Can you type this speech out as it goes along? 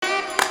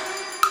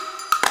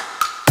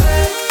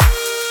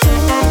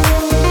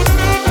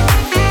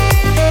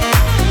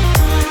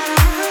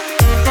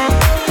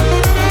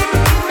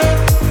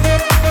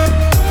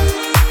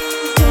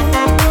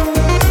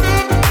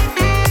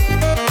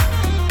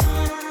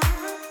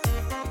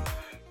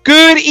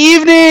Good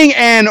evening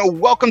and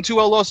welcome to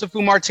Alosa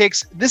Fumar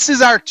Takes. This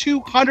is our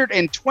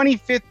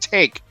 225th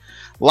take,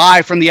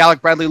 live from the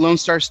Alec Bradley Lone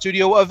Star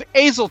studio of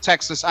Azle,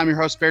 Texas. I'm your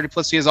host, Barry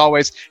Duplessis, as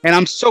always, and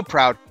I'm so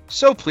proud,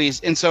 so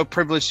pleased, and so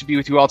privileged to be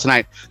with you all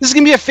tonight. This is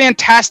going to be a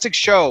fantastic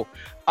show.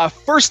 A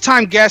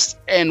first-time guest,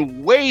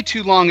 and way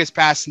too long has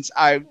passed since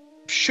I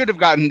should have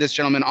gotten this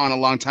gentleman on a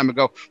long time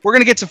ago. We're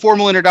going to get to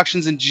formal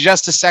introductions in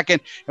just a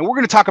second, and we're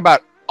going to talk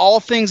about all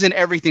things and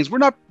everything. We're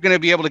not going to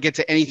be able to get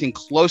to anything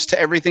close to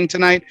everything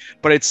tonight,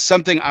 but it's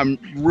something I'm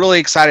really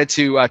excited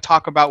to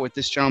talk about with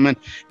this gentleman,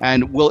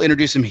 and we'll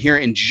introduce him here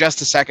in just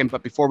a second.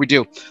 But before we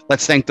do,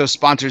 let's thank those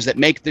sponsors that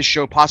make this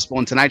show possible.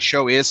 And tonight's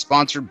show is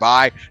sponsored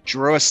by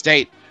Drew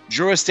Estate.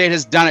 Drew Estate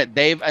has done it.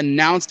 They've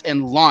announced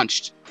and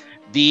launched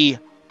the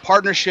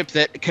partnership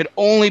that could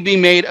only be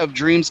made of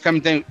dreams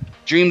coming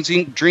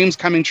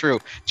true.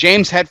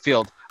 James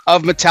Hetfield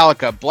of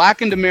Metallica,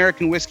 Blackened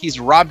American Whiskey's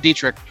Rob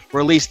Dietrich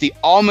released the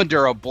All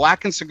Maduro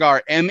Blackened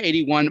Cigar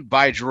M81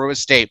 by Drew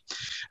Estate.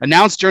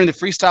 Announced during the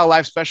Freestyle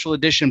Live Special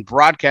Edition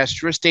broadcast,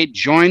 Drew Estate,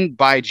 joined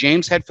by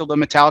James Hetfield of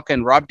Metallica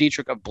and Rob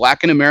Dietrich of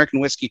Blackened American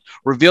Whiskey,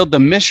 revealed the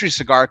mystery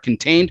cigar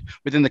contained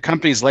within the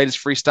company's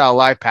latest Freestyle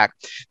Live pack.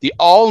 The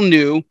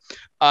all-new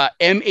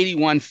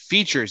M81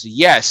 features,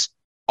 yes,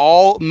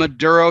 all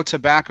Maduro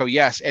tobacco,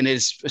 yes, and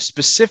is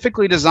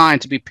specifically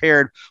designed to be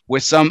paired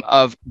with some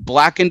of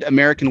Blackened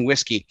American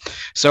Whiskey.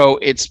 So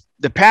it's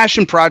the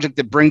passion project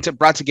that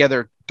brought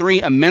together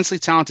three immensely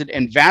talented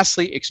and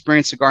vastly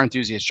experienced cigar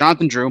enthusiasts: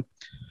 Jonathan Drew,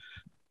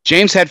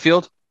 James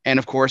Hetfield, and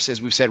of course,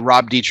 as we've said,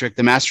 Rob Dietrich,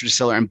 the master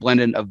distiller and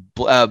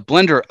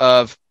blender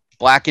of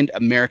Blackened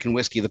American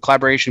Whiskey. The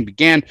collaboration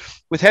began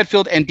with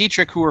Hetfield and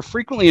Dietrich, who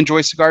frequently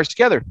enjoy cigars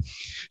together.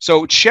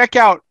 So check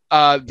out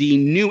the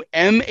new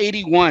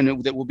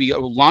M81 that will be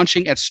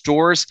launching at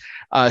stores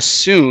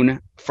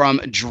soon from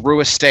Drew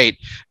Estate.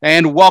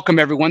 And welcome,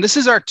 everyone. This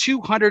is our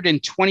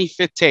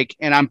 225th take,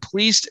 and I'm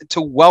pleased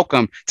to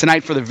welcome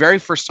tonight for the very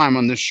first time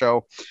on this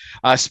show,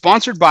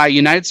 sponsored by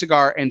United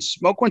Cigar and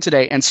Smoke One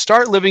Today and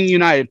Start Living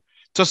United,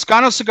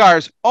 Toscano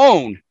Cigars'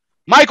 own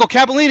Michael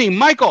Capellini.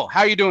 Michael, how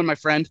are you doing, my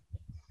friend?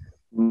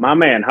 My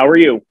man, how are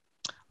you?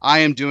 I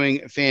am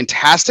doing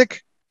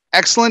fantastic.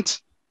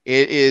 Excellent.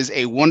 It is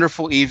a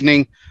wonderful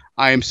evening.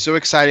 I am so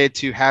excited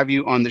to have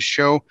you on the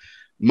show.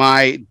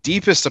 My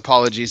deepest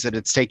apologies that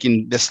it's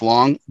taken this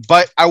long,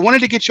 but I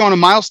wanted to get you on a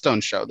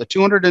milestone show, the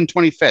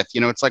 225th.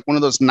 You know, it's like one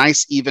of those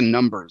nice even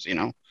numbers, you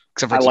know,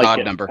 except for it's an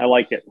odd number. I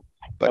like it.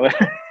 But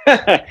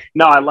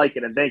no, I like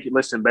it. And thank you.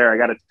 Listen, Bear, I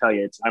got to tell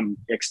you, I'm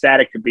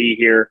ecstatic to be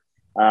here.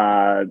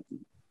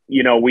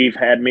 You know, we've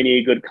had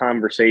many good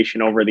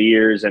conversation over the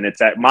years, and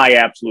it's my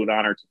absolute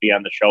honor to be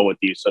on the show with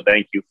you. So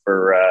thank you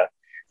for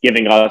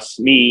giving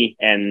me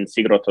and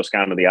Sigaro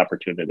Toscano the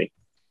opportunity.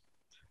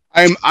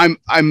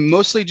 I'm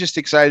mostly just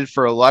excited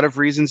for a lot of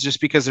reasons,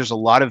 just because there's a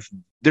lot of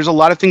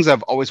things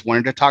I've always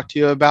wanted to talk to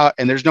you about,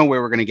 and there's no way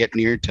we're going to get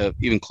near to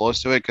even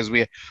close to it, because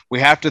we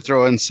have to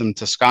throw in some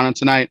Toscano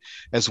tonight,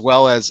 as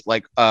well as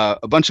like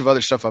a bunch of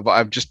other stuff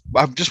I've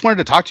just wanted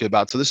to talk to you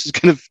about. So this is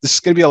gonna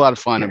be a lot of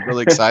fun. I'm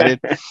really excited.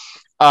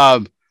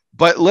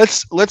 But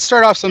let's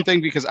start off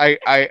something, because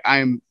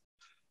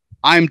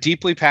I'm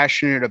deeply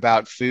passionate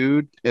about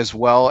food as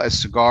well as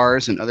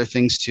cigars and other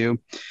things too.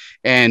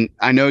 And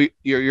I know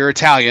you're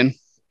Italian,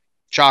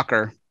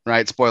 shocker,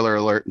 right? Spoiler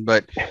alert.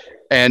 But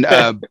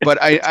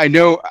I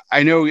know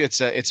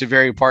it's a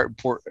very important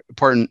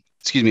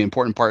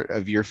part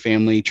of your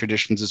family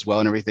traditions as well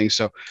and everything.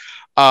 So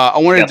I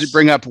wanted to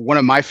bring up one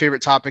of my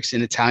favorite topics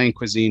in Italian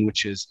cuisine,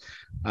 which is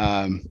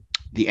the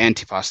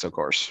antipasto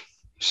course.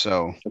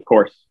 So of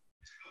course.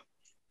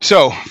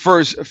 So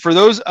for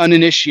those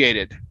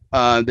uninitiated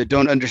that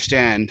don't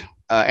understand,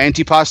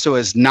 antipasto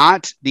is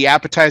not the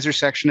appetizer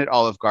section at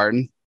Olive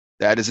Garden.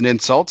 That is an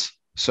insult.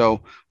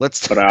 So let's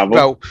talk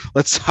about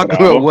what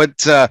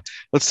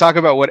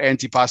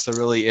antipasto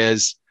really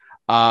is,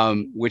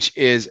 which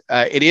is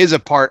it is a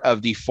part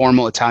of the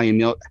formal Italian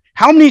meal.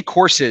 How many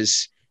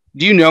courses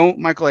do you know,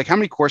 Michael? Like, how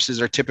many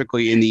courses are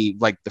typically in the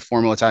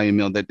formal Italian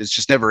meal that is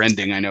just never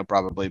ending? I know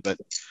probably, but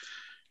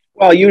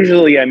well,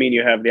 usually, I mean,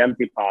 you have the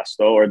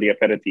antipasto or the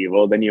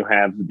aperitivo, then you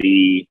have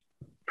the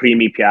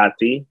primi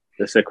piatti,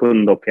 the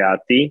secondo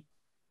piatti,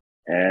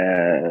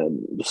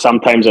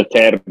 sometimes a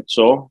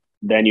terzo.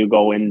 Then you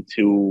go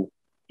into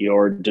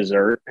your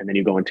dessert, and then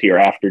you go into your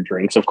after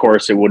drinks. Of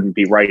course, it wouldn't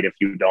be right if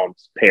you don't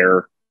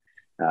pair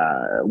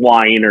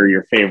wine or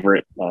your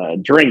favorite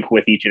drink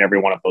with each and every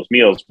one of those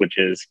meals, which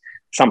is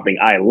something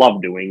I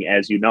love doing.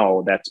 As you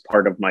know, that's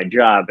part of my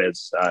job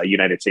as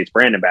United States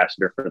brand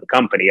ambassador for the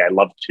company. I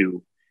love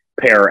to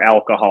pair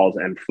alcohols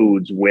and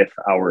foods with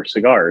our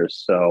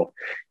cigars. So,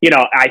 you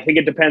know, I think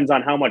it depends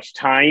on how much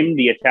time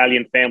the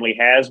Italian family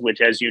has, which,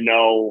 as you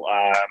know,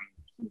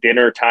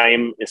 dinner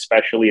time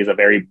especially is a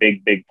very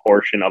big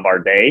portion of our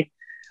day.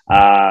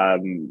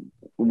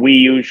 We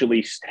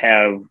usually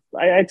have,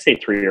 I'd say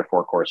 3 or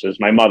 4 courses.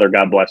 My mother,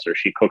 God bless her,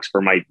 she cooks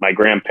for my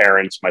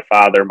grandparents, my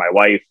father, my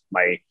wife,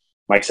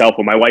 myself.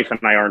 When my wife and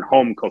I aren't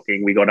home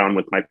cooking, we go down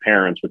with my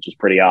parents, which is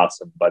pretty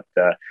awesome. But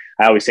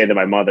I always say that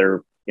my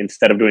mother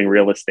instead of doing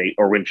real estate,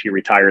 or when she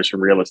retires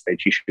from real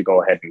estate, she should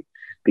go ahead and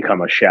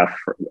become a chef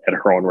at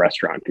her own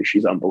restaurant because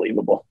she's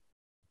unbelievable.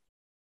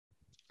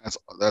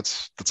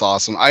 That's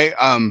awesome.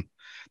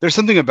 There's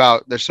something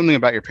about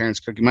your parents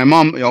cooking. My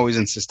mom always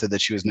insisted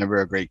that she was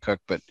never a great cook,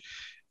 but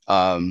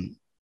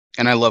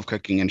and I love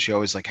cooking, and she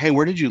always like, hey,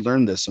 where did you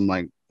learn this? I'm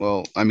like,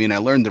 well, I mean, I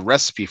learned the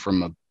recipe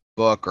from a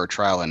book or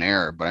trial and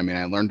error, but I mean,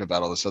 I learned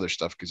about all this other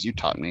stuff because you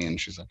taught me. And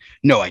she's like,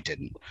 no, I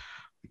didn't.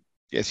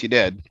 Yes, you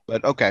did,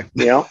 but okay.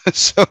 Yeah.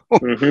 So,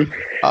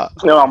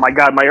 oh my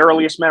God, my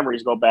earliest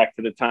memories go back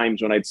to the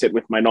times when I'd sit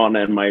with my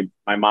nonna and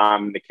my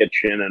mom in the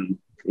kitchen, and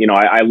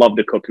I love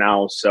to cook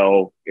now,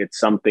 so it's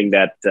something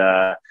that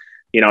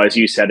as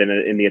you said,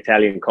 in the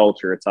Italian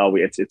culture, it's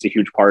a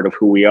huge part of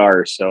who we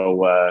are.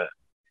 So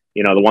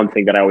the one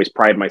thing that I always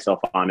pride myself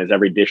on is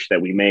every dish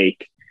that we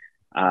make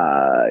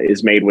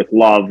is made with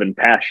love and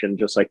passion,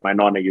 just like my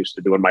nonna used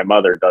to do and my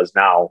mother does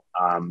now.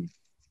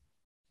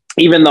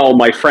 Even though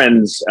my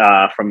friends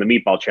from the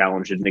Meatball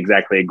Challenge didn't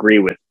exactly agree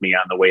with me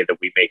on the way that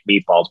we make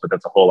meatballs, but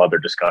that's a whole other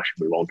discussion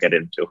we won't get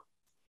into.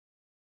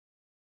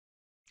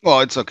 Well,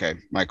 it's okay,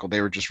 Michael. They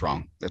were just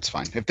wrong. That's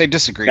fine. If they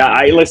disagree. Yeah,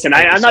 I'm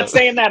not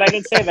saying that. I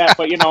didn't say that,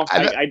 but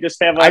I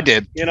just have. I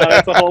did.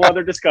 That's a whole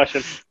other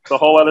discussion. It's a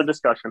whole other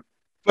discussion.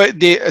 But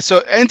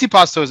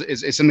antipasto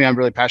is something I'm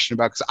really passionate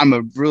about because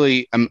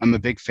I'm a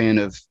big fan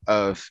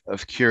of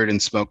cured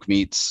and smoked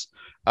meats.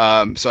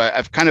 So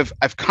I've kind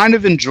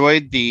of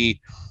enjoyed the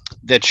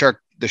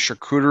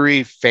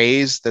charcuterie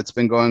phase that's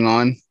been going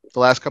on the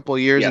last couple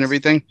of years. Yes. And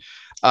everything.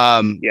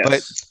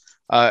 Yes.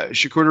 But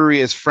charcuterie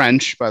is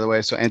French, by the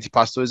way, so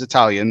antipasto is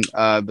Italian.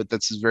 But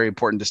that's a very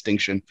important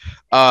distinction.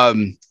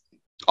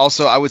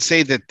 Also, I would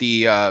say that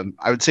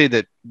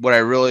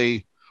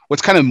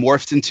what's kind of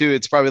morphed into,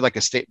 it's probably like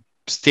a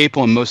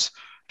staple in most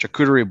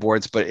charcuterie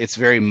boards, but it's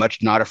very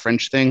much not a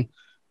French thing,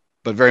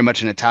 but very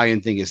much an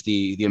Italian thing, is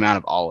the amount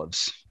of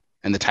olives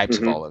and the types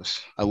of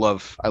olives. I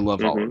love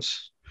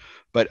olives.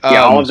 But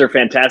olives are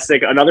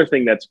fantastic. Another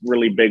thing that's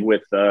really big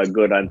with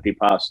good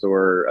antipasto,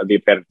 or the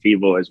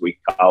aperitivo as we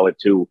call it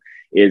too,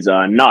 is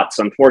nuts.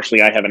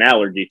 Unfortunately, I have an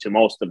allergy to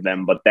most of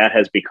them, but that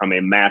has become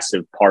a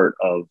massive part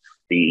of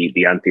the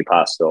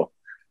antipasto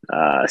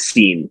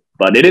scene.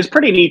 But it is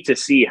pretty neat to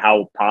see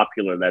how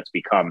popular that's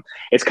become.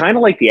 It's kind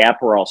of like the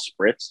Aperol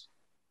Spritz.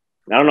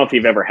 I don't know if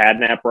you've ever had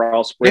an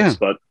Aperol Spritz,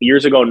 but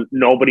years ago,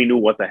 nobody knew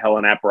what the hell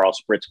an Aperol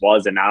Spritz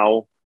was, and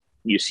now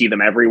you see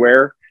them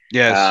everywhere.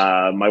 Yes.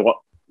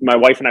 My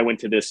wife and I went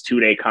to this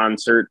 2-day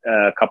concert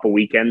a couple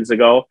weekends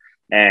ago,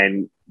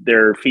 and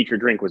their featured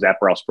drink was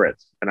Aperol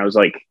Spritz. And I was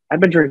like, I've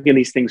been drinking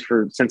these things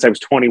since I was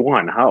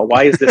 21.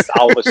 Why is this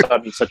all of a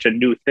sudden such a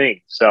new thing?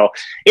 So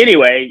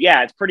anyway,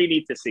 yeah, it's pretty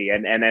neat to see.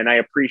 And I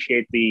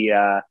appreciate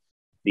the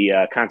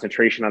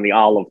concentration on the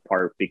olive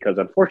part, because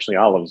unfortunately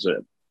olives,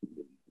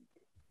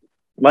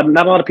 not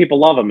a lot of people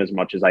love them as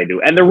much as I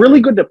do. And they're really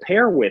good to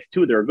pair with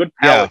too. They're a good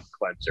palate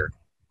cleanser,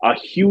 a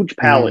huge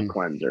palate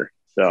cleanser.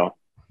 So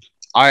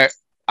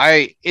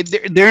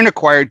they're an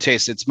acquired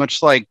taste. It's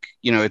much like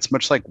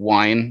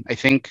wine, I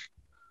think.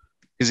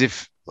 Because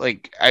if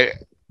like I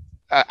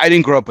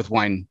didn't grow up with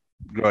wine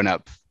growing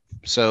up,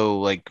 so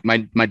like my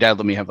dad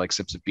let me have like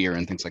sips of beer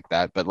and things like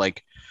that. But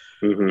like,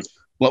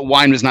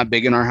 wine was not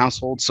big in our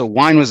household, so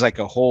wine was like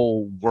a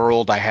whole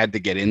world I had to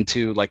get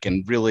into. Like,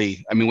 and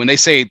really, I mean, when they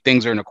say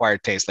things are an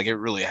acquired taste, like it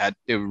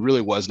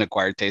really was an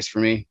acquired taste for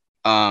me.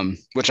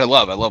 Which I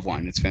love. I love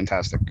wine. It's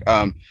fantastic.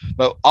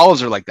 But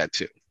olives are like that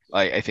too.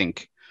 I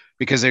think.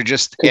 Because they're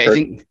just, I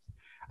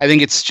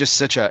think it's just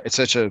such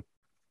a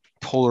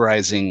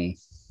polarizing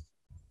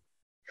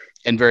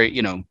and very,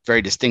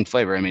 very distinct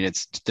flavor. I mean,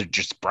 they're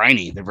just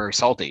briny. They're very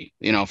salty,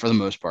 for the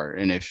most part.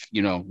 And if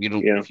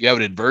if you have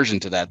an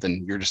aversion to that,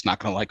 then you're just not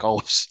going to like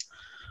olives.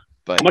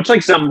 But much like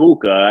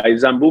Sambuca,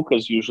 Sambuca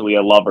is usually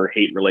a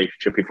love-or-hate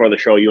relationship. Before the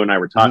show, you and I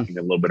were talking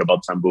a little bit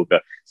about Sambuca.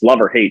 It's love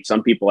or hate.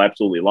 Some people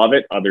absolutely love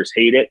it. Others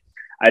hate it.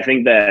 I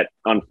think that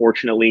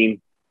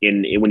unfortunately,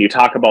 when you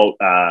talk about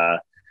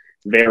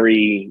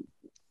very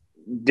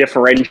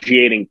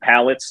differentiating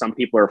palates, some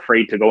people are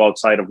afraid to go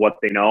outside of what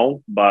they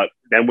know, but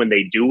then when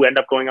they do end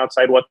up going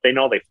outside what they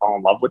know, they fall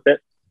in love with it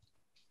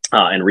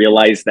and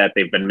realize that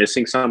they've been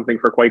missing something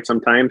for quite some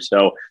time.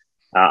 So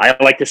I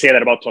like to say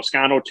that about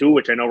Toscano too,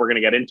 which I know we're going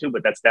to get into,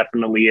 but that's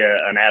definitely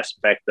an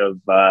aspect of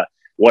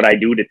what I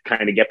do to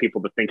kind of get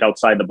people to think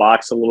outside the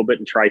box a little bit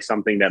and try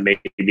something that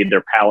maybe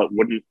their palate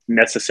wouldn't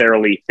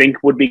necessarily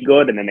think would be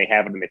good, and then they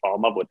have it and they fall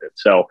in love with it.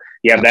 So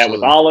you have that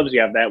with olives,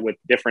 you have that with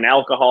different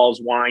alcohols,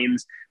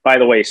 wines. By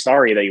the way,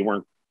 sorry that you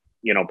weren't,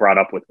 brought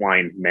up with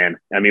wine, man.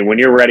 I mean, when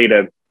you're ready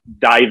to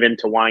dive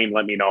into wine,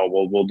 let me know.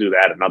 We'll do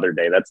that another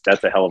day.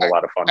 That's a hell of a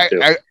lot of fun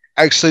too.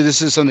 Actually,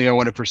 this is something I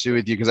want to pursue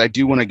with you, because I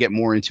do want to get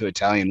more into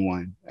Italian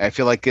wine. I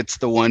feel like it's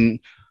the one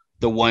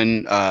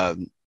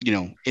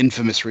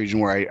infamous region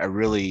where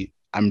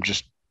I'm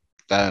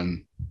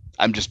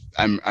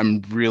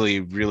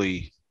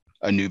really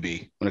a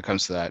newbie when it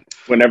comes to that.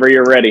 Whenever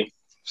you're ready.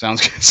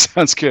 Sounds good.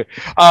 Sounds good.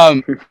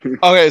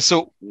 Okay.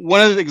 So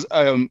one of the things,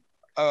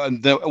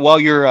 while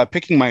you're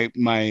picking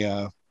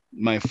my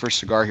my first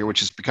cigar here, which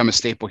has become a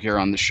staple here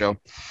on the show.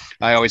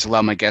 I always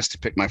allow my guests to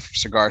pick my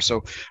cigar.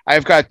 So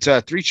I've got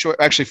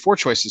four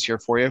choices here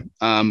for you.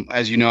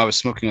 As you know, I was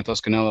smoking a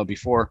Toscanello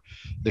before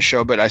the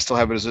show, but I still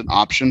have it as an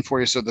option for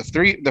you. So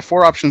the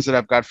four options that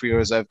I've got for you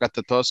is I've got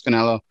the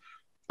Toscanello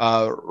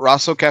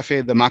Rosso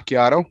Cafe de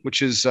Macchiato,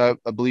 which is, I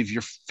believe,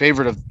 your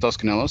favorite of the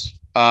Toscanellos.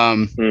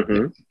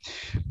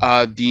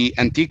 The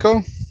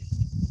Antico,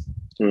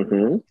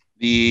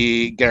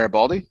 the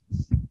Garibaldi,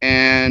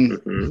 and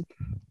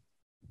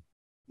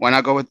why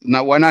not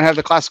have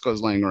the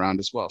Classicos laying around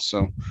as well?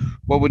 So,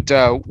 what would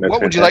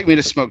you like me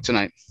to smoke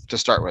tonight to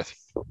start with?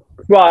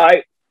 Well,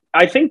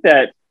 I think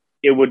that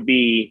it would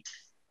be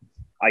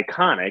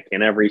iconic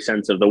in every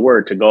sense of the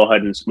word to go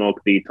ahead and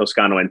smoke the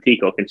Toscano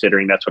Antico,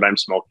 considering that's what I'm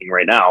smoking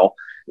right now.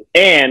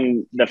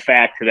 And the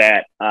fact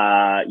that,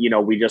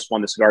 we just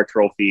won the Cigar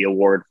Trophy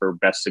Award for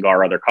Best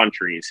Cigar Other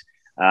Countries.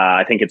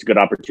 I think it's a good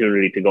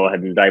opportunity to go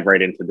ahead and dive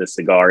right into this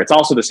cigar. It's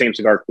also the same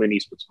cigar Clint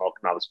Eastwood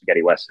smoked, now the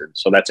Spaghetti Western.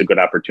 So that's a good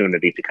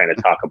opportunity to kind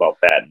of talk about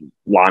that and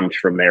launch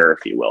from there,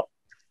 if you will.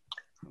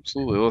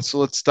 Absolutely.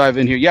 Let's dive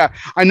in here. Yeah,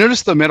 I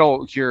noticed the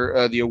medal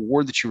here, the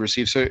award that you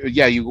received. So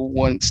yeah, you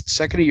won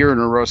second year in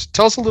a row. So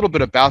tell us a little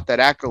bit about that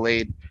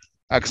accolade,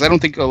 because I don't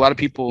think a lot of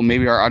people,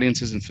 maybe our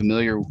audience isn't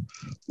familiar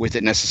with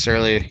it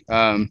necessarily.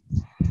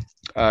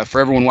 For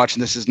everyone watching,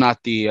 this is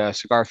not the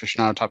Cigar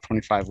Aficionado Top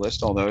 25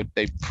 list, although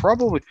they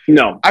probably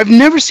I've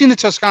never seen the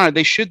Toscano.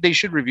 They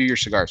should review your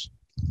cigars.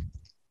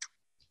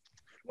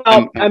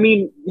 Well, I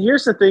mean,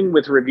 here's the thing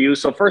with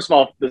reviews. So first of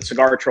all, the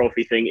cigar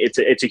trophy thing, it's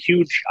a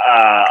huge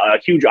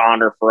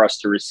honor for us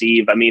to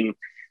receive. I mean,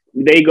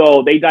 they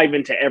dive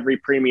into every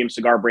premium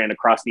cigar brand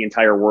across the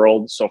entire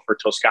world. So for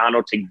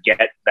Toscano to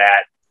get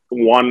that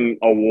one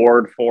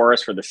award for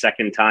us for the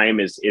second time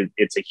it's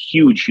a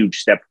huge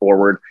step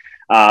forward.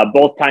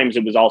 Both times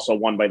it was also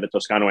won by the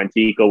Toscano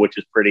Antico, which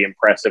is pretty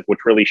impressive, which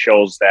really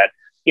shows that,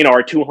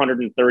 our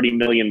 230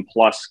 million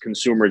plus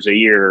consumers a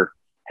year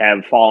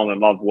have fallen in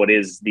love with what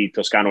is the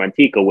Toscano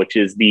Antico, which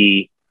is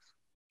the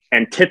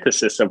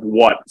antithesis of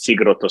what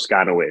Sigaro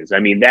Toscano is. I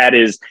mean,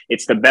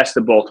 it's the best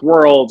of both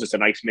worlds. It's a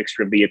nice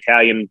mixture of the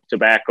Italian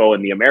tobacco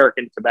and the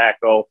American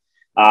tobacco.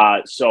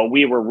 So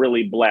we were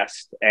really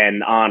blessed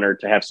and honored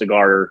to have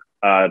Cigar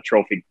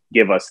Trophy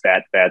give us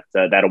that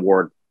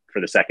award for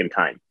the second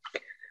time.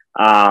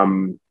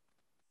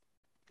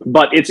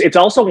 But it's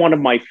also one of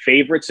my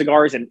favorite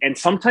cigars, and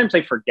sometimes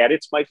I forget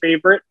it's my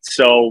favorite.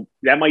 So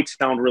that might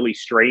sound really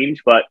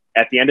strange, but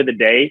at the end of the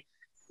day,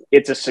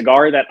 it's a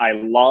cigar that I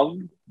love,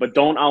 but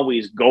don't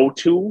always go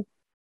to.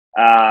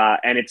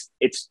 And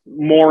it's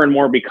more and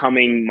more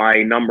becoming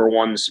my number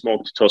one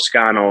smoked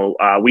Toscano.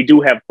 We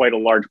do have quite a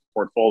large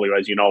portfolio,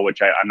 as you know,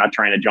 which I'm not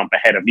trying to jump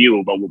ahead of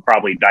you, but we'll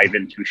probably dive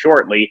into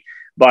shortly.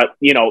 But,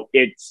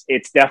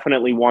 it's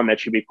definitely one that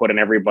should be put in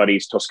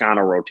everybody's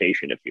Toscano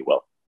rotation, if you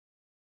will.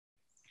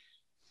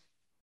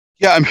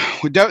 Yeah,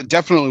 we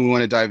definitely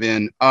want to dive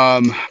in.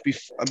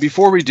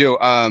 Before we do,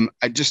 I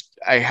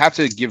have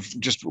to give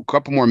just a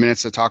couple more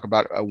minutes to talk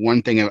about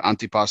one thing of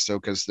Antipasto,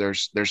 because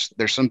there's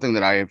something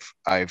that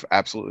I've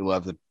absolutely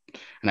loved,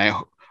 and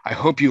I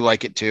hope you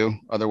like it too.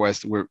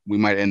 Otherwise, we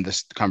might end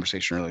this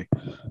conversation early,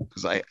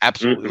 because I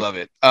absolutely love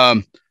it.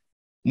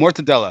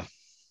 Mortadella.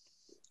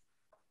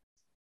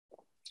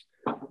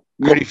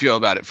 How do you feel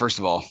about it, first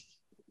of all?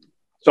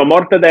 So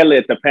mortadella,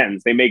 it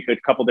depends. They make a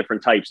couple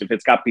different types. If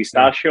it's got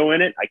pistachio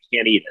in it, I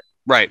can't eat it.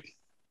 Right.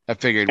 I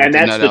figured. And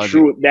that's the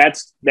true.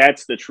 That's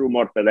the true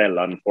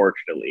mortadella.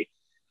 Unfortunately.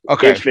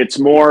 Okay. If it's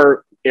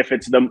the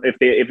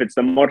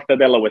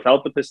mortadella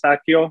without the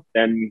pistachio,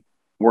 then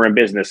we're in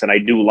business, and I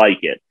do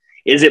like it.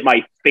 Is it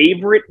my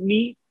favorite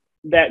meat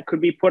that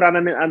could be put on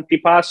an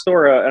antipasto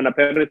or an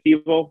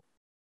aperitivo?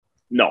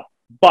 No.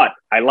 But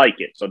I like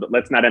it, so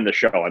let's not end the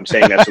show. I'm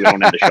saying that so we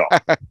don't end the show.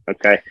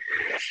 Okay.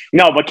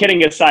 No, but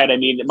kidding aside, I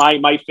mean,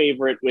 my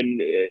favorite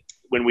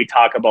when we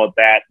talk about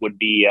that would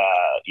be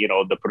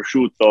the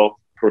prosciutto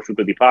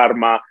di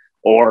Parma,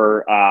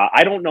 or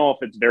I don't know if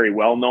it's very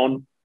well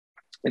known.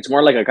 It's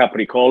more like a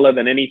capricola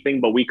than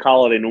anything, but we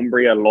call it in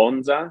Umbria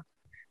lonza,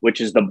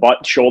 which is the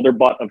shoulder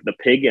butt of the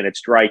pig, and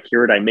it's dry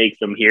cured. I make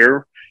them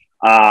here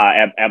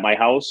at my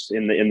house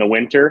in the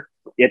winter.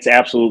 It's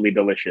absolutely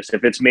delicious.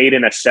 If it's made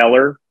in a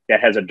cellar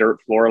that has a dirt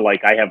floor,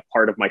 like I have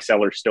part of my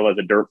cellar still has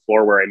a dirt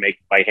floor where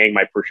I hang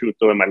my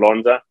prosciutto and my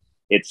lonza.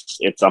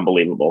 It's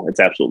unbelievable. It's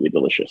absolutely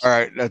delicious. All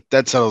right,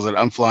 that settles it.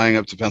 I'm flying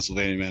up to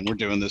Pennsylvania, man. We're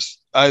doing this,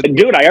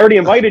 dude. I already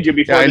invited you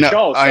before the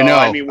show. So, I know.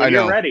 I mean, when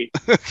you're ready,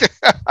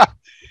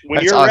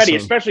 when you're ready,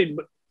 especially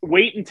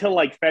wait until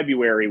like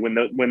February when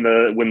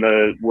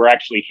we're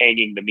actually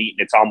hanging the meat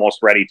and it's almost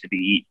ready to be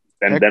eaten.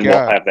 And then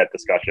we'll have that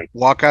discussion.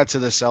 Walk out to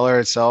the cellar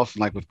itself,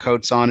 like with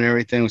coats on and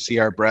everything. We'll see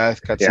our breath,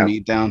 cut some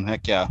meat down.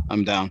 Heck yeah,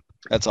 I'm down.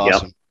 That's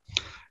awesome.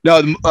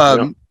 Yep.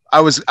 No,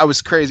 I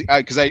was crazy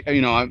because I'm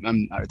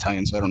not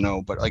Italian, so I don't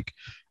know, but like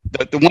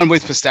the one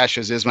with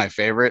pistachios is my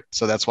favorite.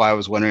 So that's why I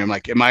was wondering, I'm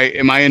like, am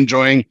I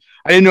enjoying?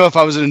 I didn't know if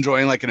I was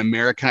enjoying like an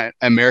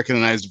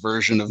Americanized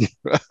version of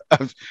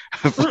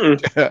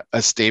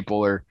a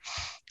staple or.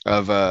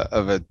 of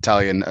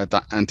Italian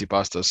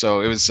antipasto.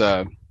 So it was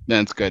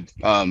it's good.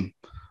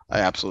 I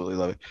absolutely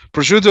love it.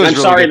 Prosciutto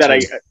is really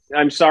good too.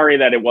 I'm sorry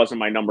that it wasn't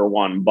my number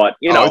one, but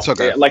It's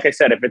okay. like I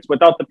said, if it's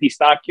without the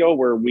pistachio,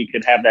 where we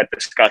could have that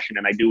discussion,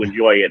 and I do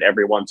enjoy it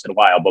every once in a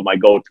while, but my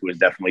go-to is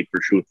definitely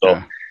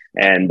prosciutto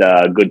and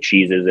good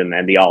cheeses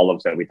and the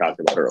olives that we talked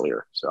about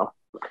earlier. So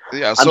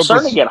yeah, I'm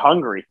starting to get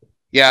hungry.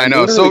 Yeah, I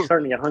know. So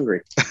starting to get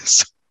hungry.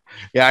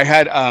 Yeah, I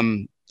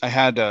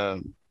had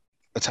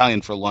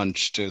Italian for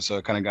lunch too, so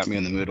it kind of got me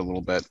in the mood a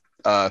little bit.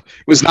 It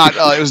was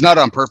not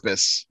on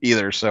purpose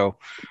either. So,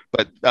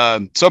 but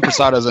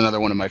soppressata is another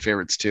one of my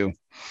favorites too.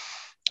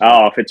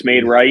 Oh, if it's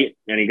made right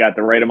and you got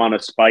the right amount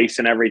of spice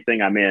and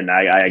everything, I'm in.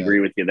 I agree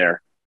with you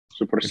there.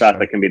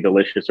 Soppressata can be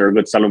delicious, or a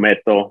good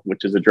salumetto,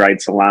 which is a dried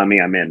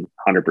salami. I'm in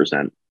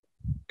 100%.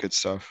 Good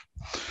stuff.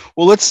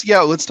 Well, let's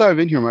dive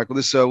in here, Michael.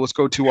 Let's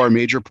go to our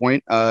major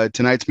point.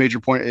 Tonight's major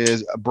point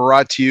is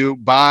brought to you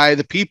by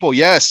the people.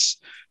 Yes,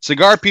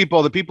 cigar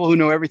people, the people who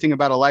know everything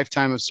about a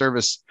lifetime of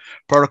service.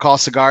 Protocol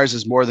Cigars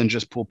is more than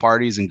just pool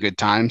parties and good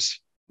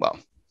times. Well,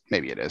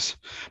 maybe it is.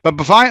 But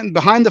behind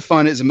the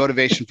fun is a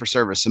motivation for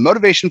service, a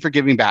motivation for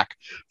giving back.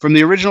 From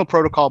the original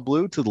Protocol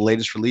Blue to the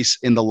latest release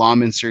in the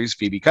Lawman series,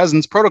 Phoebe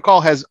Cousins,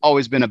 Protocol has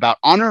always been about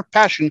honor,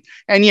 passion,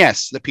 and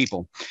yes, the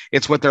people.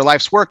 It's what their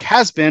life's work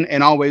has been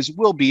and always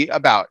will be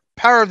about.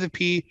 Power of the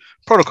P,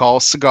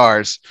 Protocol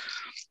Cigars.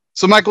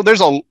 So, Michael,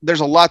 there's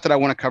a lot that I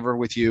want to cover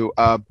with you,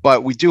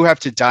 but we do have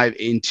to dive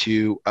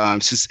into,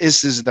 since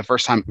this is the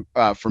first time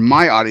for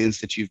my audience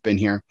that you've been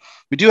here,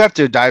 we do have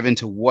to dive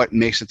into what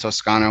makes a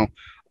Toscano.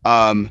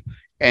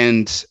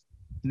 And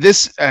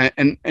this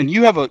and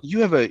you have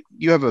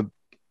a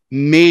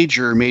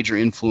major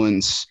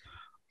influence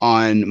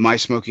on my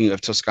smoking of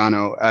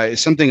Toscano.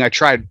 It's something I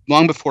tried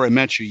long before I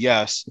met you.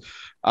 Yes.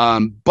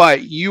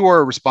 But you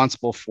are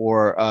responsible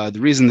for the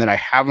reason that I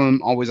have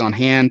them always on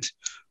hand,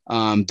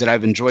 that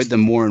I've enjoyed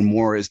them more and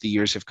more as the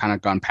years have kind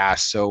of gone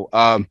past. So,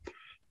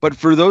 but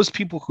for those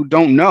people who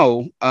don't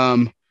know,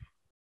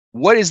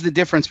 what is the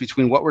difference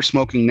between what we're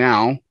smoking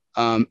now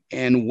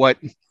and what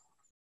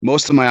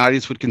most of my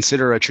audience would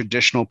consider a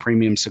traditional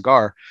premium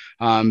cigar?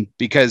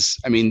 Because,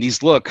 I mean,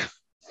 these look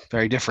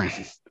very different.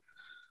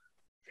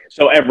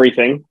 So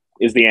everything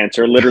is the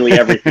answer. Literally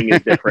everything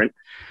is different.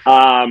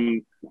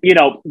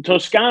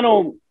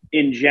 Toscano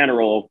in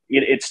general,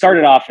 it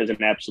started off as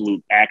an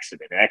absolute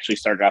accident. It actually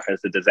started off as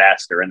a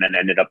disaster and then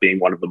ended up being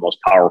one of the most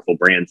powerful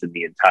brands in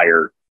the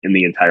entire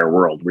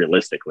world,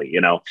 realistically.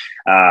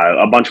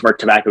 A bunch of our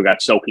tobacco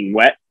got soaking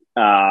wet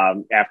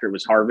after it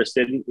was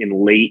harvested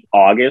in late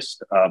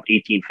August of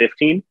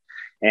 1815.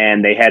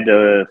 And they had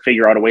to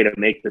figure out a way to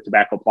make the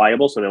tobacco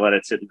pliable. So they let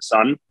it sit in the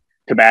sun.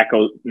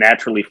 Tobacco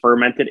naturally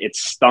fermented. It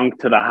stunk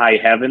to the high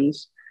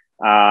heavens.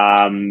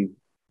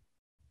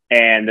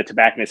 And the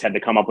tobacconists had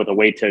to come up with a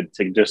way to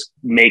just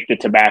make the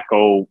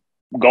tobacco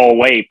go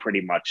away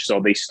pretty much.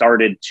 So they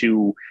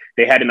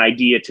had an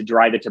idea to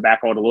dry the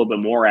tobacco out a little bit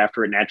more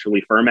after it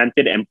naturally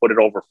fermented and put it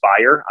over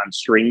fire on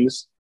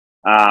strings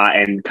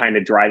and kind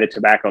of dry the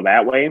tobacco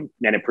that way.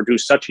 And it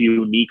produced such a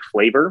unique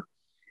flavor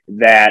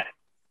that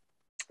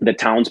the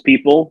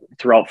townspeople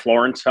throughout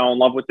Florence fell in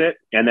love with it.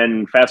 And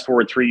then fast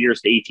forward 3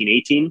 years to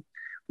 1818,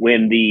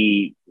 when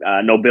the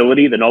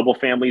nobility, the noble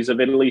families of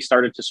Italy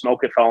started to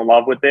smoke it, fell in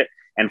love with it.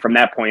 And from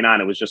that point on,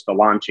 it was just the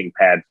launching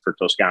pad for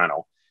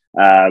Toscano.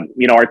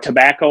 Our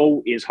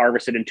tobacco is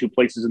harvested in 2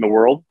 places in the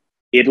world: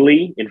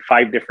 Italy in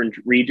 5 different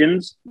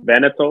regions: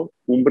 Veneto,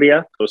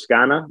 Umbria,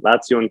 Toscana,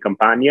 Lazio, and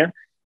Campania.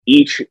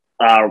 Each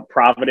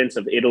province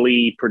of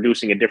Italy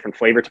producing a different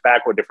flavor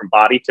tobacco, a different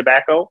body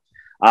tobacco.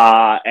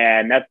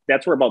 And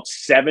that's where about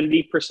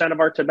 70% of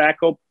our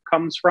tobacco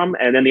comes from.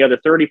 And then the other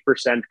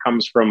 30%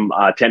 comes from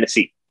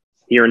Tennessee,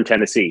 here in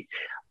Tennessee.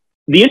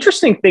 The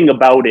interesting thing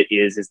about it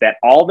is that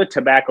all the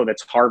tobacco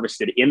that's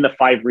harvested in the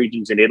 5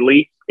 regions in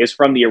Italy is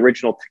from the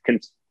original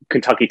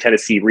Kentucky,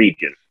 Tennessee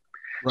region.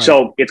 Right.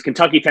 So it's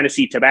Kentucky,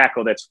 Tennessee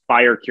tobacco that's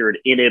fire cured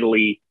in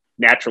Italy,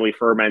 naturally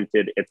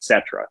fermented,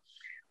 etc.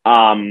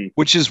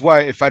 Which is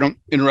why, if I don't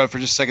interrupt for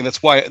just a second,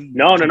 that's why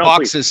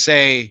boxes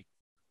say,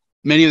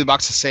 many of the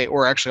boxes say,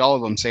 or actually all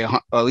of them say,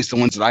 at least the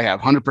ones that I have,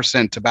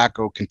 100%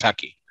 tobacco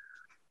Kentucky.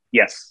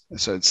 Yes.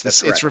 So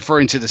it's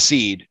referring to the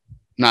seed,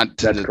 not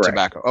to the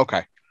tobacco.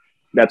 Okay.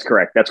 That's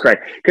correct.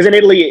 Because in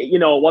Italy,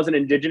 it wasn't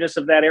indigenous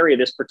of that area,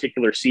 this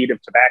particular seed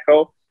of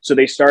tobacco. So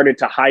they started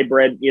to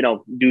hybrid,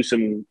 do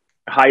some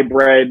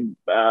hybrid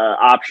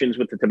options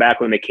with the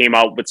tobacco. And they came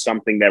out with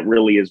something that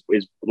really is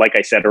like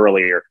I said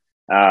earlier,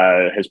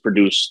 has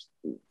produced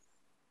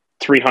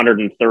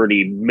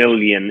 330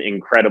 million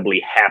incredibly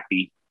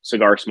happy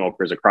cigar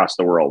smokers across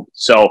the world.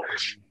 So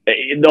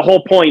the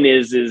whole point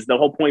the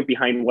whole point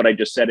behind what I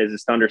just said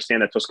is to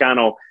understand that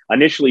Toscano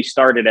initially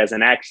started as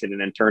an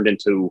accident and turned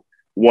into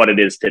what it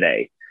is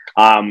today.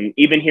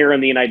 Even here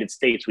in the United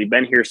States, we've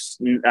been here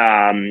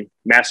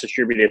mass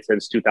distributed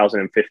since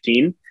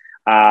 2015.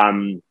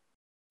 I'm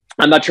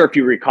not sure if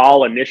you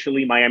recall,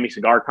 initially Miami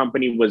Cigar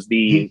Company was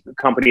the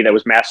company that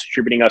was mass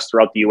distributing us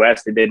throughout the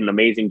US. They did an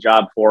amazing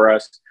job for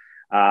us.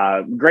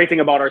 Great thing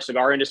about our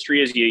cigar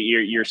industry is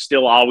you're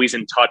still always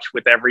in touch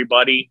with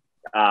everybody.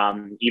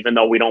 Even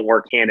though we don't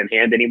work hand in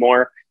hand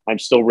anymore, I'm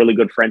still really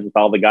good friends with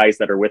all the guys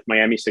that are with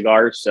Miami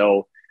Cigars.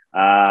 So,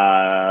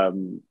 that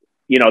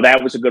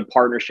was a good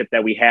partnership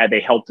that we had. They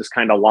helped us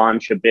kind of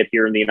launch a bit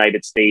here in the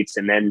United States.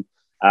 And then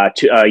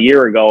a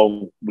year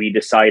ago, we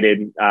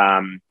decided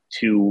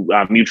to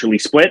mutually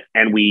split,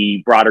 and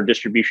we brought our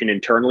distribution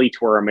internally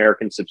to our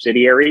American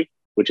subsidiary,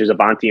 which is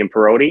Avanti and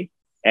Perotti.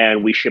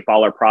 And we ship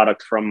all our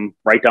products from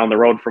right down the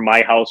road from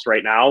my house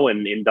right now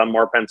in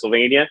Dunmore,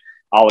 Pennsylvania,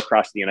 all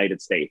across the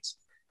United States.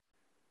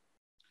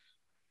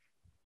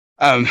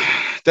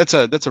 That's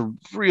a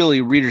really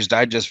Reader's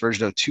Digest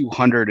version of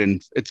 200,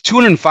 and it's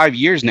 205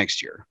 years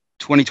next year,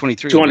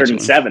 2023.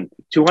 207.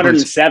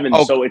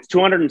 Oh. So it's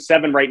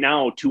 207 right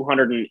now,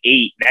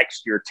 208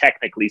 next year,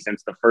 technically,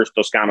 since the first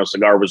Toscano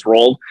cigar was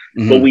rolled.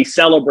 Mm-hmm. But we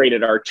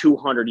celebrated our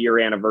 200-year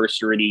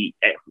anniversary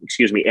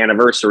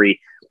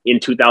in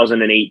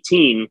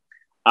 2018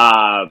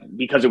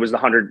 because it was the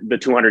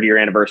 200-year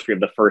anniversary of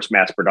the first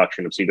mass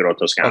production of Sigaro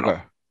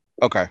Toscano.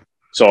 Okay.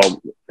 So I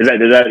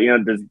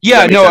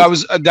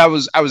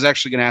was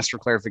actually going to ask for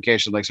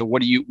clarification. Like, so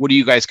what do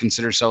you guys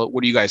consider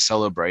what do you guys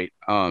celebrate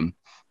when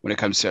it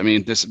comes to,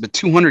 the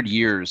 200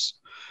 years?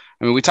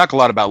 I mean, we talk a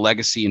lot about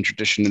legacy and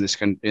tradition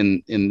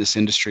in this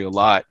industry a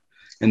lot,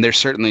 and there's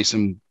certainly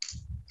some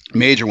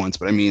major ones,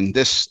 but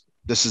this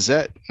is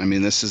it.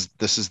 This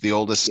is the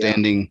oldest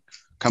standing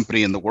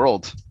company in the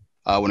world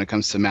when it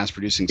comes to mass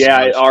producing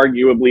cigars. Yeah,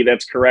 arguably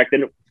that's correct.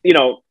 And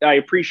I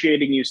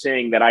appreciated you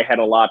saying that I had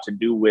a lot to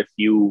do with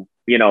you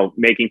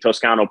making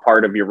Toscano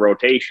part of your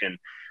rotation.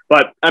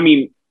 But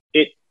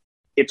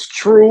it's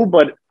true,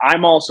 but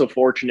I'm also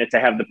fortunate to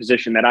have the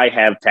position that I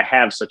have, to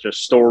have such a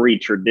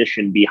storied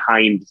tradition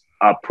behind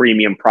a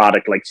premium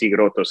product like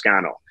Sigaro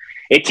Toscano.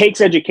 It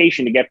takes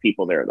education to get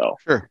people there, though.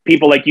 Sure.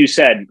 People, like you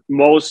said,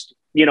 most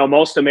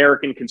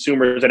American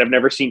consumers that have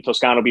never seen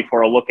Toscano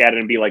before will look at it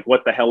and be like,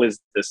 what the hell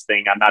is this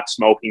thing? I'm not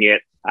smoking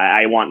it.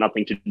 I want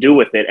nothing to do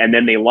with it. And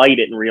then they light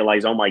it and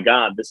realize, oh my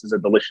God, this is a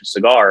delicious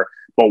cigar.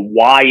 But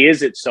why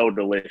is it so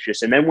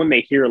delicious? And then when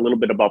they hear a little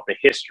bit about the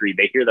history,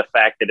 they hear the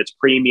fact that it's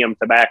premium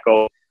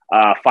tobacco,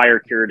 fire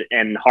cured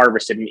and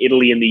harvested in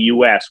Italy and the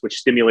US, which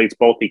stimulates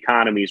both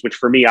economies, which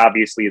for me,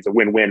 obviously, is a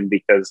win-win,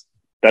 because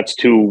that's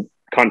two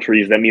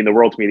countries that mean the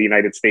world to me, the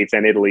United States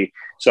and Italy.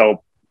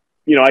 So,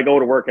 I go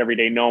to work every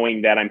day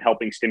knowing that I'm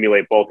helping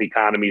stimulate both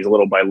economies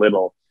little by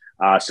little,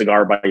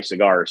 cigar by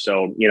cigar.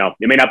 So, it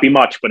may not be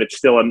much, but it's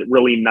still a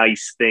really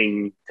nice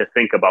thing to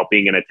think about,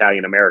 being an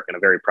Italian American, a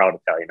very proud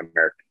Italian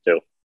American too.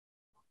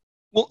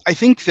 Well, I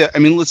think that,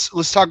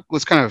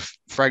 let's kind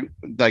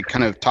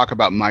of talk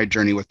about my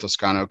journey with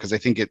Toscano, because I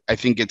think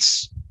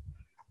it's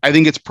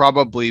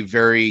probably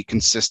very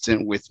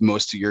consistent with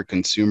most of your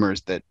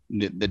consumers that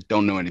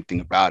don't know anything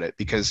about it.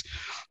 Because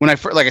when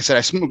like I said,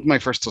 I smoked my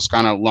first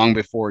Toscano long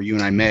before you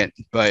and I met,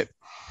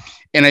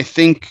 and I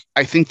think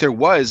there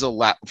was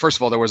first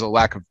of all, there was a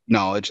lack of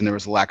knowledge, and there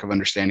was a lack of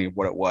understanding of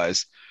what it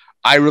was.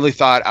 I really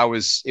thought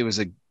it was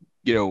a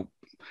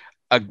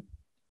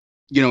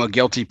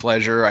guilty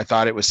pleasure. I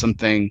thought it was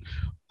something,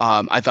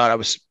 I thought I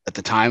was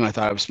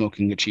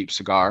smoking a cheap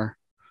cigar.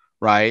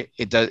 Right.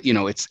 It does.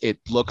 It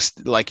looks,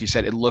 like you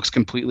said, it looks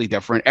completely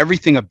different.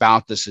 Everything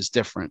about this is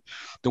different.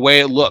 The way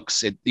it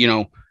looks,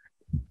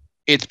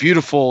 it's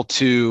beautiful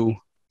to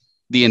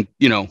the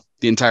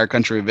entire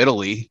country of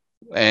Italy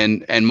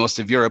and most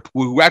of Europe,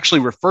 who actually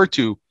refer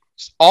to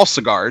all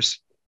cigars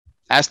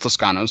as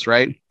Toscanos.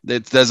 Right.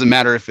 It doesn't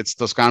matter if it's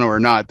Toscano or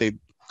not.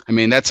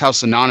 That's how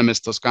synonymous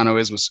Toscano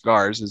is with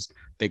cigars, is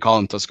they call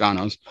them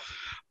Toscanos.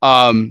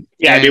 When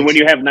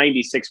you have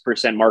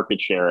 96%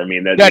 market share,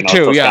 that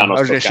too. Toscano's, yeah, I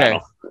was just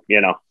saying.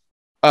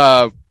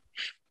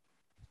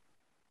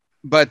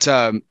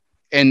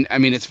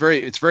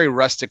 It's very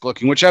rustic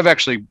looking, which I've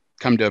actually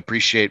come to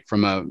appreciate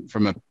from a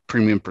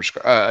premium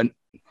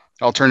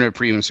alternative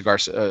premium cigar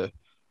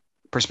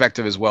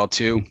perspective as well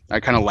too. I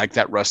kind of like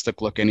that rustic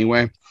look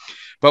anyway.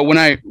 But when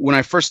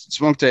I first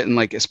smoked it,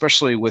 and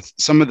especially with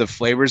some of the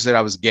flavors that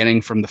I was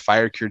getting from the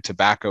fire cured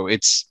tobacco,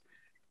 it's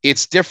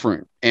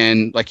different.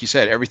 And like you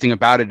said, everything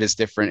about it is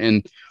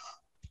different.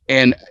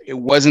 And it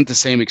wasn't the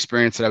same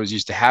experience that I was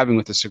used to having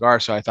with the cigar.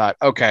 So I thought,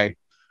 okay,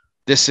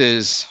 this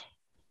is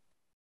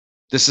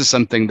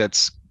something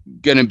that's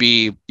going to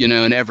be,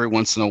 an every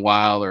once in a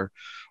while or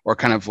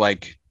kind of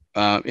like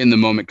in the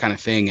moment kind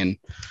of thing. And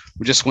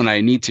just when I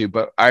need to.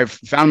 But I've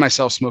found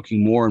myself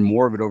smoking more and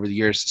more of it over the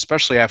years,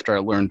 especially after I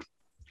learned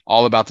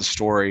all about the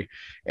story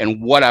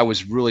and what I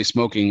was really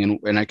smoking.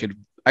 And I think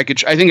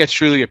I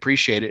truly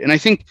appreciate it. And I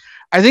think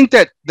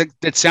that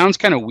sounds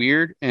kind of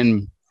weird,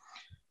 and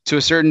to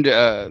a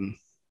certain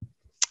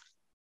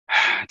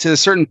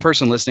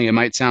person listening, it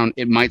might sound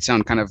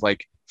kind of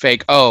like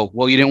fake. Oh,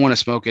 well, you didn't want to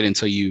smoke it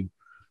until you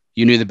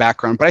knew the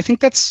background. But I think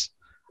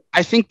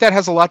that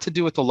has a lot to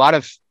do with a lot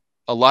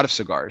of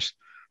cigars.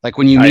 Like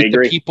when you meet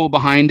the people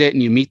behind it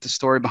and you meet the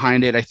story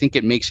behind it, I think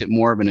it makes it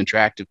more of an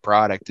attractive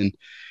product.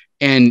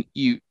 And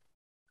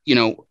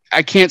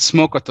I can't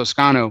smoke a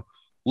Toscano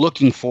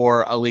looking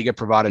for a Liga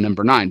Privada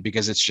number 9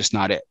 because it's just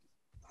not it.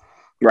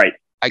 Right.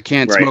 I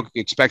can't smoke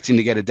expecting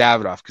to get a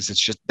Davidoff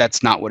because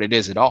that's not what it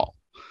is at all.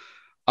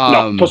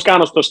 No,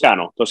 Toscano's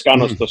Toscano.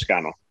 Toscano's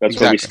Toscano. That's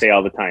what we say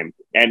all the time.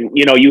 And,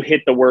 you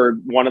hit the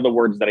word, one of the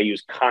words that I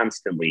use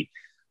constantly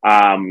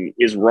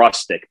is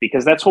rustic,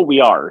 because that's what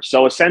we are.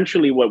 So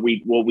essentially what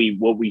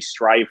we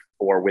strive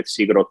for with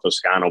Sigaro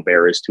Toscano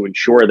Bear is to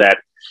ensure that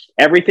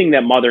everything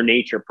that Mother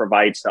Nature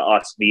provides to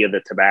us via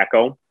the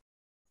tobacco,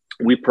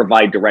 we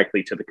provide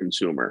directly to the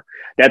consumer.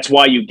 That's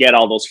why you get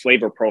all those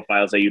flavor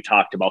profiles that you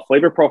talked about,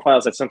 flavor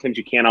profiles that sometimes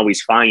you can't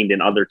always find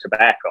in other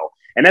tobacco.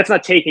 And that's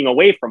not taking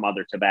away from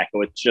other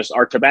tobacco. It's just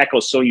our tobacco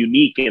is so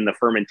unique in the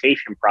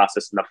fermentation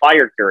process and the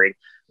fire curing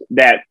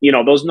that,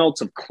 those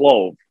notes of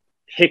clove,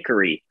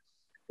 hickory,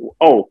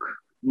 oak,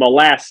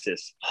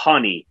 molasses,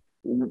 honey,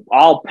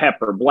 all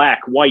pepper,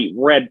 black, white,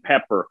 red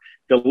pepper,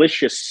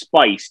 delicious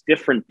spice,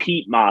 different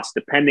peat moss,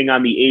 depending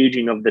on the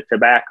aging of the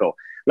tobacco.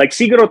 Like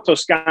Sigaro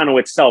Toscano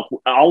itself,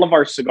 all of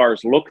our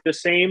cigars look the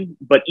same,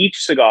 but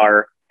each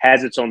cigar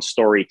has its own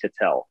story to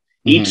tell.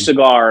 Each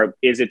cigar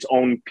is its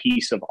own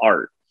piece of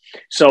art.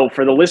 So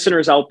for the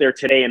listeners out there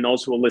today and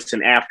those who will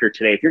listen after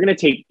today, if you're going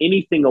to take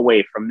anything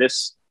away from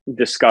this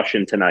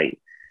discussion tonight,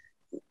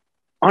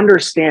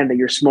 understand that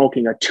you're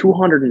smoking a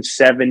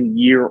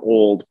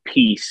 207-year-old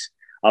piece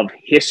of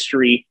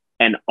history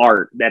and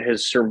art that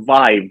has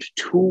survived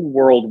 2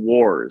 world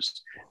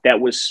wars, that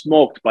was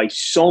smoked by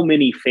so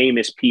many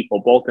famous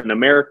people, both in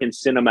American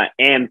cinema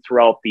and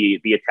throughout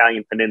the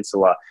Italian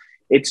peninsula.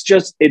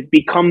 It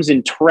becomes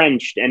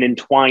entrenched and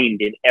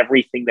entwined in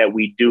everything that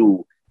we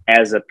do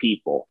as a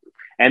people.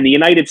 And the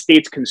United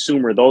States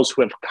consumer, those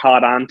who have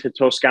caught on to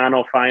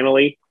Toscano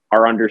finally,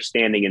 are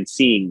understanding and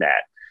seeing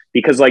that.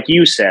 Because like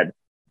you said,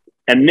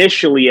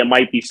 initially it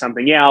might be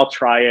something, I'll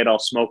try it, I'll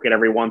smoke it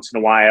every once in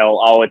a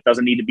while. Oh, it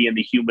doesn't need to be in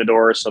the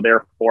humidor, so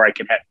therefore I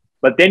can have...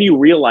 But then you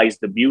realize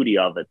the beauty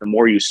of it. The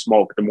more you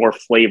smoke, the more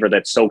flavor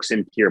that soaks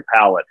into your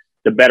palate,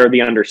 the better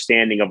the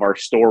understanding of our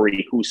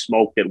story, who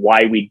smoked it,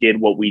 why we did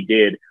what we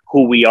did,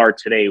 who we are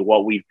today,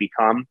 what we've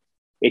become.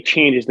 It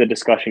changes the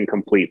discussion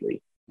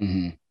completely.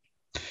 Mm-hmm.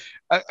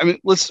 I mean,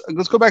 let's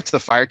go back to the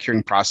fire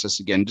curing process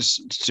again,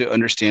 just to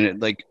understand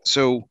it. Like,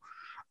 so,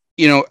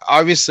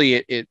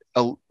 obviously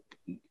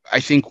I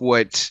think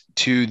what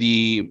to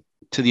the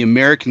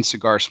American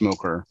cigar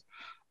smoker,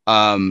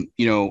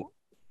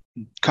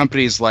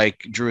 companies like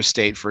Drew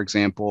Estate, for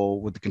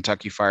example, with the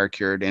Kentucky Fire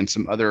Cured and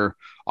some other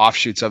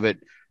offshoots of it,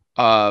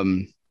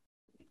 kind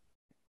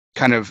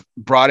of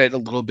brought it a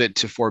little bit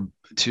to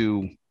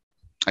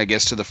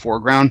the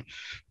foreground.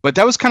 But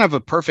that was kind of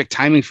a perfect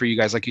timing for you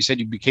guys. Like you said,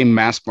 you became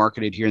mass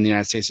marketed here in the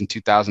United States in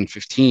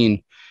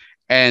 2015.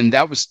 And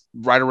that was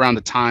right around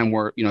the time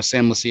where,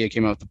 Sam Lucia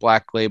came out with the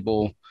Black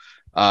Label,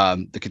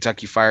 the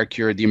Kentucky Fire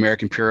Cure, the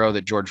American Puro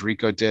that George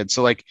Rico did.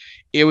 So like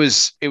it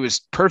was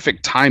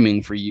perfect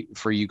timing for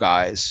you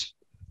guys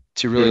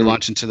to really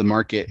launch into the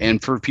market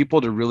and for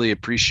people to really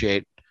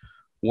appreciate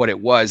what it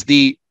was.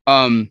 The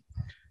thing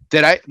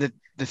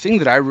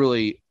that I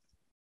really,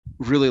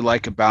 really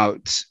like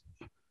about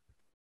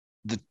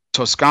the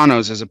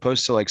Toscanos, as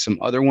opposed to like some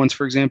other ones,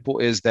 for example,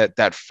 is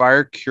that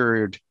fire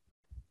cured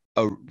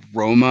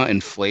aroma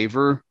and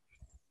flavor,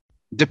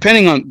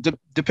 depending on the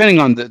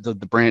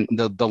brand,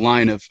 the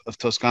line of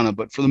Toscano,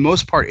 but for the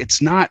most part,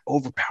 it's not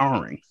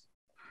overpowering.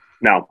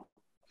 No.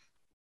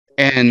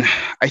 And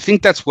I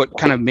think that's what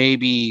kind of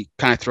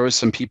throws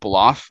some people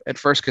off at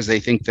first, because they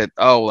think that,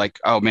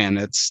 oh man,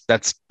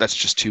 that's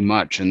just too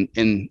much. And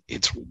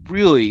it's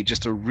really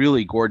just a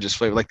really gorgeous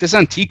flavor. Like this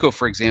Antico,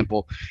 for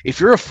example, if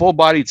you're a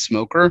full-bodied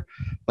smoker,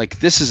 like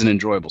this is an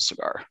enjoyable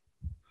cigar.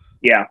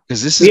 Yeah.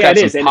 Because this has got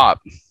some pop.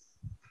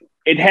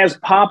 It has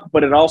pop,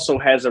 but it also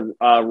has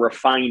a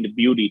refined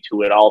beauty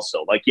to it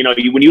also. Like,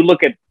 when you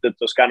look at the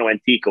Toscano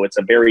Antico, it's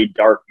a very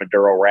dark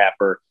Maduro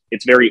wrapper.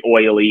 It's very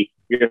oily.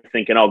 You're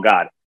thinking, oh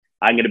God,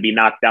 I'm going to be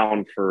knocked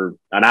down for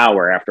an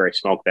hour after I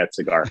smoke that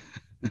cigar.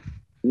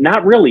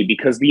 Not really,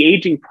 because the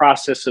aging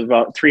process of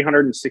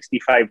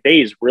 365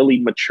 days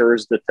really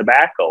matures the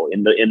tobacco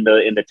in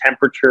the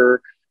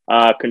temperature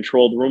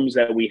controlled rooms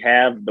that we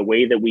have, the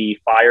way that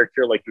we fire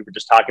cure, like we were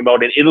just talking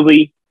about in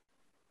Italy.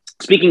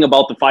 Speaking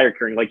about the fire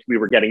curing, like we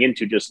were getting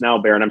into just now,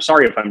 Baron, I'm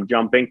sorry if I'm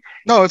jumping.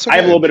 No, it's okay. I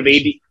have a little bit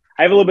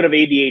of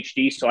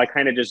ADHD, so I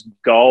kind of just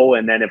go.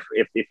 And then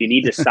if you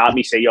need to stop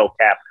me, say, yo,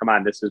 Cap, come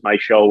on, this is my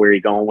show. Where are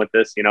you going with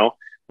this?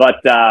 But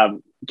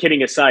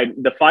kidding aside,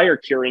 the fire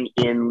curing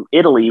in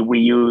Italy, we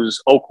use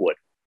oak wood.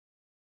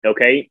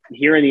 Okay.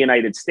 Here in the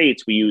United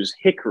States, we use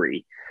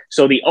hickory.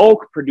 So the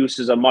oak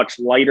produces a much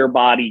lighter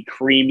body,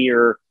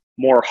 creamier,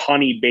 more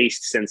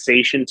honey-based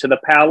sensation to the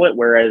palate,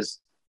 whereas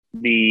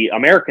the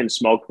American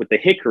smoke with the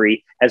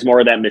hickory has more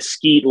of that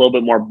mesquite, a little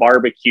bit more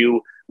barbecue,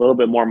 a little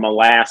bit more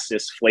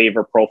molasses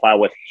flavor profile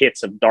with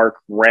hits of dark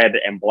red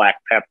and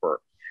black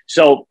pepper.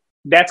 So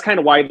that's kind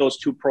of why those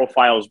two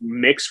profiles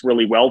mix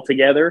really well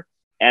together.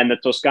 And the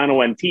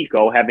Toscano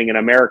Antico, having an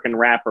American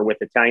wrapper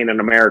with Italian and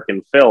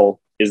American fill,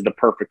 is the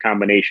perfect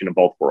combination of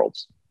both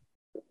worlds.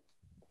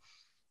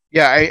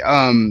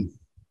 Yeah,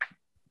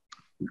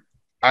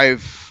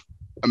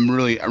 I'm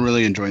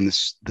really enjoying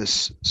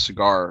this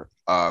cigar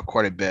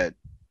quite a bit.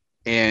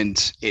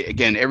 And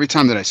again, every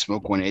time that I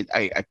smoke one,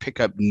 I pick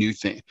up new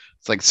things.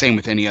 It's like the same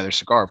with any other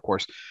cigar, of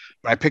course,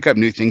 but I pick up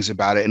new things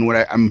about it. And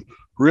what I'm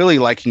really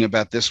liking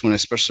about this one,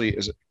 especially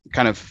is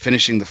kind of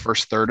finishing the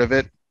first third of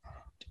it,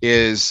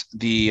 is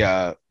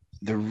the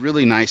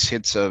really nice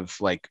hits of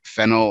like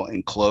fennel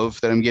and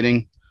clove that I'm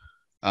getting,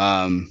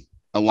 along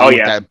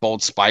with that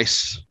bold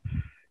spice.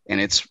 And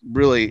it's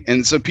really,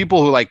 and so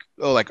people who like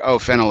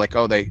fennel, like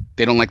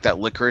they don't like that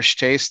licorice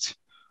taste,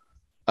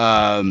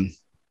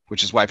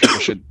 which is why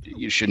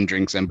you shouldn't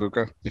drink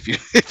Sambuca if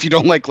you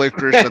don't like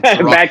licorice. That's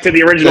the wrong, back to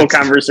the original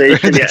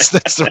conversation.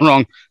 That's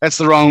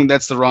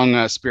the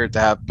wrong spirit to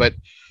have. But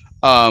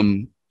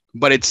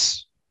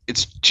it's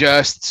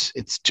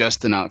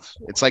just enough.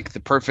 It's like the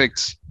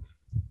perfect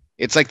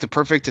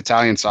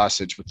Italian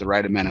sausage with the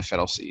right amount of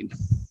fennel seed.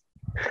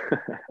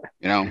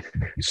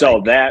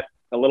 So that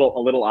a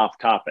little off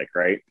topic,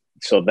 right?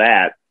 So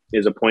that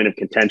is a point of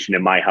contention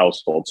in my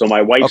household. So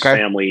my wife's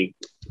family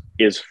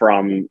is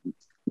from,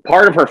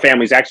 part of her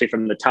family is actually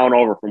from the town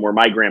over from where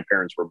my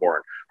grandparents were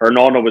born. Her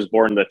nonna was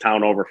born in the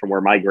town over from where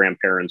my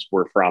grandparents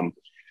were from,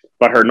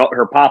 but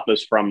her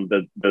papa's from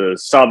the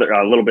southern,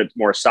 a little bit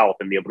more south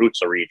in the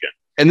Abruzzo region.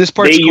 And this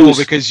part's cool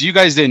because you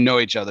guys didn't know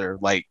each other,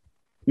 like.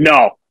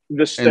 No.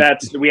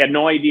 We had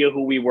no idea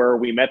who we were.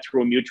 We met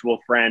through a mutual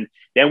friend.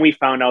 Then we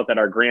found out that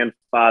our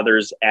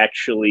grandfathers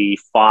actually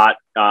fought.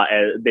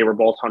 They were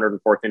both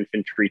 104th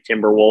Infantry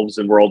Timberwolves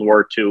in World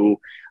War II,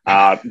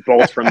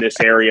 both from this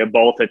area,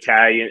 both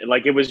Italian.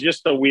 Like, it was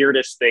just the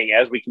weirdest thing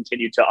as we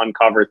continued to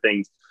uncover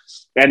things.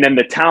 And then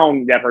the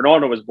town that her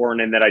nonna was born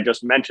in that I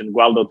just mentioned,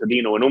 Gualdo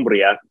Tadino in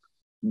Umbria,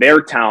 their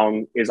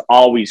town is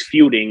always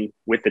feuding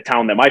with the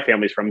town that my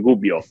family's from,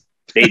 Gubbio.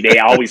 They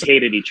always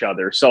hated each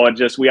other. So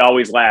we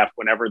always laugh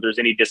whenever there's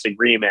any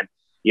disagreement,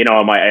 and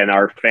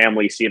our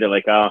family see it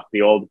like,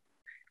 the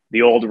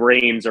old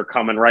reins are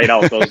coming right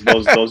out.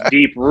 Those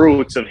deep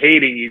roots of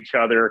hating each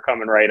other are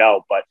coming right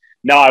out. But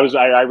no,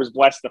 I was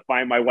blessed to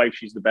find my wife.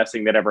 She's the best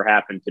thing that ever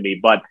happened to me.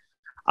 But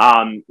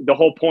the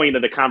whole point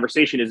of the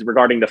conversation is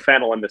regarding the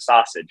fennel and the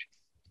sausage.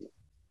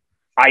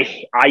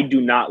 I do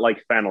not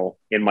like fennel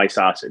in my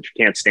sausage.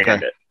 Can't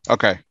stand it.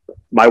 Okay.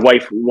 My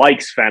wife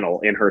likes fennel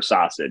in her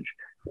sausage.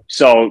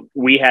 So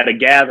we had a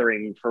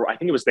gathering for, I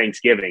think it was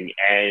Thanksgiving,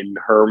 and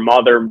her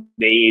mother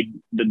made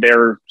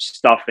their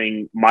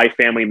stuffing. My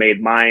family made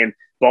mine.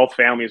 Both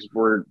families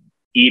were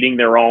eating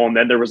their own.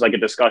 Then there was like a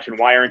discussion.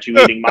 Why aren't you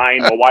eating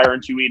mine? Well, why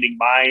aren't you eating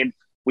mine?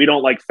 We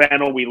don't like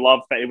fennel. We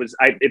love fennel. It was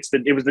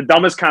the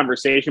dumbest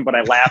conversation, but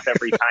I laugh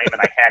every time. And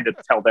I had to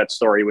tell that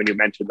story when you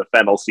mentioned the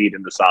fennel seed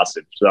in the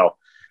sausage. So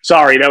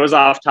sorry, that was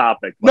off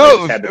topic.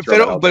 No,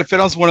 but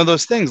fennel's one of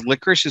those things.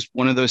 Licorice is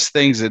one of those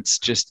things. We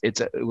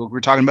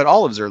were talking about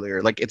olives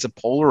earlier. Like, it's a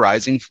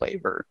polarizing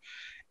flavor,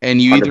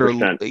 and you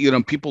 100%.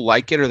 Either, people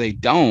like it or they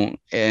don't.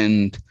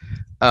 And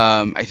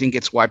I think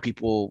it's why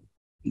people,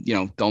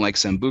 don't like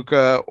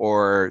Sambuca,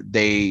 or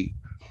they,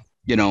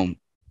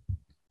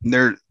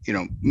 they're,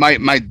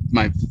 my,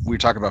 we were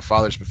talking about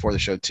fathers before the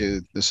show too.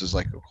 This is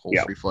like a whole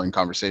free flowing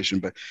conversation,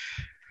 but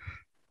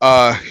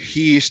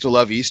he used to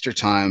love Easter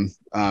time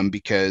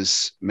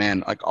because,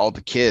 man, like, all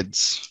the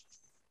kids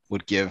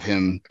would give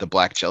him the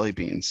black jelly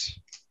beans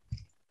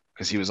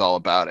because he was all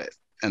about it,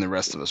 and the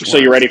rest of us So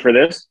weren't. You ready for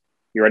this?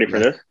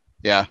 This?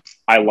 Yeah.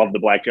 I love the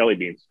black jelly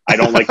beans. I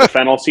don't like the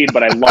fennel seed,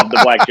 but I love the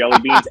black jelly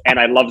beans, and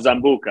I love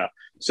Sambuca.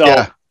 So,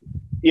 I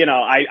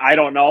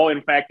don't know.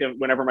 In fact,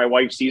 whenever my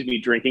wife sees me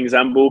drinking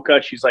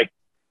Sambuca, she's like,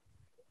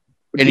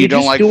 and you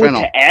don't like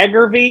fennel to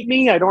aggravate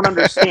me? I don't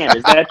understand.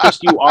 Is that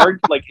just you are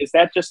like? Is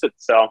that just it?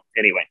 So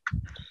anyway,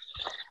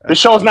 the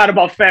show is not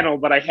about fennel,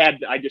 but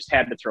I just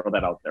had to throw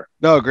that out there.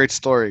 No, great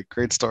story.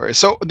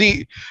 So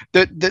the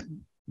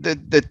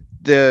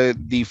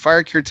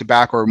fire cured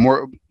tobacco, or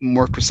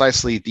more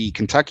precisely, the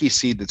Kentucky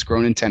seed that's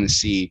grown in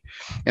Tennessee,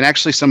 and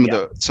actually some of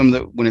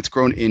the when it's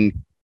grown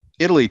in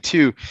Italy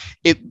too,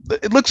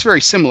 it looks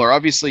very similar.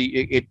 Obviously,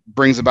 it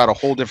brings about a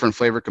whole different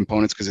flavor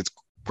components because it's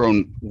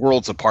grown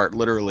worlds apart,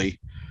 literally.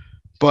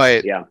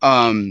 But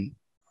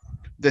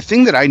the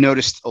thing that I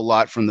noticed a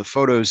lot from the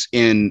photos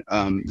in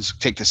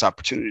take this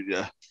opportunity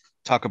to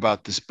talk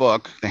about this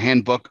book, the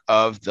handbook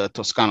of the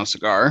Toscano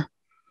cigar,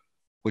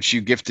 which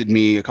you gifted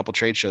me a couple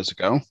trade shows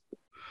ago.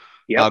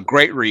 Yeah,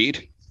 great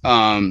read,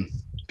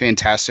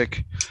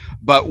 fantastic.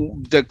 But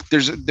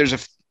there's a,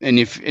 and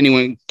if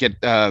anyone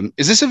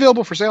is this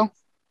available for sale?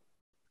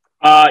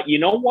 You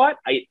know what?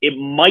 It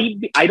might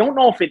be. I don't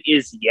know if it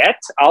is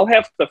yet. I'll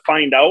have to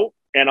find out,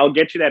 and I'll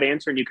get you that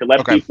answer, and you can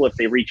let people, if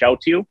they reach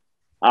out to you,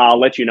 I'll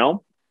let you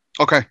know.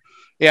 Okay.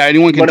 Yeah,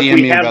 anyone can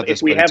DM me about this.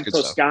 If we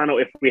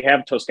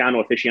have Toscano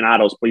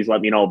aficionados, please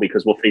let me know,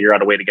 because we'll figure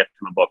out a way to get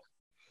them a book.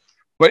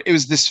 But it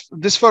was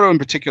this photo in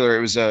particular.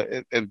 It was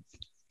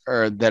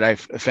that I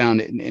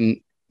found,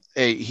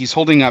 he's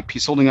holding up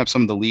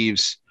some of the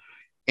leaves,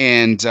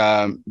 and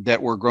that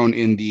were grown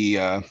in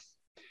the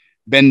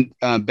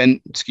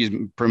excuse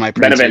me for my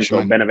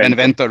pronunciation,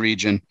 Benevento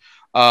region,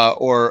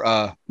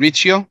 or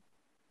Riccio.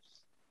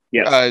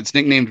 Yes. It's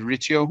nicknamed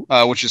Riccio,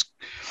 which is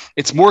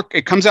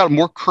it comes out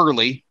more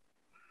curly.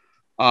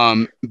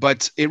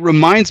 But it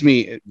reminds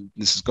me,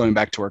 this is going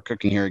back to our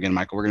cooking here again,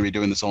 Michael. We're going to be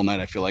doing this all night,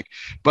 I feel like.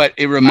 But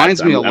it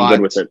reminds me a lot.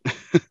 I'm good with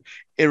it.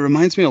 It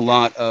reminds me a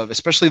lot of,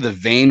 especially the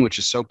vein, which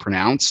is so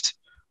pronounced.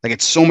 Like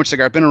it's so much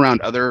cigar. I've been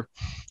around other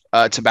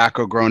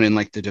tobacco grown in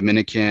like the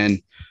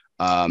Dominican,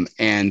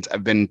 and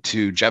I've been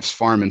to Jeff's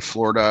farm in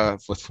Florida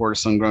with Florida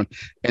Sun Grown,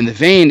 and the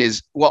vein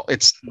is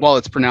it's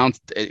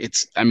pronounced.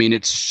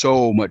 It's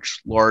so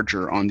much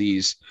larger on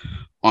these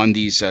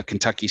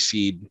Kentucky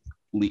seed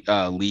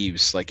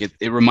leaves. Like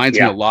it reminds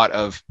me a lot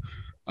of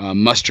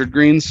mustard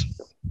greens,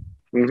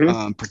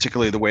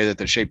 particularly the way that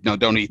they're shaped. No,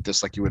 don't eat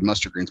this like you would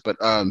mustard greens, but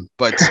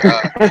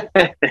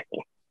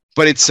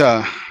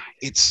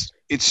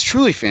it's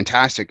truly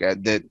fantastic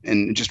that,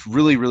 and just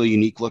really, really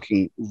unique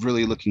looking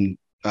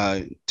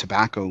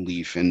tobacco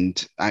leaf.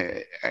 And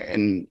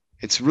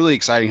it's really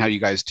exciting how you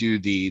guys do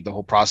the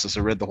whole process. I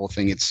read the whole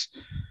thing.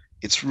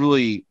 It's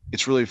really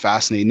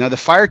fascinating. Now the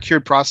fire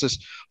cured process,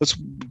 let's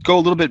go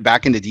a little bit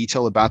back into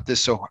detail about this.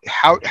 So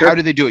how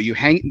do they do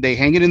it? They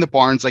hang it in the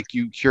barns like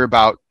you hear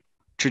about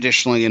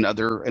traditionally in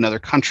other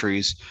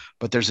countries,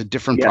 but there's a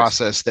different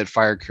process that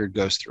fire cured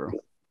goes through.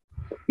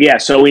 Yeah.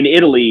 So in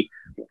Italy,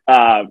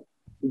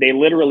 they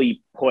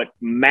literally put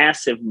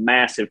massive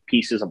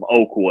pieces of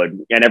oak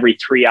wood, and every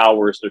 3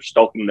 hours they're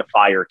stoking the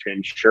fire to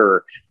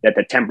ensure that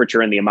the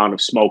temperature and the amount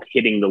of smoke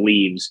hitting the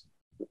leaves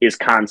is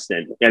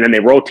constant. And then they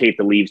rotate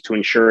the leaves to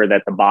ensure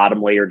that the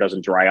bottom layer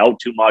doesn't dry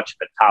out too much,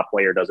 the top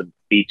layer doesn't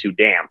be too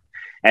damp.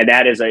 And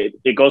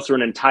it goes through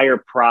an entire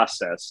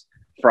process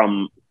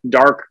from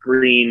dark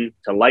green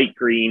to light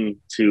green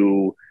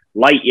to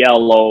light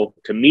yellow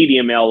to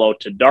medium yellow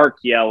to dark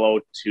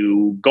yellow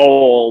to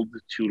gold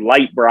to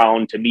light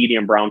brown to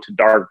medium brown to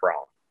dark brown.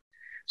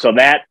 So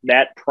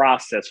that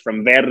process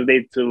from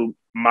verde to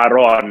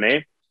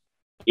marrone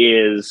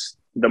is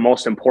the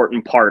most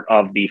important part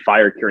of the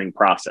fire curing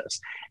process.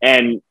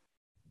 And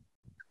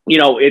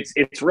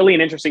it's really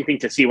an interesting thing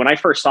to see. When I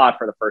first saw it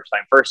for the first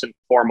time, first and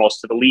foremost,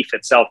 to the leaf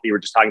itself that you were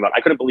just talking about,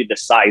 I couldn't believe the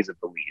size of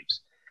the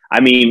leaves. I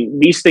mean,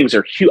 these things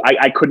are huge.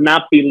 I could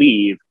not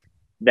believe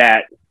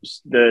that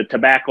the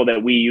tobacco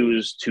that we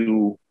use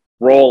to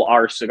roll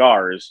our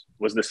cigars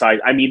was the size.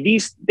 I mean,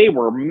 they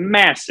were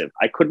massive.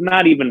 I could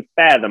not even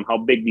fathom how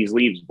big these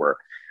leaves were.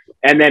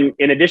 And then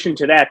in addition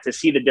to that, to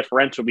see the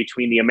differential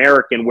between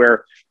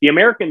where the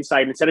American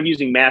side, instead of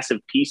using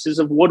massive pieces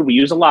of wood, we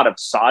use a lot of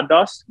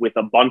sawdust with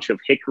a bunch of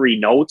hickory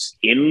notes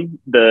in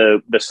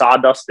the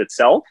sawdust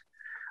itself.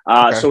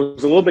 So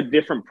it's a little bit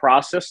different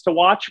process to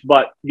watch,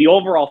 but the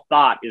overall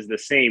thought is the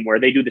same, where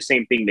they do the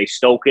same thing. They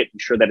stoke it,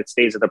 ensure that it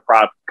stays at the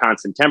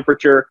constant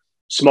temperature.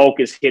 Smoke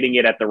is hitting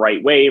it at the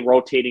right way,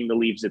 rotating the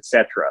leaves,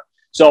 etc.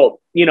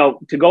 So,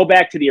 to go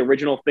back to the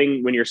original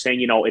thing, when you're saying,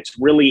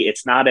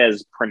 it's not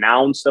as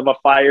pronounced of a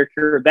fire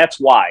cure.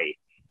 That's why,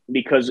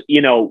 because,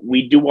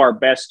 we do our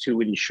best to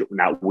ensure,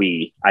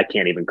 I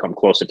can't even come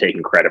close to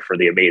taking credit for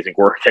the amazing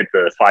work that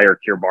the fire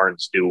cure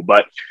barns do,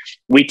 but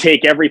we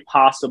take every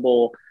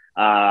possible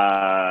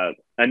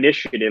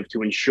initiative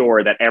to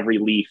ensure that every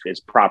leaf is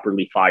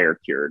properly fire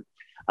cured.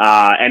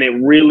 And it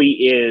really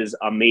is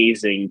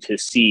amazing to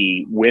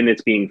see when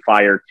it's being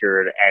fire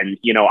cured. And,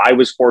 I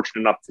was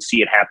fortunate enough to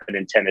see it happen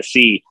in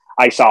Tennessee.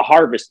 I saw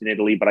harvest in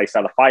Italy, but I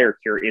saw the fire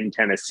cure in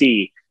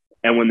Tennessee.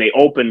 And when they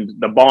opened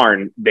the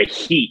barn, the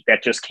heat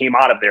that just came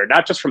out of there,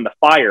 not just from the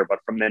fire, but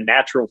from the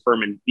natural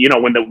ferment,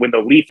 when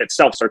the leaf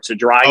itself starts to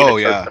dry and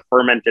starts to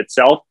ferment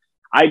itself,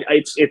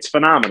 it's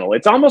phenomenal.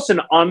 It's almost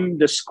an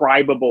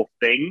undescribable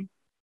thing.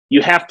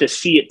 You have to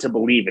see it to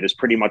believe it, is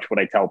pretty much what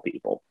I tell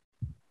people.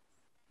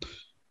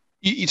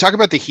 You talk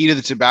about the heat of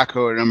the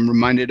tobacco, and I'm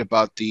reminded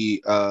about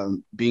the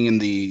being in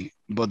the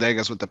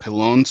bodegas with the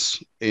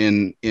pilons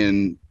in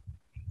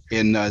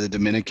the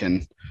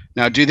Dominican.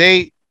 Now, do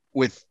they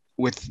with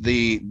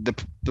the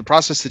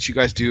process that you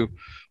guys do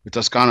with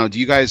Toscano? Do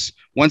you guys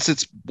once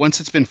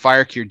it's been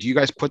fire cured, do you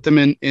guys put them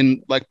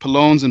in like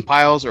pilons and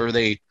piles, or are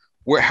they?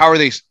 How are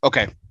they?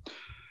 Okay,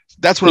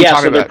 that's what I'm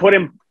talking about.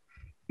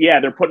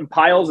 They're put in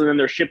piles, and then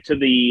they're shipped to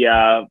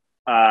the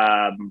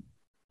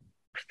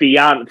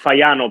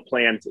Faiano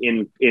plant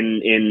in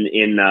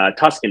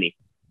Tuscany.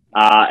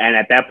 And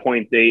at that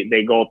point,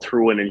 they go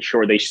through and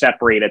ensure they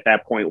separate at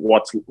that point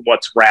what's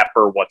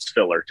wrapper, what's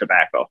filler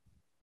tobacco.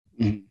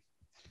 Mm-hmm.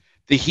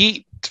 The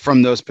heat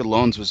from those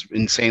pilons was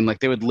insane. Like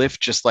they would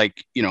lift just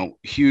like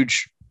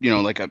huge,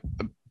 like a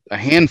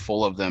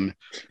handful of them,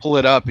 pull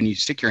it up, and you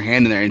stick your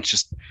hand in there, and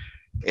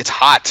it's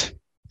hot.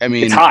 I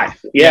mean, it's hot.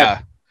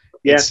 Yeah.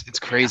 It's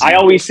crazy. I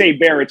always say,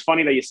 Bear, it's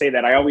funny that you say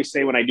that. I always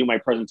say when I do my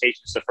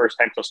presentations to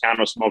first-time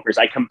Toscano smokers,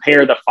 I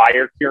compare the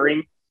fire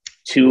curing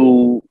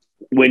to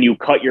when you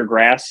cut your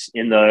grass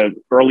in the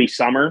early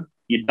summer.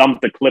 You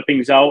dump the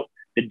clippings out,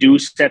 the dew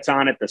sets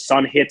on it, the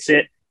sun hits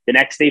it. The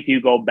next day, if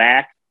you go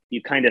back,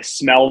 you kind of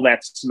smell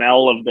that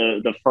smell of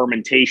the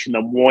fermentation,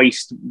 the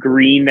moist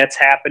green that's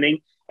happening.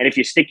 And if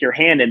you stick your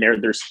hand in there,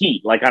 there's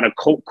heat. Like on a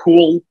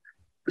cool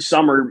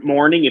summer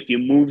morning, if you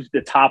move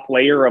the top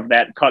layer of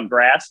that cut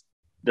grass,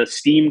 the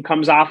steam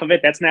comes off of it.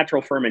 That's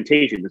natural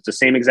fermentation. It's the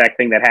same exact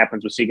thing that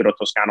happens with Sigaro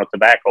Toscano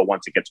tobacco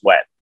once it gets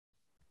wet.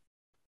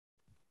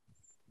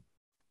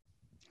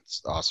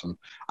 It's awesome.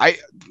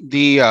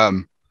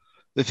 The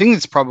thing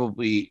that's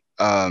probably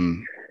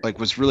like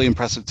was really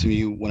impressive to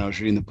me when I was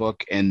reading the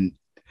book, and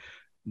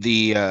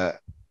then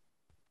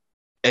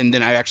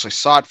I actually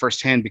saw it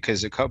firsthand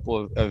because a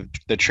couple of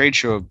the trade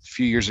show a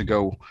few years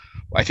ago,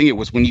 I think it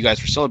was when you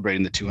guys were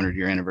celebrating the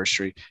 200-year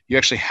anniversary, you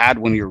actually had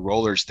one of your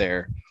rollers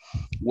there,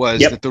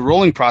 was that the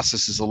rolling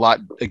process is a lot,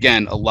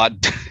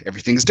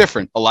 everything's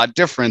different, a lot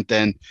different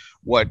than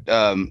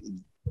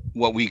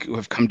what we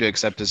have come to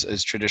accept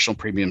as traditional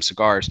premium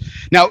cigars.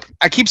 Now,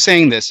 I keep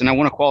saying this, and I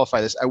want to qualify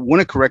this. I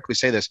want to correctly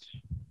say this.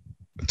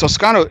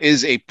 Toscano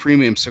is a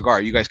premium cigar.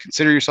 You guys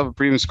consider yourself a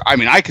premium cigar? I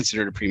mean, I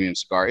consider it a premium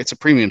cigar. It's a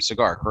premium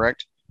cigar,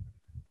 correct?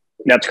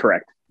 That's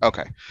correct.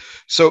 Okay.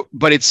 So,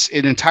 but it's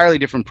an entirely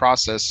different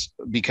process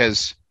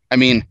because, I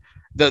mean,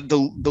 the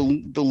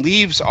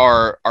leaves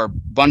are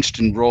bunched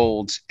and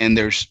rolled, and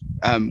there's,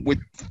 with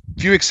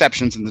few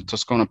exceptions in the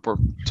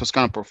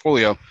Toscano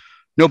portfolio,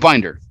 no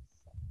binder.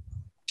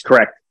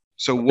 Correct.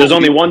 So there's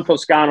only one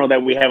Toscano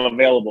that we have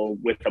available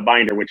with a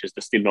binder, which is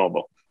the Stile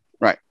Nuovo.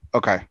 Right.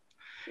 Okay.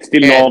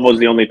 Stile Nuovo is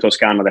the only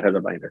Toscano that has a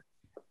binder.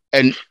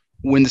 And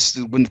when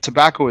the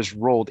tobacco is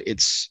rolled,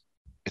 it's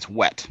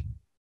wet.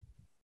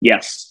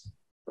 Yes.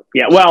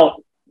 Yeah.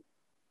 Well,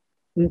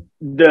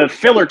 the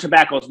filler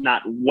tobacco is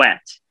not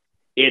wet.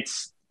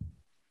 It's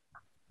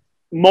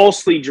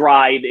mostly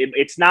dried.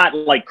 It's not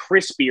like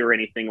crispy or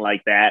anything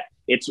like that.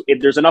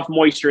 There's enough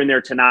moisture in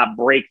there to not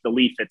break the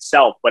leaf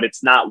itself, but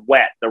it's not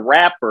wet. The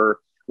wrapper,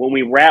 when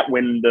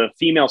the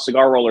female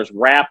cigar rollers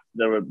wrap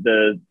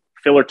the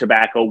filler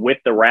tobacco with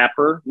the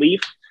wrapper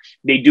leaf,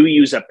 they do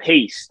use a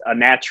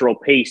natural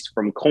paste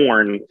from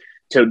corn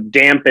to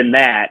dampen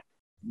that.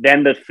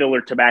 Then the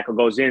filler tobacco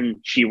goes in,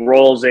 she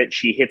rolls it,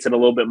 she hits it a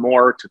little bit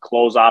more to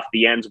close off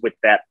the ends with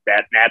that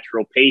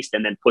natural paste,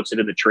 and then puts it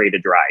in the tray to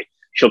dry.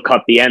 She'll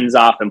cut the ends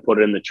off and put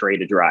it in the tray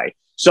to dry.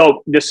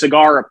 So the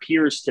cigar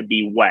appears to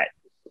be wet.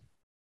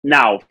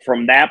 Now,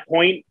 from that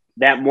point,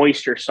 that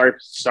moisture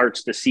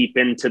starts to seep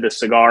into the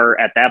cigar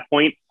at that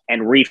point,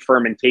 and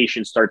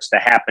re-fermentation starts to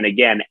happen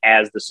again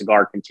as the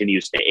cigar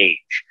continues to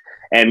age.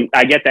 And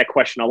I get that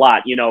question a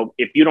lot. You know,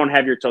 if you don't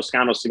have your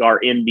Toscano cigar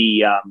in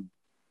the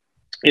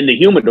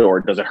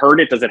humidor, does it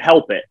hurt it? Does it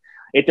help it?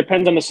 It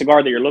depends on the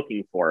cigar that you're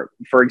looking for.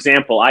 For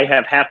example, I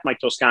have half my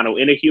Toscano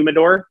in a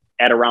humidor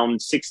at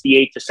around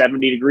 68 to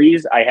 70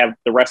 degrees. I have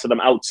the rest of them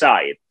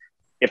outside.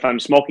 If I'm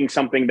smoking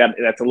something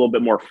that's a little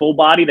bit more full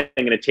bodied,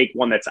 I'm going to take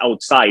one that's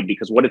outside,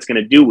 because what it's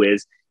going to do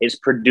is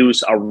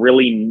produce a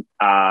really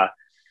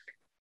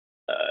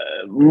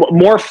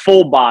more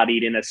full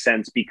bodied, in a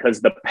sense,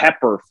 because the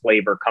pepper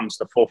flavor comes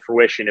to full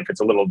fruition if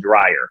it's a little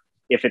drier.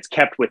 If it's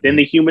kept within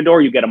the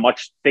humidor, you get a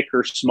much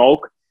thicker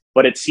smoke,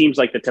 but it seems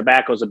like the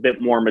tobacco is a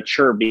bit more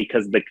mature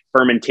because the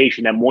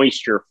fermentation and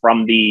moisture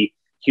from the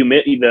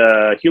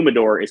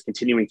humidor is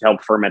continuing to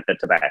help ferment the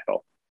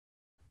tobacco.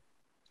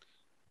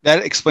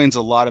 That explains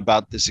a lot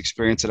about this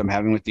experience that I'm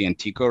having with the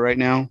Antico right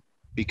now,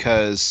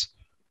 because,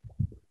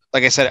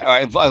 like I said,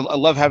 I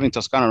love having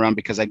Toscano around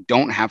because I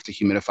don't have to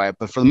humidify it,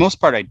 but for the most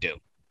part, I do.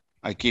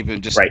 I keep it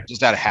just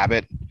out of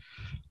habit.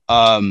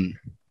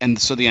 And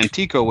so the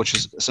Antico, which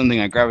is something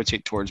I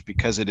gravitate towards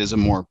because it is a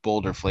more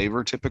bolder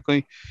flavor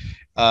typically,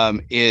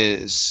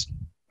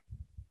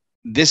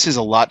 this is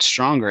a lot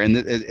stronger. And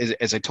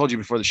as I told you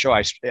before the show,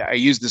 I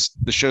used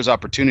the show's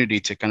opportunity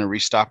to kind of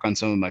restock on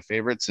some of my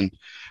favorites, and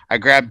I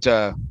grabbed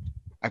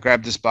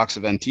this box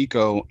of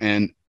Antico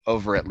and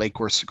over at Lake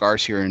Worth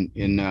Cigars here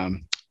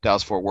in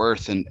Dallas Fort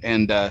Worth, and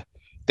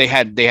they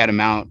had them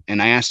out,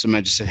 and I asked him,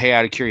 I just said, hey,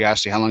 out of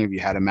curiosity, how long have you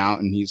had them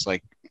out? And he's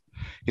like,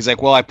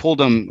 well, I pulled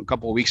them a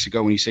couple of weeks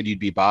ago when you said you'd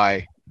be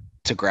by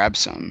to grab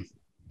some.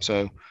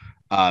 So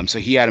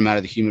he had them out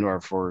of the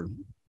humidor for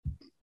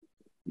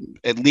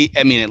at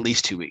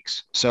least 2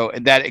 weeks. So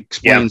that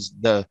explains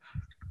I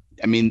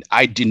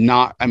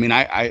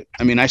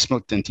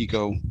smoked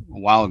Antico a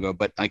while ago,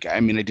 but I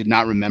did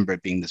not remember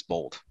it being this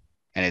bold,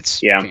 and it's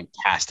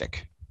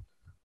fantastic.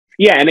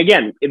 Yeah. And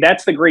again,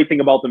 that's the great thing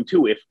about them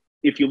too.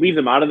 If you leave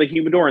them out of the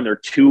humidor and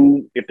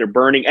if they're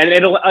burning, and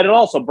it'll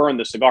also burn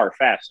the cigar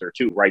faster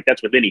too, right?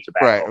 That's with any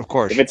tobacco. Right, of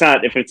course. If it's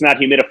not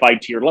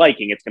humidified to your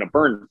liking, it's going to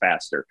burn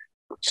faster.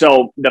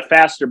 So the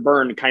faster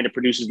burn kind of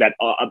produces that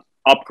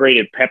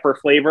upgraded pepper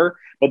flavor.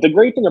 But the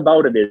great thing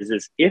about it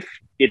is if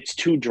it's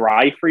too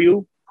dry for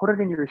you, put it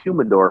in your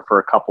humidor for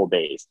a couple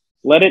days.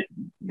 Let it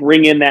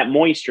bring in that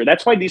moisture.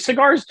 That's why these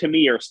cigars, to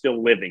me, are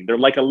still living. They're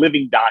like a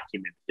living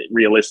document,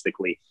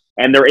 realistically,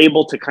 and they're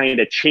able to kind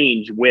of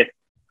change with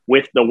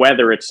the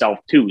weather itself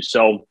too.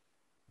 So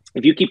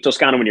if you keep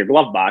Toscano in your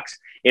glove box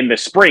in the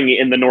spring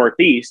in the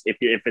Northeast, if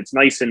it's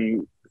nice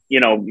and,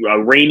 a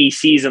rainy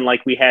season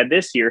like we had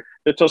this year,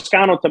 the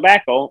Toscano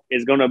tobacco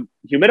is going to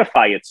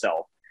humidify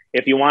itself.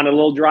 If you want it a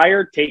little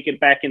drier, take it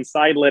back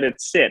inside, let it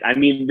sit. I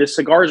mean, the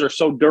cigars are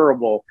so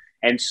durable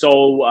and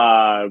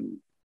so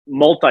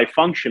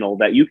multifunctional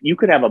that you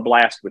could have a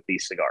blast with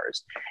these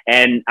cigars.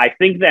 And I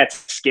think that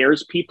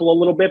scares people a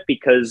little bit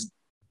because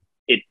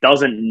it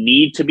doesn't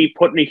need to be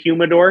put in a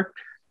humidor.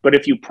 But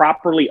if you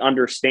properly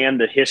understand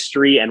the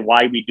history and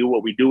why we do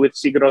what we do with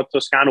Sigaro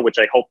Toscano, which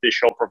I hope this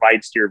show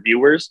provides to your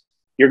viewers,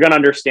 you're going to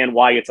understand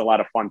why it's a lot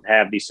of fun to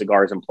have these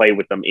cigars and play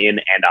with them in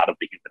and out of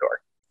the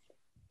humidor.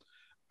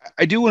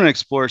 I do want to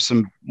explore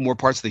some more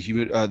parts of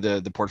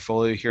the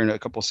portfolio here in a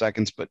couple of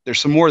seconds, but there's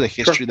some more of the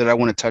history that I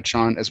want to touch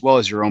on, as well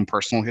as your own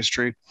personal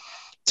history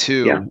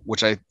too,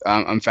 which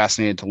I'm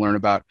fascinated to learn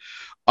about.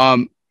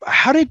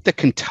 How did the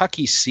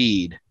Kentucky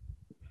seed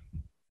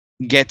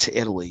get to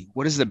Italy?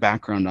 What is the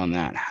background on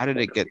that? How did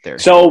it get there?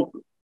 So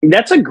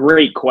that's a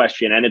great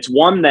question. And it's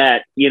one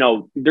that,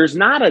 there's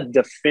not a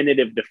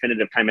definitive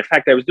time. In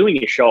fact, I was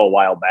doing a show a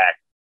while back.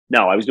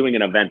 No, I was doing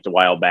an event a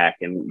while back,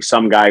 and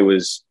some guy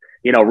was,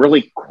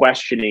 really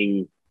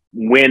questioning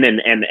when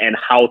and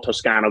how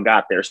Toscano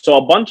got there. So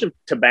a bunch of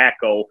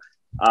tobacco,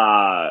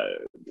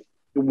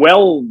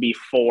 well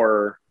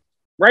before,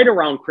 right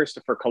around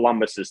Christopher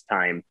Columbus's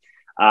time,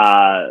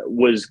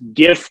 was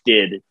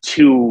gifted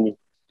to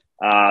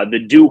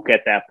the Duke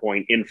at that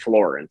point in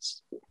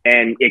Florence.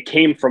 And it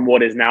came from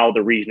what is now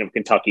the region of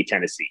Kentucky,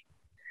 Tennessee.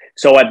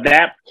 So at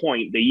that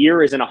point, the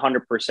year isn't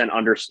 100%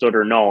 understood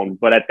or known,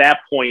 but at that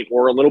point,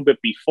 or a little bit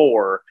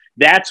before,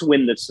 that's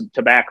when the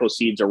tobacco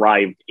seeds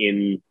arrived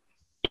in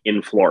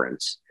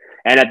Florence.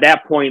 And at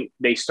that point,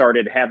 they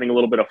started having a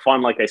little bit of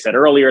fun. Like I said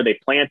earlier, they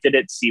planted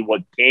it, see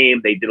what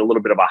came. They did a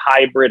little bit of a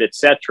hybrid,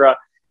 etc.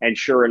 And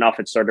sure enough,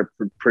 it started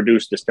to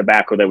produce this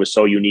tobacco that was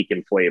so unique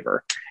in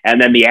flavor. And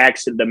then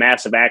the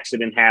massive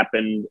accident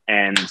happened,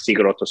 and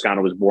Sigaro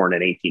Toscano was born in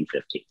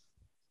 1850.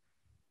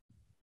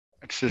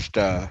 It's just,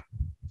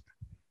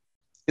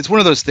 it's one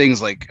of those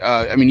things like,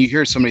 you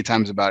hear so many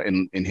times about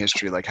in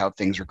history, like how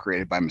things were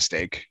created by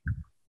mistake.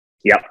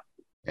 Yep.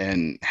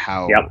 And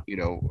how,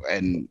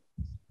 and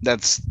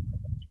that's,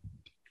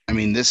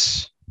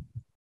 this,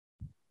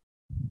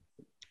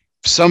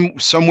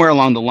 somewhere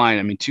along the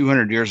line,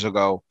 200 years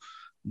ago,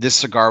 this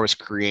cigar was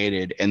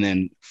created. And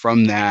then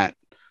from that,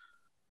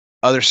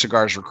 other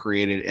cigars were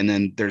created. And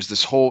then there's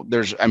this whole,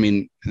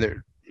 you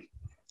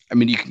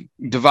can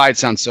divide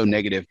sounds so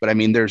negative, but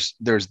there's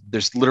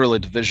literally a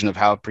division of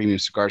how premium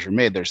cigars are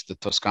made. There's the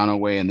Toscano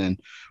way, and then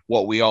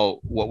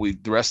the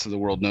rest of the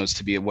world knows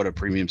to be what a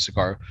premium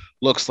cigar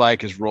looks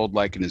like, is rolled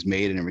like, and is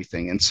made and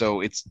everything. And so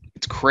it's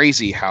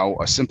crazy how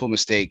a simple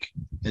mistake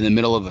in the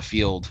middle of a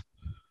field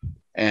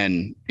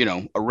and,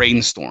 a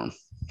rainstorm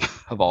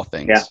of all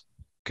things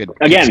could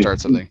start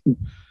something.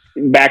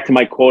 Back to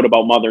my quote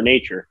about Mother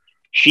Nature.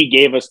 She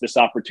gave us this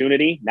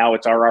opportunity. Now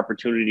it's our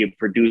opportunity to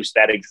produce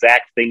that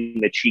exact thing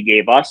that she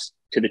gave us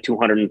to the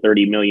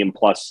 230 million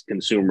plus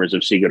consumers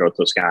of Sigaro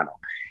Toscano.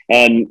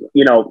 And,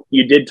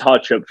 you did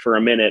touch up for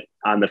a minute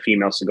on the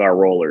female cigar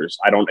rollers.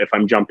 If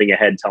I'm jumping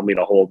ahead, tell me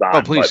to hold on.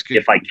 Oh, please. But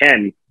if I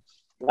can,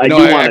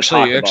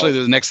 actually,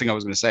 the next thing I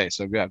was going to say.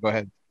 So yeah, go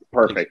ahead.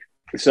 Perfect.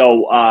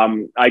 So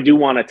I do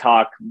want to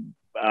talk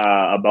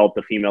about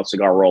the female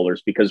cigar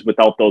rollers, because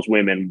without those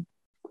women,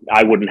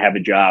 I wouldn't have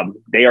a job.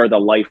 They are the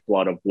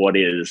lifeblood of what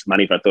is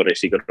Manifatture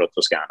Sigaro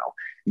Toscano.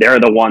 They're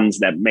the ones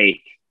that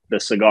make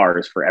the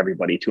cigars for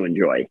everybody to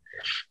enjoy.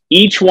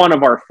 Each one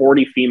of our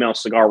 40 female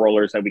cigar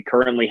rollers that we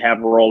currently have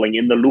rolling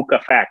in the Lucca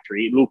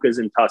factory, Lucca's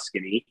in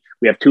Tuscany.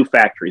 We have two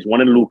factories,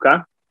 one in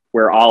Lucca,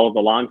 where all of the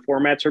long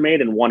formats are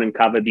made, and one in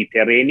Cava di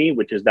Tirreni,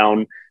 which is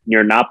down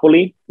near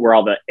Napoli, where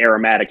all the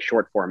aromatic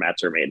short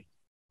formats are made.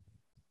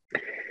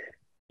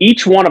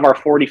 Each one of our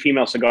 40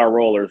 female cigar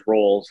rollers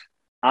rolls,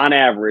 on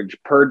average,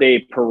 per day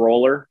per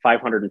roller,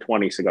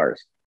 520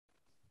 cigars.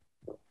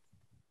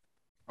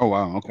 Oh,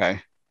 wow.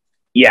 Okay.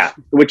 Yeah,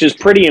 which is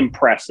pretty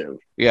impressive.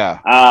 Yeah.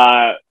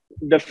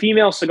 The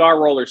female cigar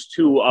rollers,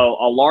 too,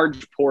 a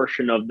large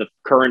portion of the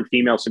current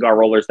female cigar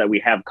rollers that we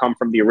have come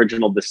from the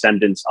original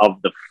descendants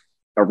of the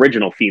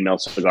original female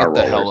cigar rollers.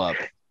 Shut the hell up.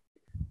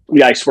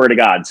 Yeah, I swear to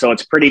God. So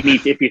it's pretty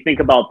neat. If you think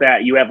about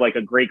that, you have like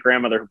a great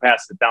grandmother who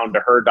passed it down to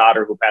her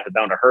daughter, who passed it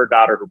down to her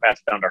daughter, who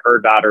passed it down to her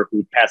daughter,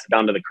 who passed it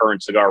down to the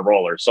current cigar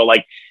roller. So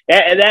like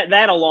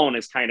that alone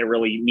is kind of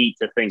really neat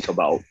to think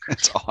about.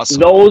 That's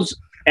awesome.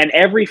 And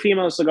every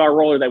female cigar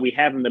roller that we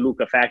have in the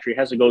Lucca factory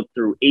has to go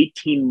through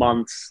 18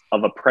 months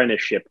of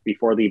apprenticeship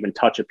before they even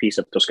touch a piece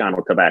of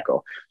Toscano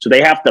tobacco. So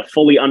they have to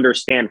fully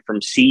understand from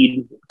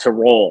seed to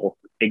roll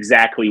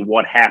exactly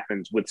what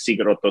happens with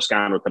Sigaro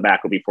Toscano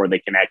tobacco before they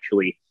can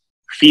actually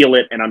feel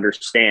it and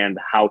understand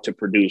how to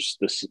produce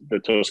the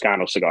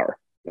Toscano cigar.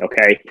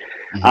 Okay.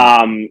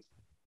 Mm-hmm.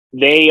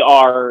 They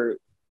are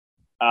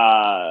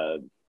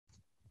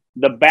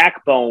the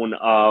backbone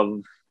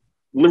of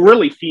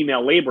really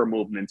female labor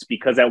movements,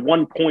 because at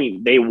one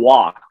point they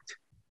walked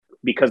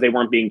because they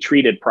weren't being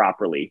treated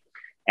properly,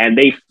 and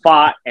they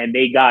fought and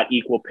they got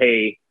equal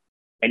pay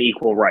and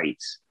equal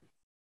rights.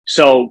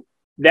 So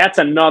that's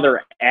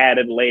another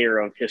added layer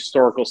of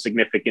historical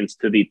significance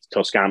to the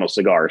Toscano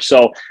cigar.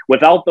 So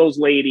without those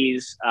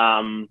ladies,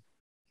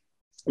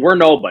 we're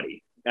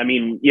nobody.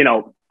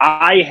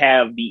 I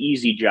have the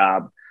easy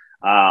job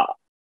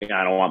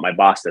I don't want my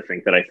boss to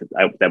think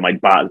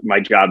that my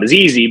job is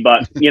easy,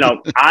 but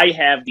I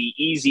have the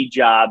easy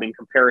job in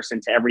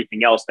comparison to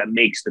everything else that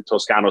makes the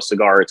Toscano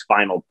cigar its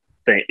final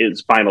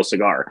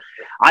cigar.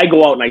 I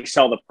go out and I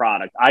sell the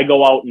product. I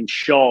go out and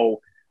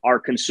show our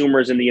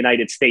consumers in the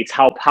United States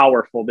how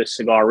powerful this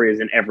cigar is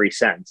in every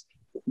sense.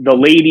 The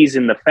ladies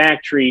in the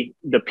factory,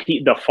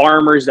 the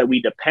farmers that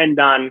we depend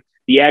on,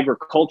 the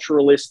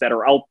agriculturalists that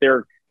are out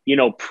there,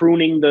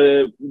 pruning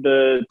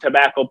the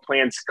tobacco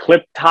plants,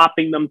 clip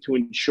topping them to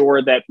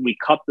ensure that we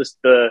cut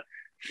the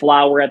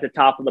flower at the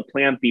top of the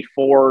plant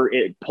before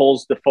it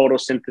pulls the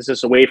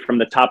photosynthesis away from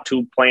the top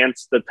two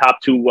plants, the top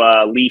two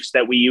leaves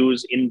that we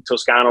use in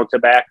Toscano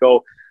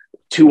tobacco,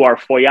 to our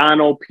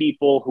Foiano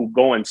people who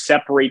go and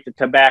separate the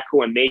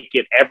tobacco and make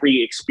it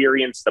every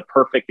experience the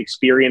perfect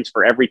experience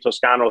for every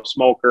Toscano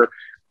smoker,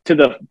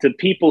 to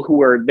people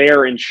who are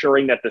there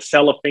ensuring that the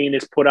cellophane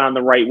is put on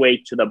the right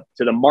way, to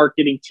the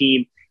marketing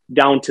team,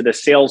 down to the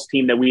sales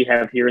team that we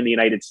have here in the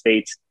United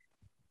States.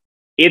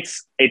 It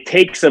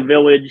takes a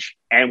village,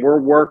 and we're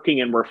working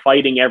and we're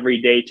fighting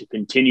every day to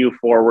continue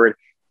forward.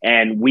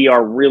 And we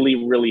are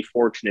really, really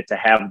fortunate to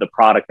have the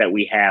product that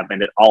we have.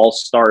 And it all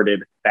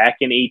started back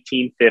in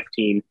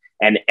 1815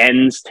 and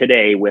ends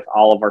today with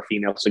all of our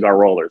female cigar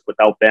rollers.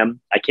 Without them,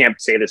 I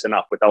can't say this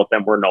enough, without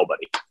them, we're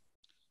nobody.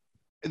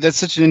 That's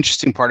such an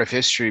interesting part of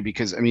history,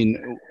 because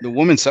the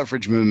women's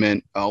suffrage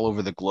movement all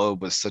over the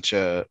globe was such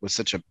a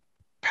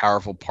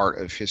powerful part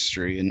of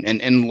history, and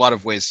in a lot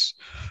of ways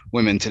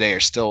women today are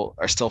still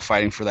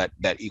fighting for that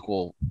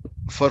equal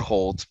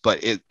foothold.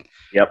 But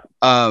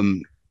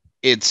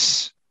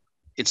it's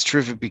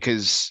terrific,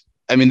 because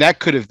that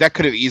could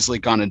have easily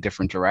gone a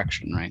different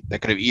direction, right? That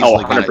could have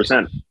easily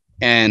 100%.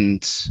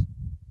 And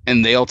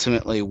they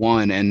ultimately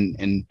won.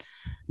 And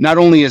not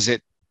only is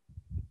it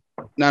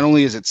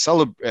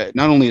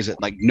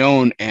like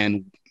known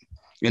and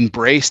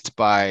embraced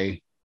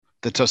by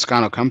the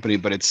Toscano company,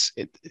 but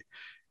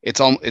it's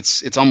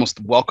almost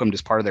welcomed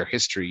as part of their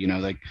history.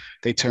 Like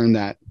they turn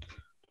that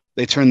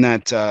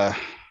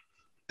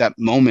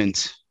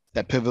moment,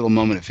 that pivotal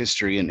moment of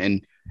history,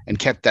 and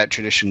kept that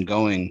tradition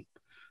going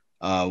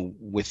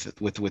with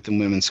the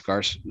women's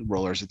cigar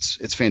rollers.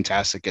 It's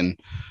fantastic. And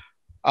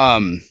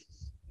I'm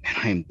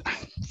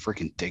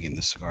freaking digging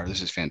this cigar.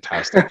 This is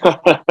fantastic.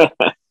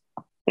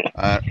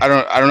 I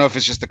don't know if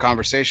it's just the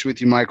conversation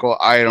with you, Michael.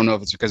 I don't know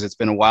if it's because it's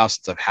been a while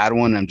since I've had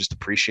one. I'm just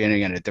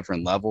appreciating it at a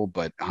different level,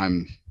 but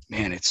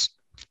it's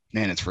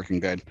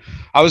freaking good.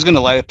 I was gonna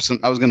light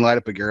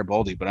up a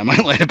Garibaldi, but I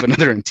might light up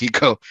another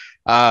Antico.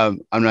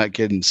 I'm not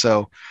kidding.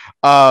 So,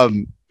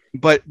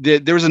 but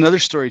there was another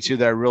story too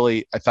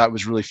that I thought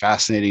was really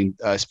fascinating.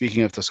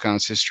 Speaking of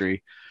Toscano's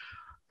history,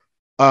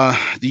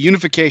 the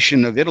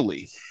unification of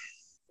Italy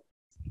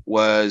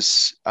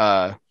was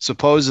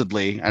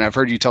supposedly, and I've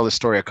heard you tell this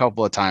story a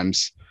couple of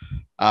times,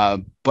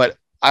 but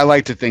I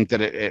like to think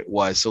that it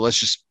was. So let's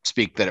just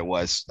speak that it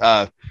was.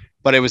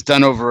 But it was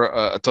done over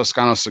a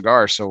Toscano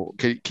cigar. So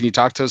can you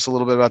talk to us a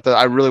little bit about that?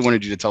 I really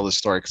wanted you to tell this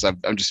story because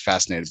I'm just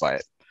fascinated by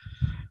it.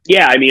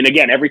 Yeah,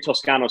 again, every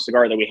Toscano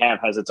cigar that we have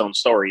has its own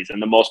stories,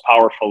 and the most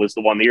powerful is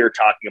the one that you're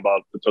talking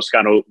about, the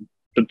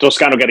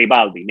Toscano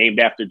Garibaldi, named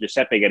after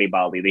Giuseppe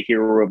Garibaldi, the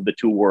hero of the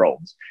two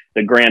worlds,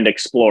 the grand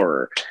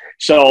explorer.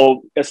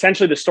 So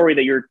essentially the story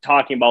that you're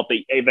talking about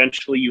that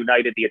eventually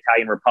united the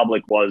Italian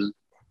Republic was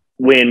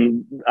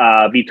when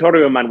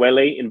Vittorio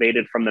Emanuele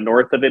invaded from the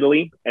north of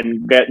Italy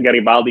and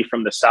Garibaldi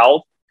from the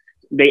south.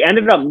 They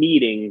ended up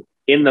meeting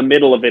in the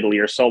middle of Italy,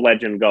 or so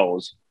legend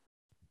goes.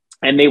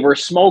 And they were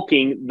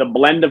smoking the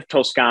blend of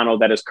Toscano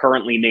that is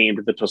currently named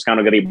the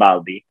Toscano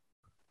Garibaldi.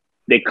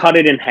 They cut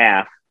it in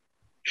half,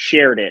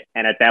 shared it,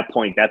 and at that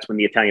point, that's when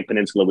the Italian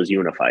peninsula was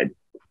unified.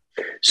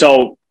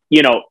 So,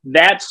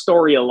 that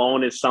story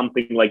alone is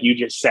something, like you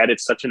just said,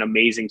 it's such an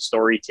amazing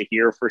story to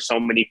hear for so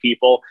many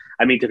people.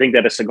 To think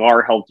that a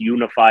cigar helped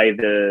unify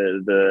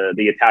the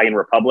Italian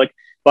Republic.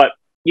 But,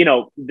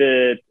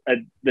 the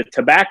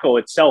tobacco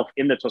itself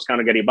in the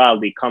Toscano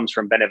Garibaldi comes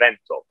from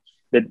Benevento.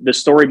 The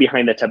story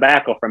behind the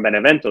tobacco from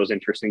Benevento is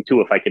interesting too,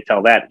 if I could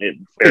tell that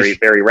very,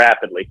 very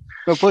rapidly.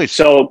 Oh, please.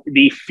 So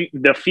the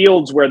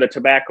fields where the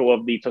tobacco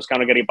of the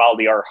Toscano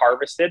Garibaldi are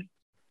harvested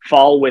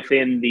fall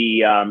within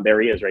the there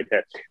he is right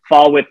there,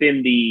 fall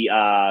within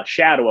the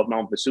shadow of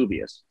Mount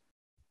Vesuvius.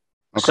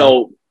 Okay.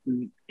 So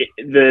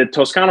the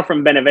Toscano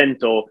from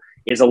Benevento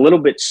is a little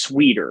bit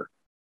sweeter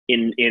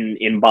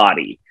in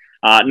body,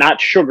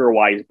 not sugar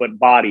wise, but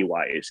body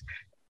wise.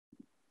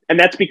 And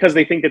that's because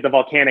they think that the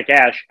volcanic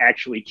ash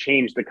actually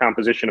changed the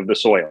composition of the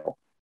soil,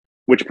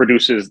 which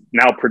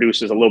now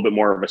produces a little bit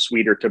more of a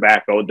sweeter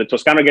tobacco. The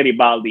Toscano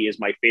Garibaldi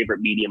is my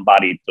favorite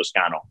medium-bodied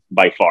Toscano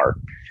by far.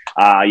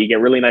 You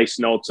get really nice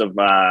notes of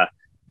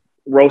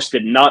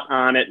roasted nut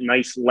on it,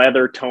 nice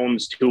leather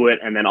tones to it,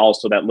 and then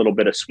also that little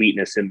bit of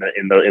sweetness in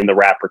the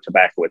wrapper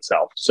tobacco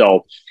itself.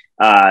 So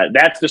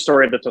that's the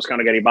story of the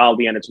Toscano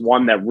Garibaldi, and it's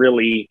one that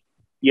really,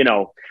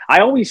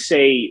 I always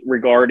say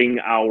regarding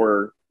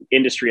our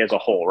industry as a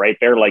whole, right?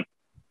 They're like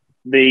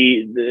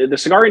the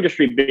cigar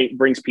industry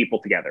brings people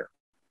together.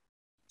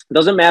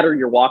 Doesn't matter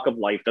your walk of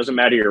life, doesn't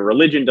matter your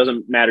religion,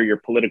 doesn't matter your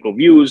political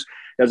views,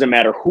 doesn't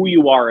matter who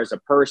you are as a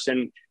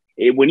person.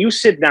 When you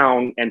sit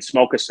down and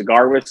smoke a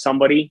cigar with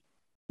somebody,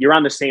 you're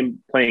on the same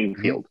playing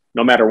field,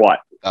 no matter what.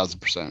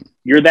 1,000%.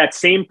 You're that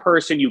same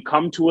person. You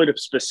come to a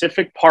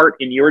specific part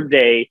in your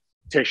day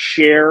to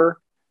share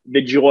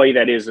the joy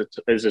that is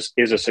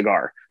a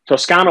cigar.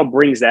 Toscano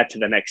brings that to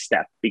the next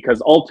step,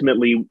 because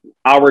ultimately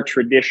our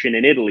tradition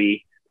in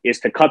Italy is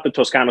to cut the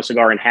Toscano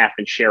cigar in half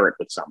and share it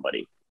with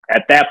somebody.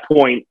 At that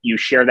point, you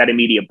share that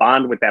immediate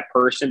bond with that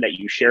person that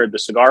you shared the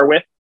cigar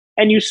with,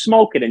 and you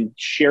smoke it and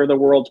share the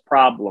world's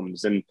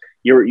problems, and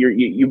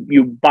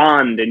you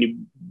bond and you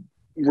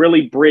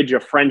really bridge a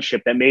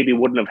friendship that maybe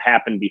wouldn't have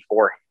happened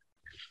before.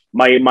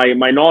 My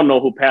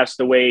nonno, who passed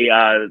away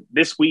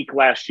this week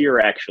last year,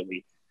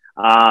 actually,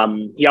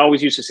 he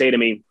always used to say to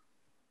me,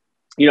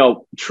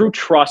 true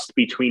trust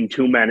between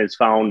two men is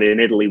found in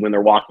Italy when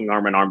they're walking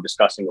arm in arm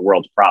discussing the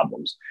world's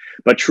problems.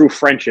 But true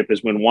friendship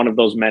is when one of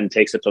those men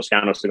takes a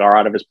Toscano cigar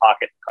out of his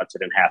pocket, cuts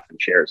it in half,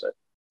 and shares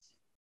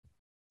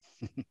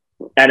it.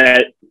 And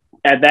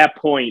at that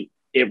point,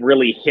 it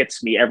really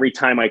hits me every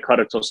time I cut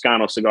a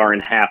Toscano cigar in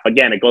half.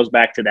 Again, it goes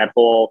back to that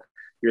whole,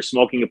 you're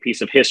smoking a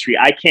piece of history.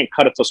 I can't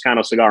cut a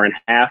Toscano cigar in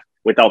half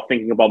without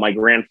thinking about my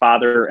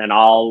grandfather and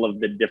all of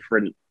the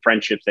different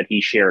friendships that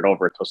he shared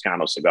over a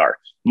Toscano cigar,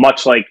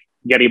 much like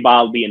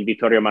Garibaldi and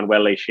Vittorio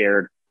Emanuele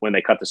shared when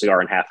they cut the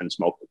cigar in half and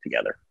smoked it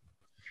together.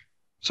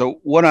 So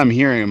what I'm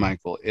hearing,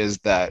 Michael, is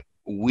that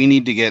we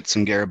need to get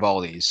some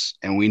Garibaldis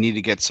and we need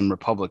to get some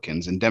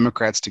Republicans and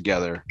Democrats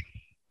together,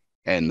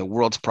 and the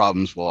world's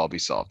problems will all be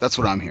solved. That's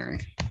what I'm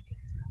hearing.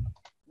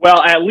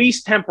 Well, at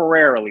least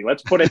temporarily.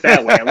 Let's put it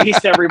that way. At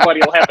least everybody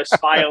will have a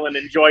smile and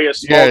enjoy a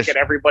smoke, yes, and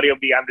everybody will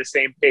be on the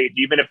same page,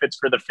 even if it's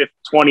for the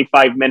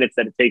 25 minutes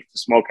that it takes to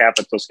smoke half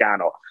a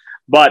Toscano.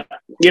 But,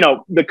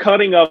 the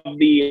cutting of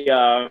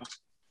the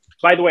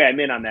by the way, I'm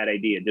in on that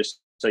idea, just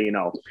so you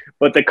know.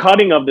 But the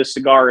cutting of the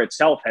cigar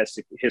itself has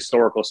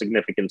historical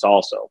significance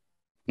also.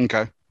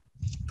 Okay.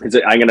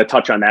 I'm going to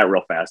touch on that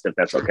real fast, if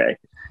that's okay.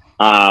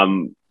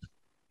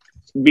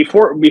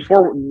 Before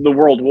the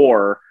World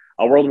War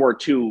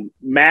II,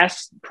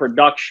 mass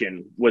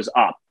production was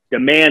up.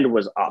 Demand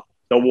was up.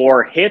 The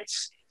war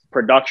hits,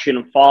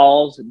 production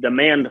falls,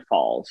 demand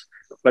falls.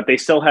 But they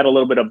still had a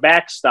little bit of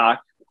backstock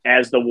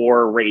as the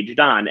war raged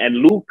on. And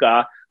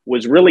Lucca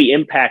was really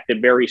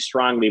impacted very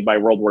strongly by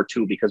World War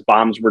II because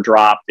bombs were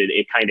dropped.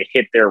 It kind of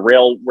hit their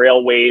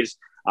railways.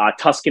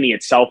 Tuscany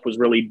itself was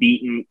really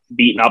beaten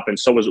up, and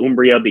so was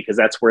Umbria, because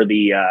that's where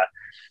the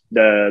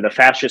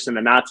fascists and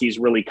the Nazis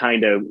really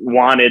kind of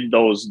wanted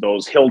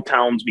those hill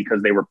towns,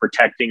 because they were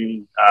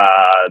protecting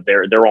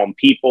their own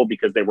people,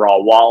 because they were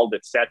all walled,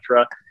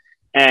 etc.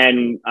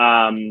 And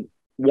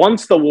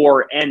once the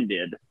war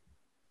ended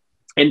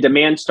and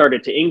demand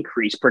started to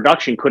increase,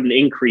 production couldn't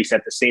increase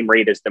at the same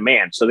rate as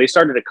demand. So they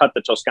started to cut the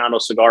Toscano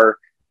cigar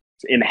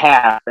in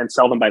half and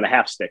sell them by the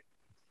half stick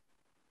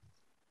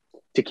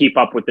to keep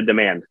up with the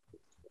demand,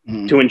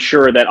 to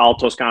ensure that all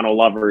Toscano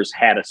lovers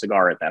had a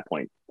cigar at that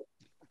point.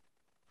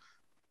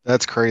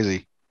 That's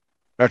crazy.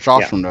 That's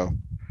awesome, though.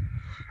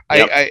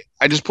 Yep.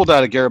 I just pulled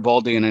out a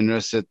Garibaldi, and I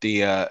noticed that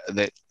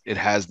that it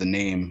has the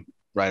name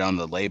right on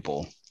the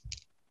label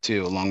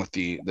too, along with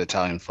the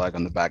Italian flag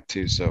on the back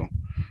too. So,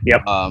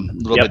 yep, a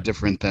little bit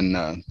different than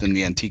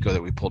the Antico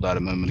that we pulled out a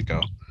moment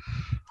ago.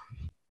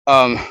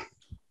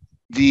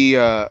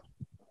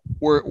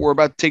 We're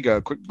about to take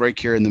a quick break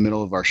here in the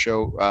middle of our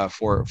show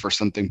for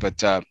something, but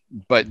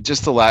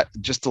just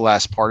the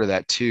last part of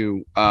that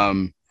too.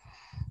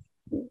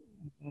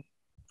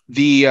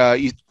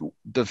 The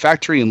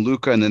factory in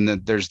Lucca, and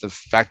then there's the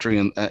factory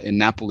in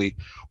Napoli.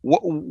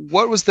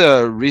 What was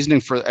the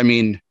reasoning for? I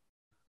mean,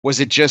 was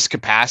it just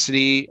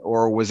capacity,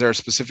 or was there a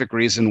specific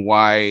reason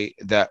why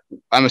that?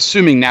 I'm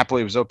assuming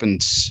Napoli was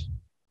opened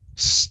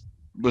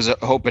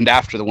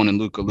after the one in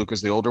Lucca.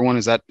 Lucca's the older one.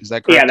 Is that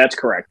correct? Yeah, that's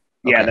correct.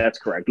 Okay. Yeah, that's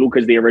correct.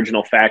 Lucca's the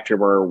original factory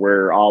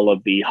where all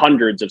of the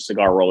hundreds of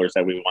cigar rollers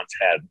that we once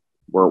had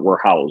were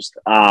housed.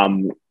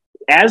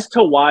 As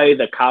to why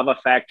the Cava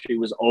factory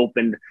was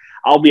opened,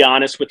 I'll be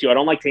honest with you. I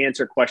don't like to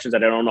answer questions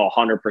that I don't know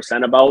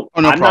 100% about.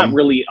 Oh, no I'm problem. Not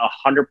really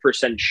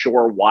 100%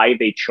 sure why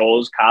they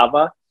chose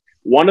Cava.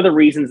 One of the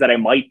reasons that I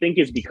might think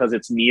is because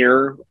it's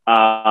near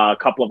a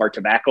couple of our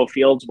tobacco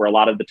fields where a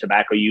lot of the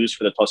tobacco used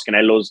for the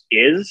Toscanellos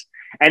is.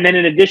 And then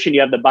in addition, you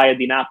have the Baia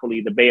di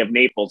Napoli, the Bay of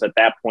Naples at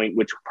that point,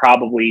 which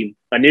probably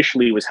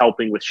initially was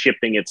helping with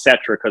shipping, et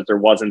cetera, because there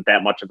wasn't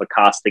that much of a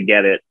cost to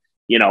get it,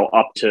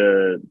 up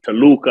to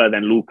Lucca,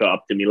 then Lucca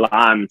up to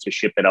Milan to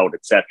ship it out,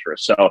 et cetera.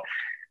 So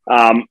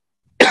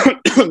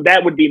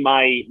that would be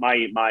my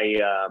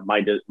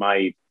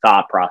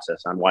thought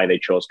process on why they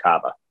chose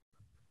Cava.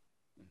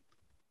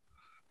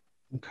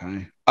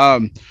 Okay.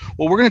 Well,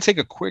 we're going to take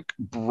a quick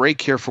break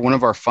here for one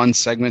of our fun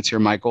segments here,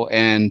 Michael,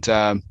 and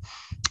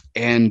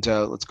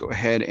let's go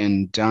ahead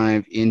and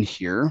dive in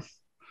here.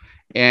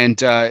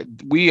 And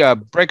we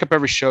break up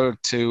every show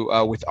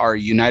with our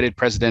United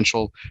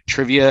Presidential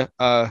Trivia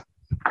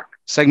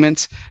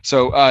segments.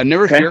 So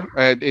never Okay. fear.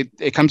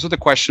 It comes with a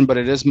question, but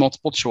it is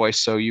multiple choice,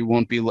 so you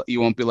won't be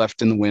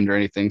left in the wind or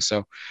anything.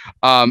 So,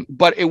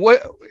 but it would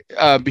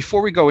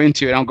before we go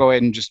into it, I'll go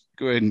ahead and just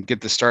go ahead and get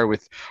this started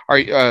with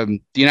our the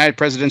United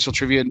Presidential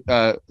Trivia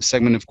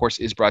segment. Of course,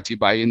 is brought to you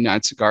by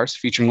United Cigars,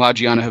 featuring La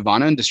Giana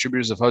Havana and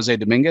distributors of Jose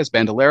Dominguez,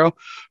 Bandolero,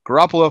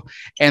 Garofalo,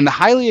 and the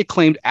highly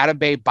acclaimed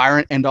Atabey,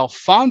 Byron, and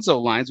Alfonso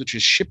lines, which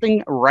is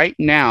shipping right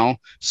now.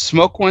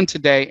 Smoke one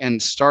today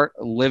and start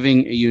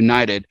living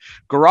united.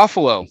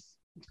 Garofalo,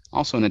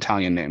 also an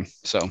Italian name.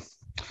 So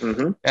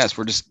yes,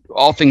 we're just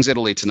all things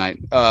Italy tonight.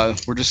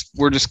 We're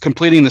just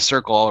completing the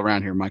circle all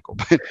around here, Michael.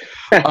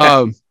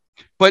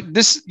 But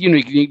this,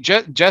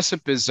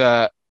 Jessup is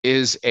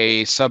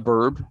a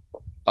suburb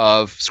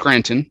of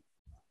Scranton,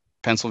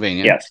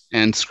 Pennsylvania. Yes.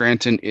 And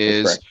Scranton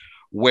is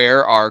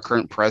where our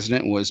current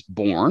president was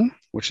born,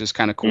 which is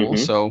kind of cool.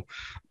 So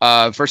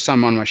first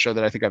time on my show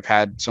that I think I've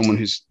had someone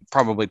who's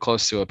probably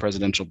close to a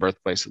presidential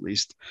birthplace, at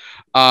least.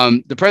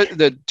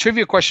 The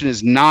trivia question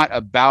is not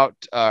about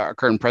our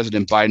current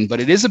President Biden, but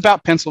it is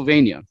about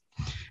Pennsylvania.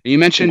 And you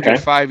mentioned your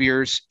 5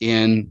 years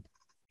in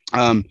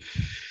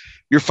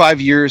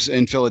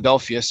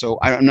Philadelphia. So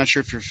I'm not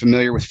sure if you're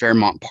familiar with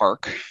Fairmount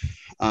Park.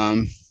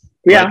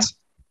 Yeah.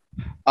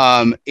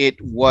 But, it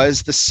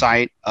was the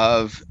site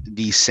of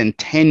the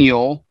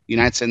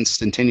United States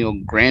Centennial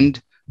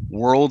Grand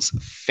World's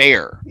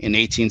Fair in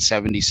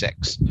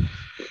 1876.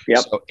 Yep.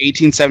 So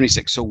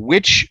 1876. So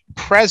which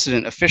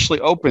president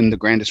officially opened the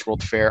grandest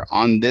World Fair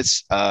in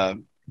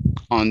the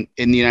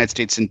United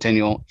States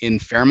Centennial in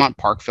Fairmount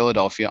Park,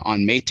 Philadelphia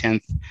on May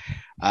 10th,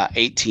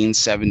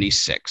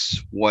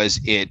 1876?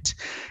 Was it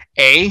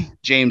A,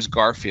 James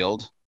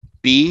Garfield,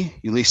 B,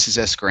 Ulysses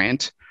S.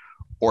 Grant,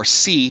 or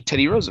C,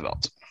 Teddy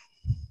Roosevelt?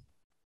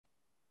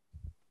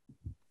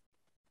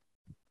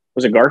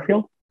 Was it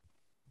Garfield?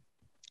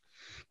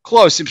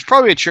 Close. It was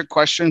probably a trick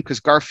question because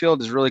Garfield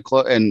is really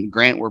close, and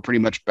Grant were pretty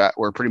much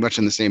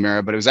in the same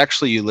era. But it was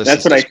actually Ulysses.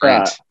 That's what S. I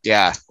Grant. thought.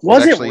 Yeah.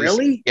 Was it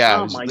really?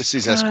 Yeah. It was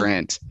Ulysses S.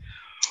 Grant.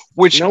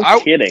 Which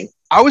kidding.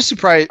 I was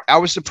surprised. I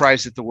was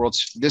surprised that the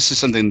world's. This is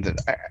something that,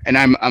 and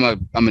I'm a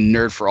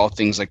nerd for all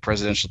things like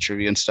presidential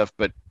trivia and stuff.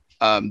 But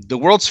the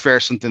World's Fair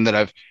is something that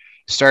I've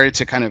started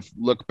to kind of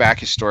look back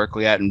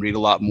historically at and read a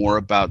lot more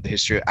about the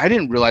history. I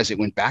didn't realize it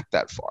went back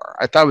that far.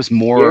 I thought it was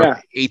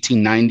more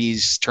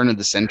 1890s, turn of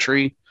the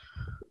century.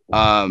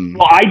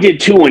 Well, I did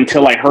too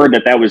until I heard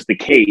that was the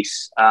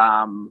case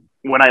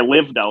when I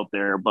lived out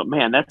there. But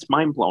man, that's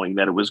mind blowing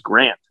that it was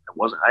Grant. It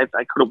wasn't. I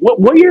could have.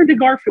 What year did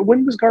Garfield?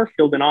 When was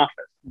Garfield in office?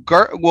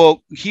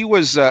 Well, he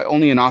was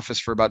only in office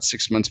for about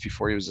 6 months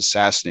before he was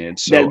assassinated.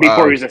 So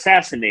before he was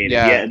assassinated,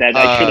 yeah, that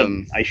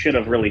I should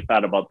have really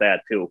thought about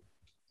that too.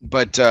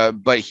 But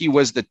he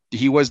was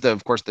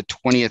of course the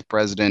 20th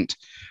president,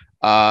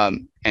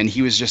 and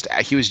he was just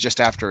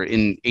after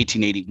in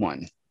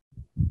 1881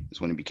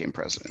 is when he became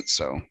president.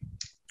 So,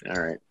 all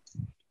right.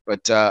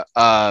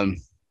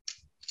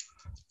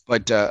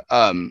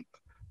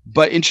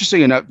 But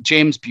interesting enough,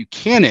 James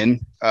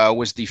Buchanan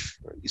was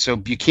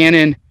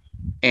Buchanan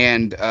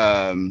and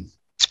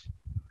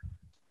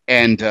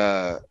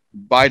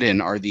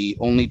Biden are the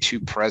only two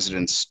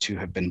presidents to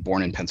have been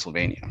born in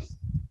Pennsylvania.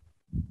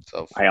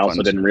 So I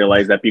also didn't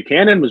realize that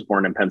Buchanan was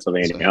born in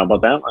Pennsylvania. How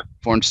about that one?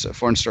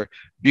 Foreign story.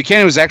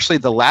 Buchanan was actually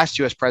the last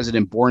U.S.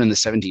 president born in the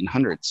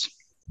 1700s,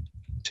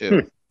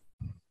 too.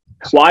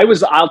 Well,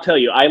 I'll tell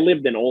you, I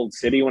lived in Old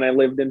City when I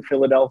lived in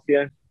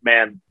Philadelphia.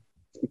 Man,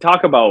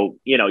 talk about,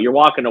 you're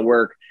walking to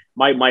work.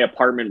 My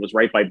apartment was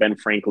right by Ben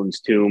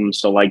Franklin's tomb.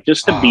 So like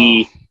just to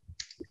be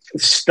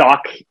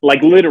stuck,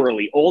 like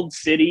literally Old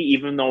City,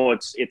 even though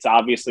it's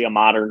obviously a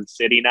modern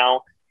city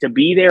now, to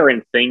be there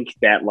and think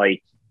that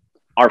like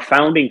our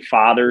founding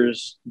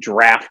fathers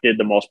drafted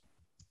the most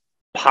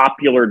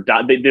popular,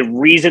 the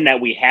reason that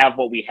we have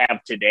what we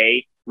have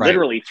today,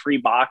 literally 3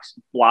 blocks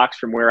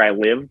from where I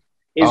live,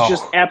 is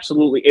just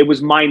absolutely, it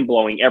was mind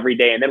blowing every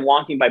day. And then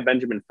walking by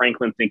Benjamin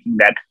Franklin, thinking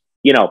that,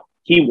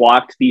 he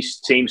walked these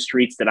same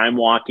streets that I'm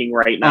walking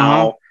right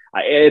now.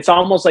 It's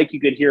almost like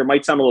you could hear, it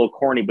might sound a little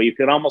corny, but you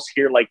could almost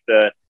hear like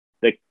the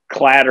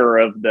clatter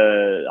of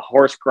the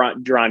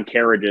horse-drawn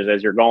carriages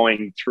as you're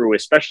going through,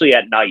 especially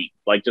at night,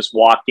 like just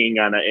walking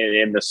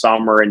in the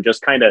summer and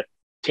just kind of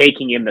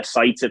taking in the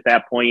sights at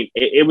that point.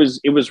 It was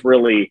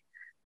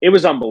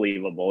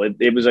unbelievable.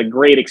 It was a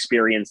great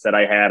experience that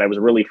I had. I was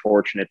really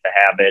fortunate to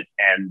have it.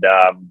 And,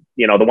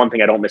 the one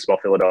thing I don't miss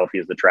about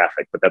Philadelphia is the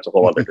traffic, but that's a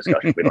whole other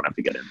discussion we don't have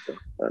to get into.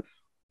 But.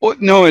 Well,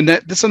 no, and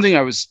that's something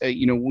I was,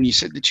 when you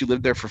said that you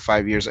lived there for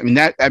 5 years,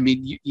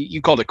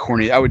 you called it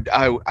corny.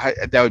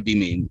 That would be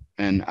mean.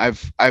 And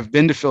I've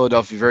been to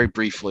Philadelphia very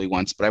briefly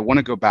once, but I want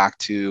to go back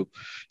to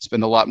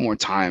spend a lot more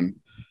time,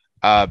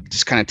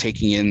 just kind of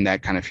taking in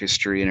that kind of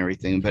history and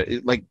everything. But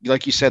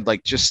like you said,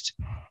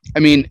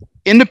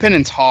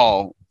 Independence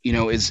Hall,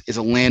 is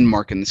a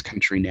landmark in this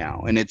country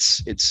now, and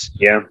it's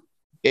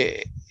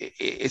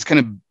kind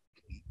of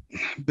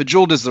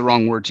bejeweled is the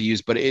wrong word to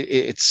use, but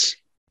it's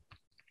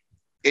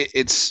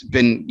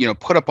been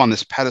put up on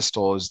this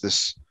pedestal as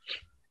this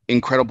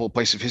incredible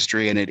place of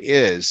history, and it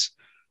is.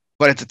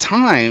 But at the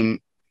time,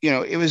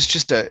 it was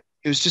just a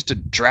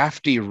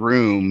drafty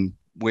room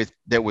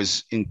that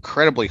was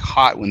incredibly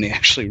hot when they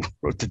actually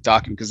wrote the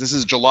document, because this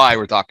is July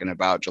we're talking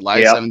about,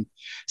 July 7th,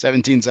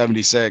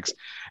 1776.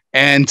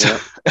 And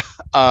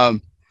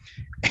and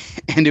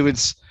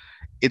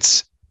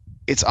it's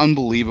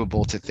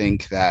unbelievable to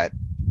think that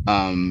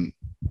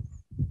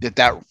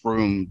that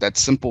room, that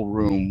simple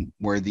room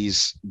where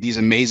these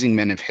amazing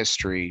men of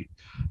history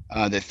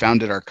that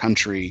founded our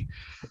country,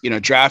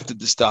 drafted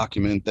this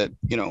document that,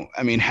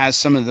 has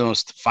some of the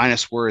most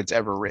finest words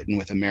ever written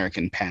with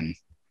American pen,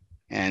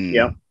 and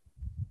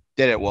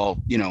did it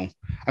well.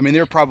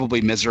 They're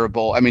probably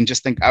miserable.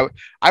 Just think,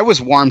 I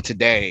was warm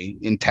today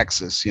in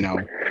Texas,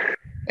 and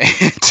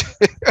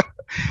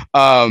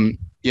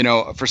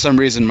for some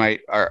reason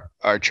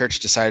our church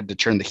decided to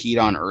turn the heat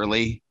on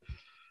early,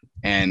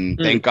 and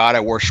thank God I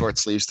wore short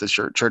sleeves to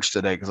church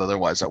today, because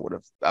otherwise I would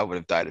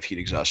have died of heat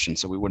exhaustion,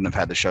 so we wouldn't have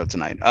had the show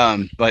tonight.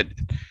 But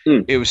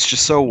it was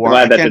just so warm.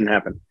 Glad that didn't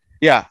happen.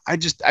 Yeah, I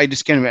just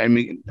can't.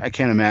 I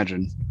can't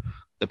imagine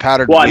the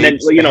powdered. Well, and then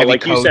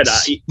like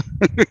coats. You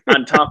said,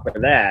 on top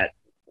of that,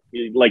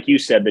 like you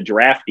said, the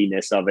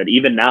draftiness of it.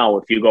 Even now,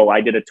 if you go,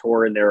 I did a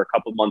tour in there a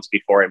couple months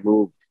before I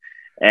moved,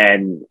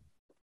 and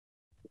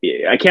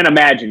I can't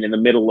imagine in the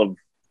middle of,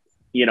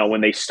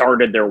 when they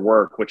started their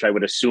work, which I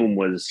would assume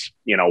was,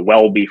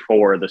 well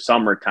before the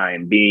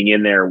summertime, being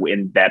in there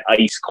in that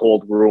ice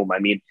cold room.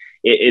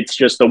 It's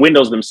just the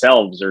windows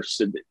themselves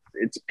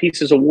it's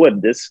pieces of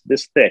wood this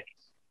thick.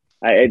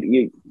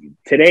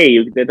 Today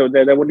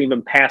that wouldn't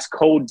even pass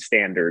code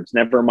standards,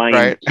 never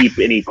mind keep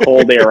any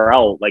cold air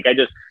out.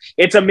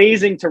 It's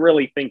amazing to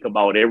really think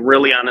about. It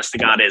really, honest to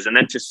God, is. And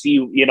then to see,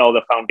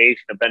 the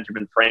foundation of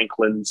Benjamin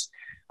Franklin's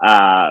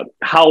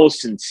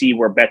house, and see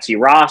where Betsy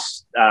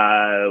Ross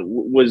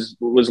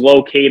was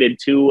located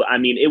too.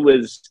 It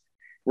was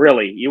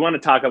really, you want to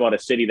talk about a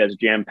city that's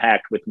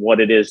jam-packed with what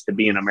it is to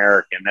be an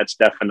American. That's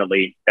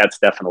definitely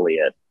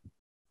it.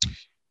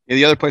 Yeah,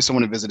 the other place I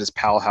want to visit is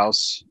Powell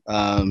House,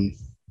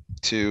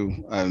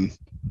 too.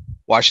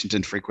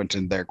 Washington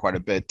frequented there quite a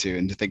bit too,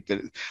 and to think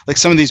that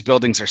some of these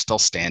buildings are still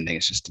standing,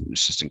 it's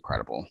just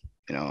incredible.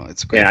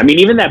 It's great. Yeah,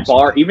 even that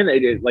bar, even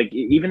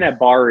that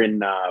bar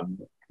in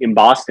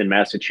Boston,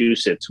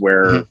 Massachusetts,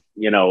 where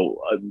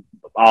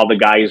all the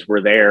guys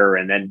were there,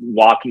 and then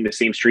walking the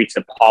same streets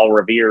that Paul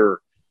Revere.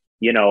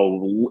 It's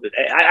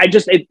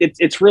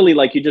really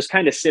like you just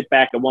kind of sit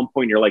back at one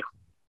point, you're like,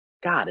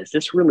 God, is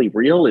this really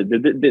real?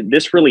 Did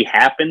this really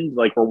happen?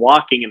 Like, we're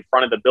walking in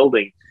front of the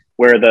building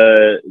where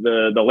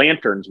the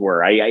lanterns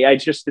were.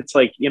 It's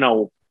like,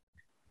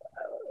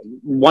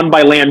 one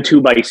by land,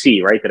 two by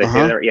sea, right? Did I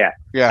say that?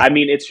 Yeah.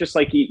 It's just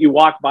like you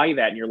walk by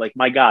that and you're like,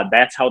 my God,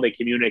 that's how they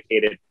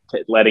communicated,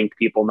 letting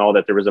people know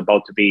that there was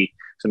about to be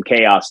some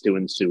chaos to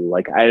ensue.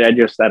 I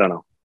don't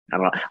know.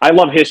 I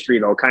love history,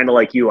 though, kind of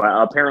like you.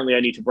 Apparently I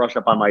need to brush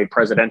up on my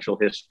presidential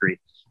history.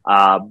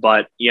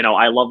 But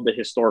I love the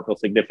historical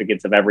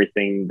significance of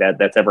everything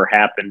that's ever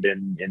happened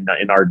in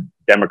our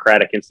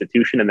democratic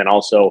institution. And then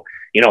also,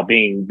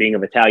 being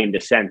of Italian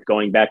descent,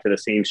 going back to the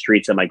same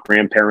streets that my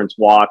grandparents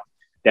walked,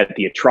 that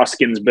the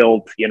Etruscans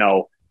built,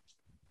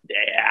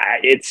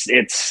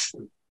 it's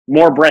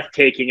more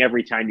breathtaking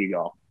every time you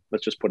go.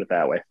 Let's just put it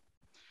that way.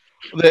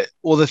 The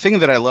thing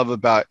that I love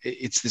about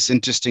it's this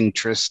interesting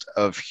tryst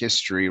of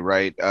history,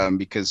 right?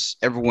 Because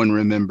everyone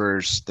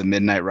remembers the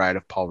midnight ride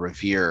of Paul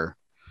Revere.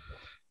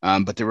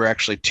 But there were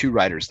actually two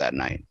riders that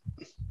night.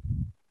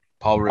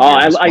 Paul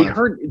Revere. I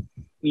heard.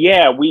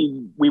 Yeah,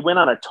 we went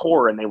on a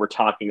tour and they were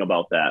talking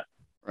about that.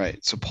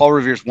 Right. So Paul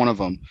Revere is one of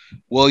them.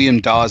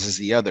 William Dawes is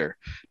the other.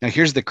 Now,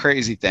 here's the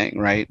crazy thing,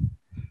 right?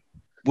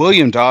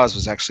 William Dawes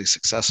was actually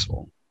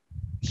successful.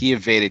 He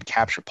evaded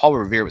capture. Paul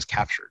Revere was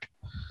captured.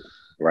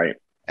 Right.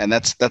 And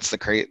that's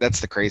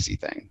the crazy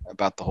thing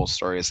about the whole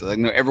story is that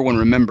everyone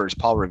remembers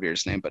Paul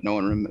Revere's name, but no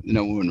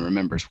one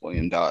remembers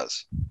William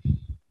Dawes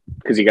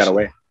because he got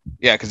away.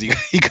 Yeah, because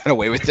he got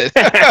away with it.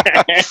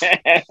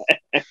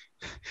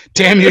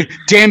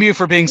 Damn you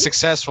for being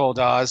successful,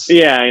 Dawes.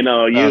 Yeah, I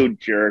know, you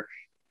jerk.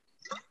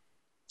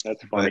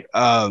 That's funny.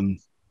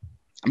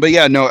 But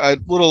yeah, no, a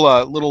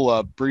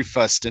little brief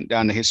stint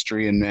down to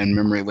history and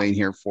memory lane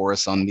here for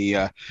us on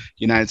the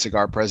United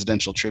Cigar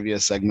presidential trivia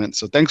segment.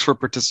 So thanks for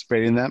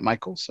participating in that,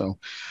 Michael. So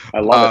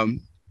I love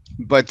it.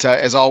 But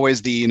as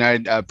always, the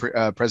United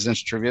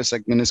presidential trivia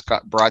segment is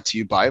brought to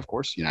you by, of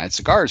course, United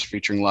Cigars,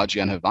 featuring La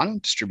Giana Havana,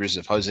 distributors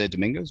of Jose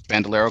Domingos,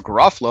 Bandolero,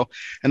 Garofalo,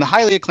 and the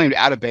highly acclaimed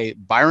Atabey,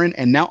 Byron,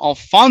 and now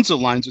Alfonso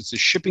lines, which is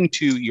shipping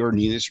to your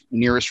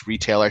nearest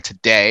retailer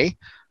today.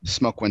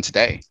 Smoke one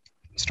today.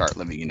 Start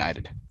living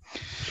united.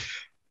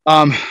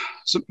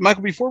 So,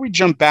 Michael, before we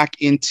jump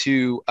back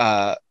into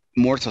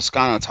more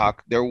Toscano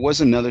talk, there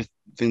was another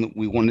thing that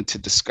we wanted to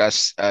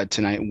discuss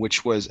tonight,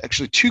 which was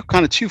actually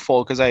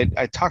twofold, because I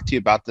talked to you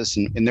about this,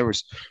 and there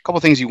was a couple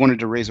of things you wanted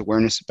to raise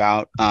awareness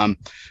about,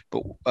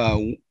 but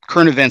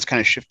current events kind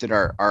of shifted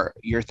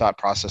your thought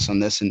process on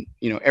this. And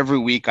every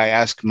week I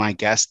ask my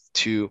guests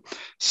to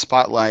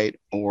spotlight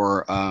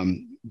or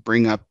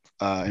bring up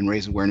and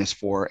raise awareness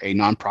for a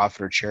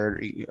nonprofit or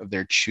charity of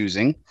their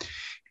choosing.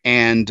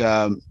 And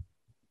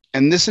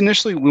this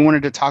initially, we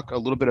wanted to talk a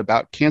little bit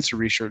about cancer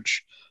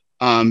research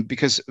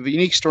because of a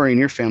unique story in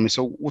your family.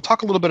 So we'll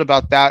talk a little bit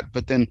about that,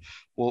 but then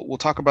we'll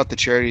talk about the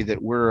charity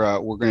that we're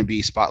going to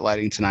be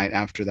spotlighting tonight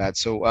after that.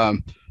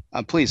 So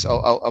please,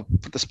 I'll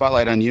put the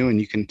spotlight on you, and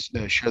you can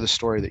share the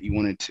story that you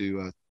wanted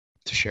to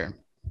share.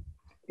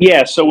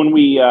 Yeah. So when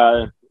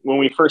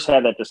we first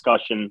had that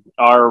discussion,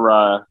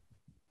 our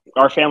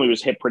family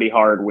was hit pretty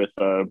hard with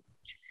a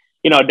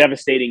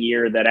devastating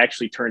year that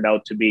actually turned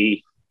out to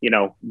be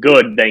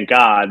good, thank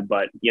God.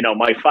 But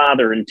my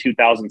father in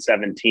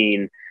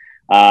 2017,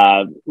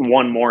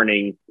 one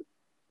morning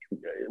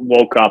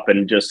woke up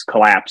and just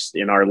collapsed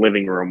in our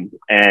living room,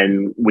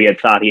 and we had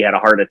thought he had a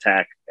heart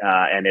attack,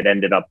 and it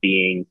ended up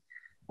being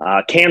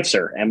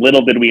cancer. And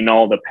little did we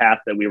know the path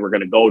that we were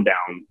going to go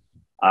down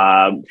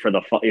for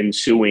the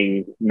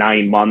ensuing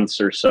 9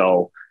 months or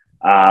so,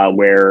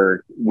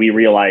 where we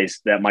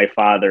realized that my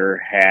father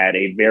had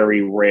a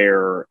very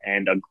rare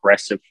and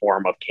aggressive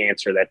form of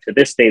cancer that to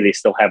this day they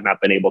still have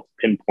not been able to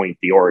pinpoint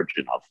the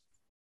origin of.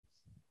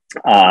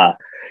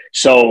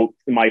 So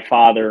my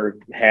father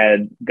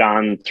had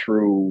gone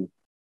through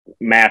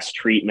mass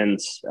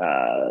treatments,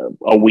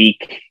 a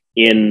week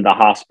in the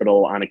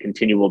hospital on a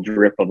continual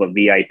drip of a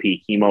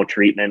VIP chemo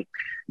treatment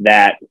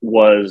that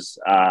was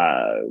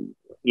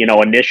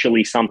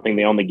initially something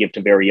they only give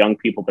to very young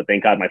people, but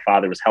thank God my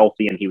father was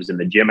healthy and he was in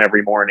the gym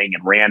every morning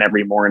and ran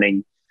every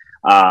morning.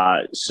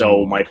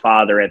 So my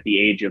father at the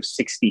age of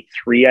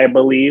 63, I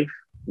believe,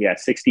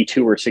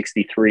 62 or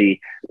 63,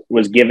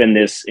 was given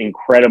this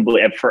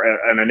incredibly, for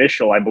an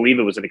initial, I believe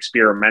it was an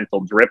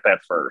experimental drip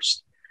at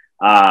first.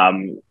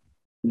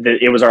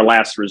 It was our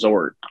last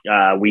resort.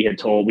 We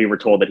were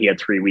told that he had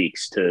 3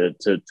 weeks to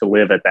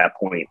live at that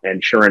point.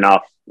 And sure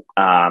enough,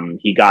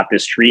 he got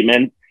this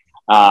treatment,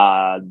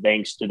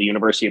 thanks to the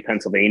University of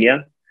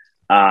Pennsylvania.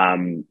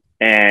 And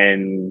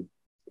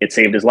it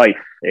saved his life.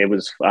 It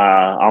was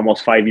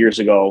almost 5 years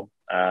ago,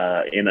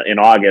 in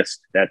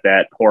August,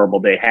 that horrible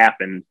day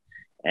happened.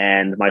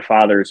 And my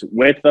father's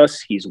with us.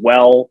 He's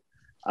well.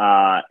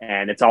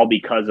 And it's all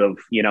because of,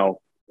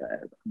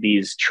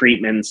 these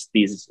treatments,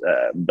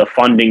 the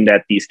funding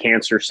that these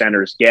cancer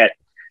centers get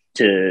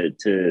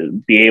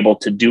to be able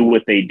to do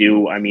what they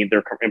do. I mean,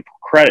 they're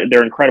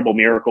incredible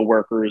miracle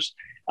workers.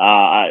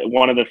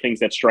 One of the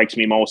things that strikes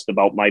me most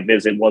about my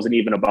visit wasn't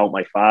even about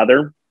my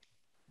father,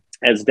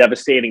 as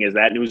devastating as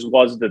that news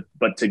was,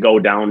 but to go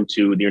down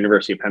to the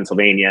University of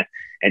Pennsylvania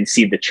and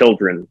see the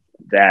children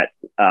that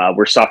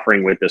were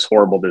suffering with this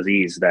horrible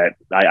disease that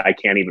I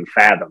can't even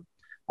fathom.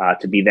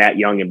 To be that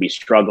young and be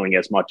struggling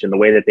as much, in the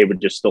way that they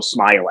would just still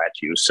smile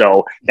at you.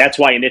 So that's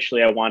why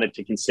initially I wanted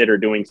to consider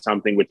doing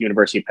something with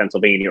University of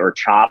Pennsylvania or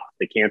CHOP,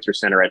 the Cancer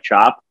Center at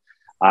CHOP.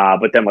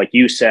 But then, like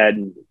you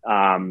said,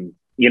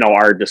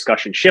 our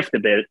discussion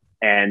shifted a bit,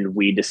 and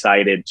we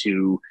decided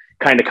to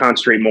kind of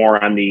concentrate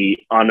more on the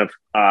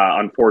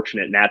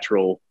unfortunate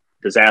natural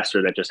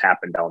disaster that just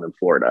happened down in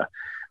Florida.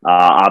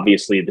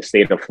 Obviously, the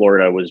state of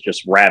Florida was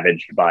just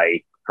ravaged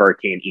by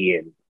Hurricane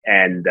Ian.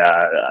 And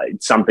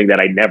it's something that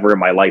I never in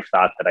my life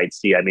thought that I'd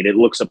see. I mean, it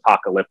looks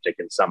apocalyptic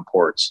in some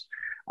portions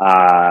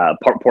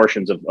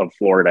of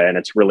Florida, and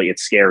it's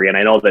scary. And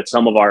I know that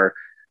some of our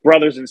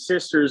brothers and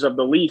sisters of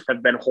the Leaf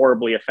have been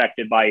horribly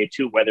affected by it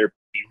too, whether it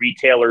be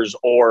retailers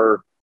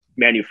or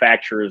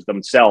manufacturers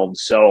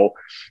themselves. So,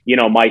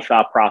 my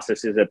thought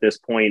process is at this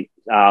point,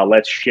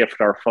 let's shift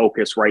our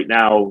focus right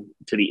now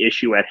to the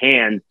issue at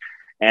hand,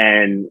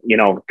 and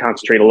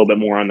concentrate a little bit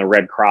more on the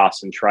Red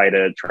Cross and try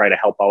to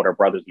help out our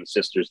brothers and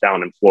sisters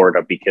down in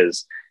Florida,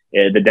 because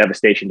the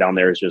devastation down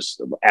there is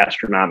just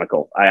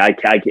astronomical. I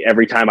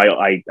every time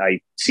I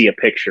see a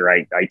picture,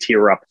 I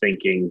tear up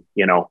thinking,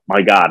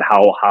 my God,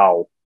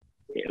 how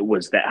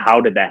was that?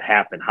 How did that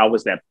happen? How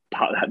was that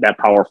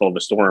powerful of a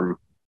storm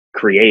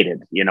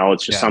created?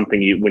 It's just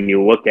something when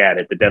you look at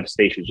it, the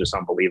devastation is just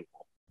unbelievable.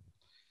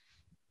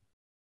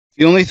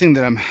 The only thing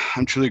that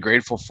I'm truly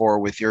grateful for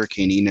with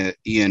Hurricane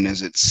Ian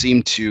is it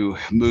seemed to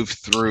move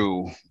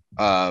through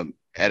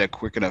at a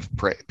quick enough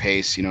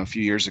pace. A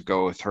few years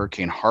ago with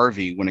Hurricane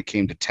Harvey, when it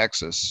came to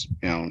Texas,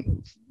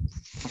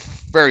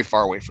 very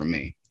far away from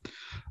me,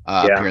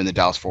 up here in the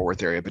Dallas-Fort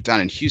Worth area. But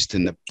down in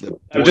Houston,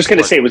 I was just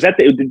going to say, was that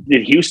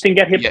did Houston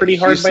get hit pretty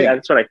hard by that?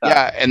 That's what I thought.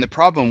 Yeah, and the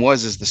problem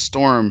was the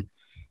storm,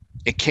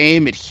 it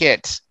came, it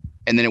hit,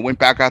 and then it went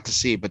back out to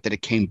sea, but then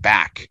it came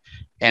back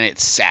and it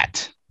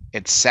sat.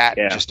 It sat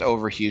just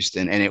over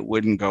Houston, and it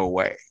wouldn't go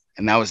away.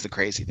 And that was the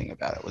crazy thing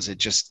about it, was it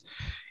just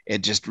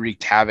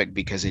wreaked havoc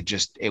because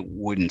it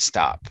wouldn't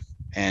stop.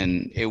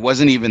 And it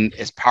wasn't even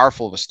as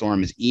powerful of a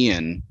storm as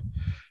Ian,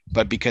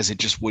 but because it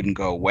just wouldn't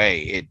go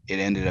away, it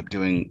ended up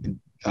doing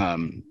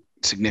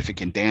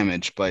significant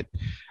damage. But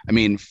I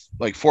mean,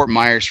 like Fort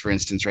Myers, for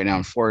instance, right now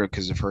in Florida,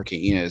 because of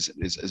Hurricane Ian,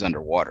 is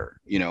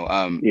underwater.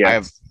 I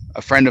have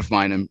a friend of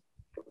mine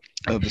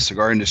of the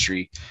cigar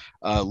industry,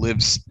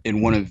 lives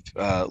in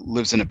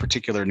a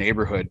particular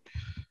neighborhood.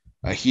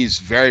 He's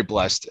very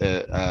blessed.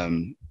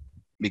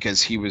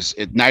 because he was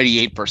at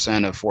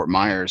 98% of Fort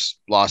Myers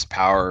lost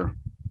power,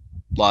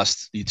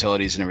 lost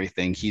utilities and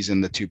everything. He's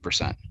in the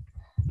 2%. I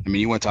mean,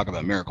 you want to talk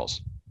about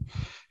miracles.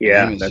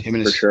 Yeah, that's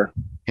for sure.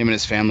 Him and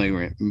his family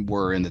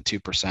were in the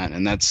 2%.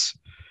 And that's,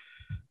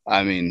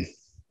 I mean,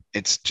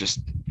 it's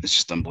just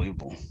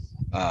unbelievable.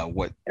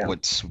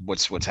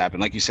 What's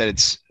happened. Like you said,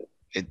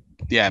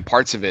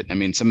 parts of it. I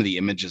mean, some of the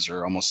images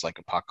are almost like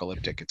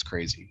apocalyptic. It's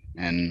crazy.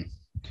 And,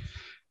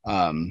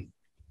 I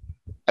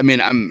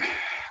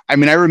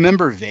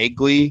remember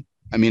vaguely,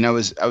 I mean, I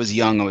was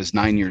young, I was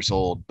 9 years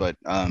old, but,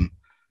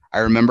 I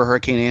remember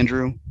Hurricane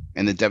Andrew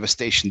and the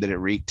devastation that it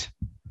wreaked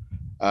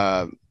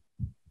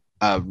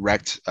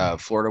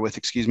Florida with,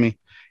 excuse me.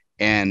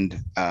 And,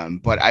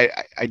 but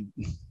I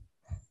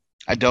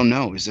don't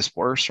know, is this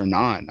worse or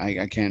not?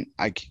 I don't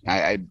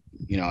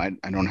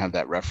have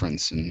that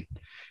reference. And,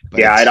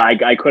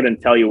 I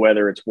couldn't tell you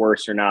whether it's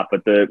worse or not,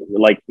 but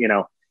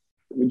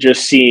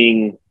just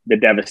seeing the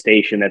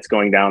devastation that's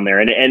going down there.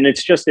 And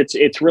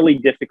it's really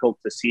difficult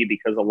to see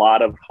because a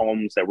lot of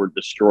homes that were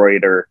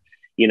destroyed are,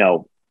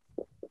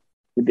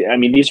 I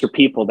mean, these are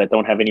people that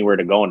don't have anywhere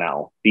to go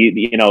now.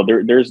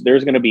 There's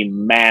going to be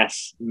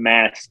mass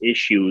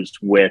issues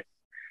with,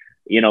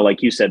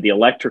 like you said, the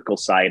electrical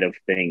side of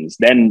things.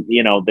 Then,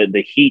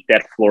 the heat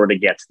that Florida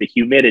gets, the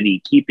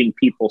humidity, keeping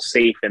people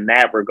safe in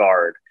that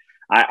regard.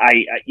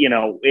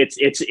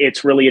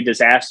 It's really a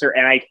disaster.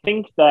 And I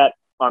think that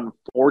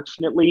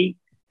unfortunately,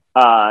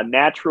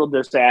 natural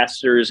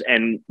disasters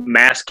and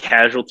mass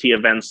casualty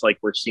events like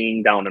we're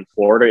seeing down in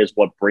Florida is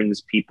what brings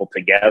people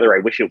together. I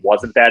wish it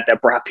wasn't that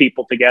brought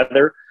people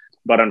together,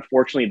 but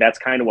unfortunately that's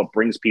kind of what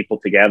brings people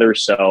together.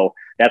 So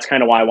that's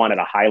kind of why I wanted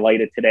to highlight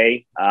it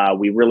today.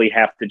 We really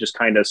have to just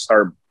kind of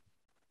start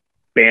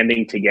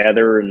banding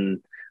together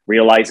and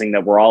realizing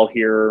that we're all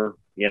here,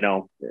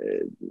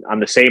 on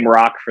the same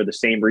rock for the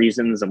same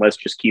reasons. And let's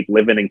just keep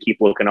living and keep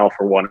looking out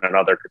for one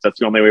another, because that's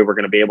the only way we're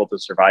going to be able to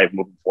survive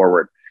moving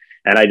forward.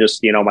 And I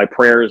just, my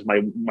prayers,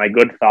 my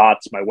good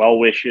thoughts, my well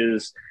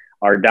wishes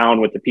are down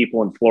with the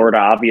people in Florida.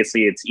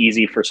 Obviously, it's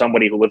easy for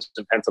somebody who lives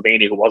in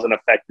Pennsylvania who wasn't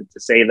affected to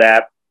say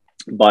that.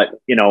 But,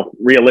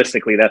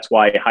 realistically, that's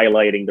why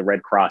highlighting the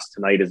Red Cross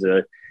tonight is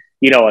a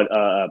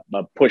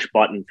push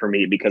button for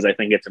me, because I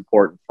think it's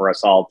important for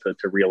us all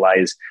to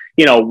realize,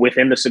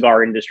 within the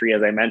cigar industry,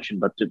 as I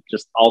mentioned, but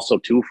just also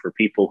too for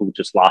people who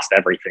just lost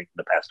everything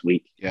the past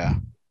week. Yeah.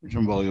 It's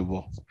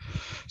unbelievable.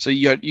 So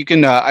you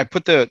can, I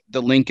put the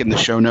link in the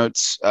show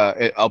notes.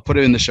 I'll put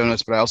it in the show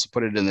notes, but I also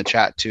put it in the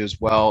chat too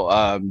as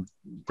well.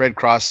 Red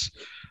Cross,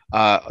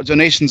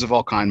 donations of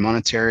all kind,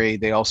 monetary.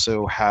 They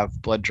also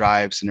have blood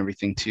drives and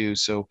everything too.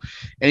 So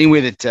any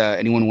way that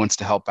anyone wants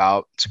to help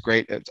out, it's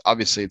great.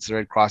 Obviously it's the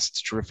Red Cross.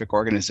 It's a terrific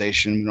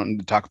organization. We don't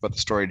need to talk about the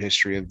storied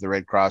history of the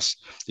Red Cross.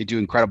 They do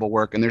incredible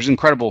work, and there's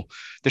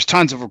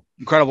tons of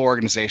incredible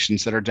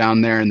organizations that are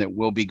down there and that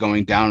will be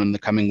going down in the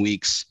coming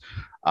weeks.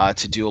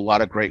 To do a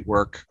lot of great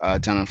work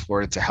down in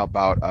Florida to help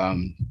out,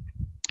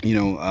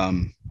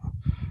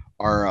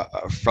 our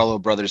fellow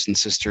brothers and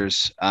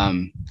sisters.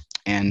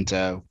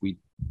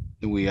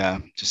 We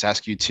just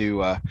ask you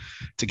to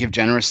give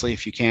generously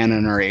if you can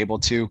and are able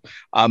to.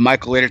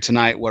 Michael, later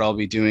tonight, what I'll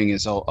be doing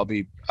is I'll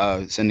be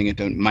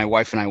sending my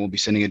wife and I will be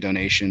sending a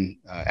donation,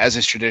 as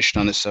is tradition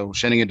on this. So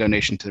sending a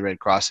donation to the Red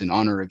Cross in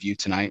honor of you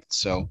tonight.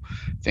 So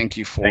thank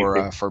you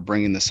for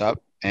bringing this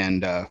up.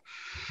 And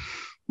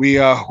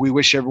we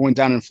wish everyone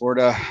down in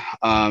Florida,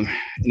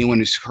 anyone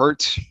who's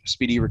hurt,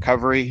 speedy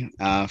recovery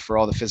for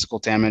all the physical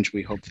damage.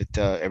 We hope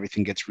that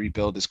everything gets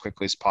rebuilt as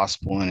quickly as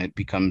possible and it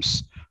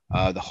becomes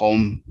the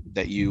home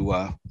that you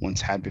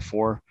once had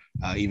before,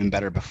 even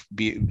better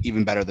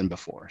than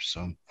before.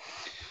 So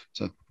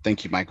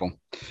thank you, Michael.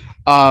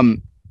 But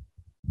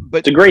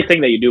it's a great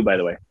thing that you do, by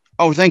the way.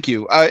 Oh, thank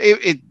you. I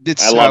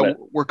love it.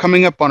 We're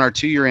coming up on our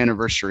 2-year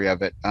anniversary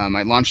of it.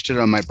 I launched it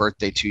on my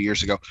birthday 2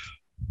 years ago.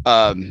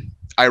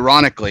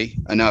 Ironically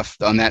enough,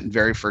 on that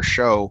very first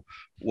show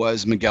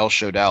was Miguel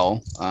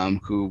Shodell,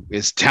 who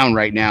is down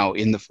right now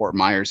in the Fort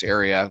Myers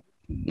area.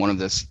 One of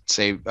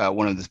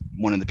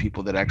the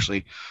people that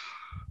actually,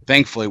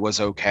 thankfully,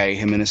 was okay.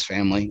 Him and his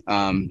family.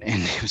 And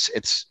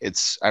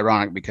it's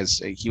ironic because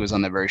he was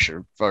on the very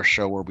first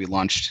show where we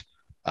launched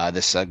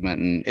this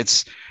segment, and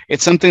it's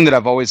something that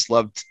I've always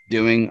loved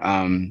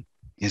doing.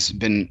 Has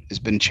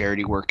been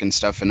charity work and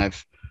stuff, and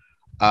I've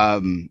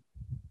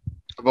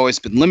always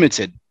been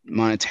limited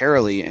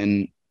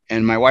monetarily,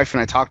 and my wife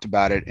and I talked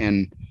about it,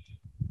 and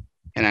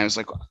I was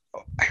like,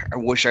 I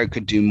wish I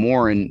could do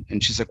more,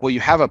 and she's like, well, you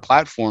have a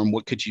platform,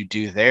 what could you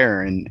do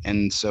there?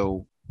 And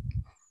so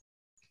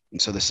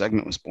the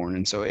segment was born,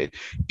 and so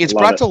it's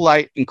brought to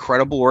light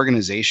incredible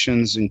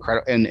organizations, and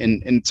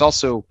it's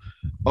also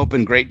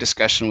opened great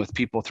discussion with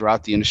people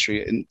throughout the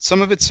industry, and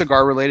some of it's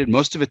cigar related,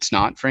 most of it's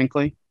not,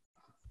 frankly.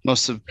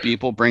 Most of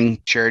people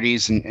bring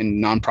charities and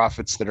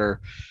nonprofits that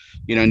are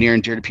near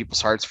and dear to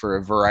people's hearts for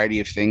a variety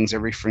of things,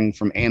 everything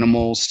from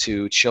animals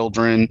to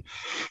children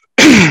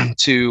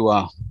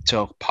to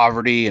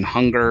poverty and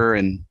hunger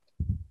and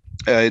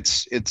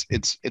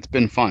It's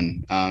been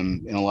fun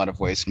in a lot of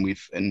ways,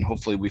 and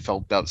hopefully we've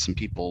helped out some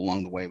people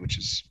along the way, which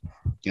is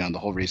the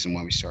whole reason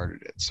why we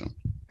started it. So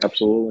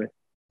Absolutely.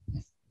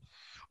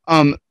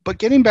 but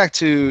getting back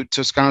to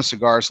Toscano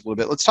Cigars a little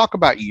bit, let's talk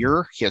about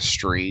your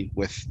history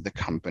with the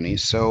company.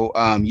 So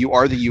you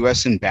are the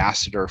U.S.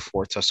 ambassador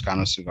for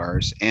Toscano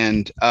Cigars,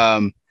 and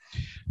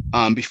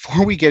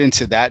before we get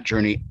into that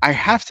journey, I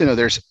have to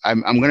know.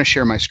 I'm going to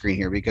share my screen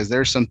here because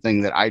there's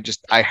something that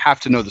I have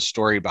to know the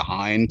story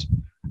behind.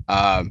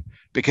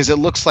 Because it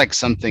looks like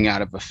something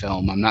out of a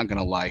film. I'm not going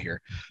to lie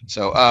here.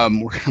 So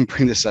we're going to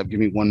bring this up. Give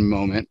me one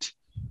moment.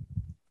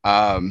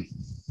 All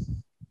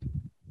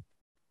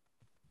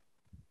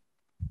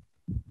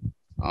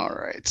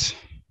right.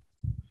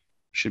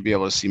 Should be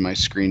able to see my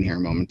screen here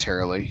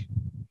momentarily.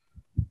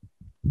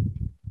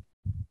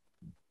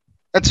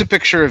 That's a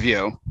picture of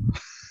you.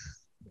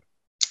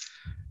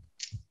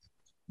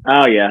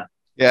 Oh yeah.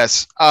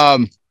 Yes.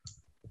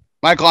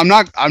 Michael, I'm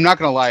not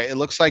gonna lie. It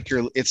looks like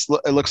you're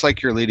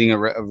leading a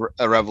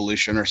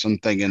revolution or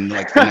something in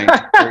like the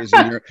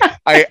 1930s.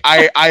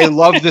 I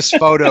love this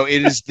photo.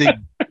 It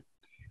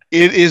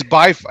is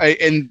by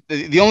and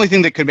the only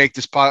thing that could make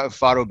this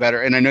photo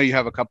better. And I know you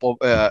have a couple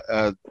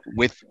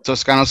with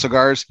Toscano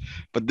Cigars,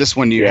 but this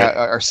one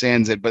are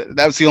sans it. But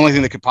that's the only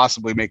thing that could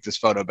possibly make this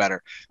photo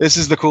better. This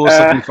is the coolest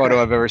looking photo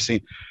I've ever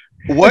seen.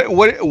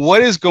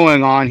 What is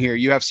going on here?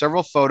 You have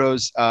several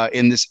photos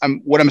in this.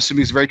 What I'm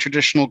assuming is very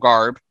traditional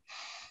garb.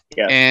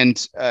 Yeah.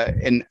 And I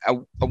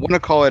want to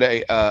call it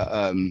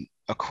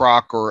a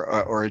crock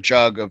or a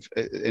jug of,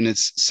 and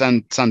it's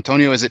San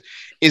Antonio. Is it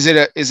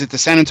the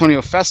San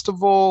Antonio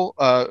Festival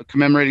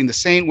commemorating the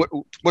saint?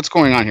 What's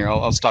going on here?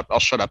 I'll stop. I'll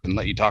shut up and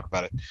let you talk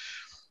about it.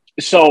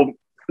 So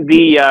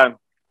the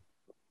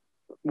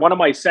one of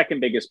my second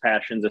biggest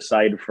passions,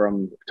 aside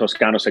from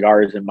Toscano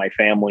Cigars and my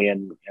family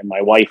and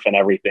my wife and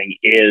everything,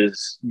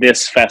 is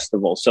this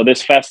festival. So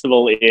this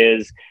festival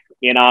is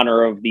in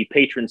honor of the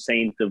patron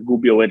saint of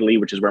Gubbio, Italy,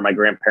 which is where my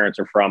grandparents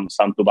are from,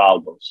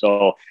 Sant'Ubaldo.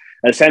 So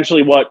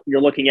essentially what you're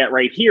looking at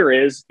right here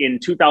is in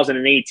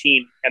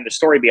 2018, and the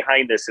story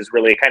behind this is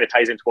really, it kind of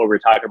ties into what we were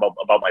talking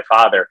about my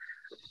father.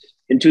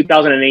 In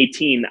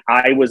 2018,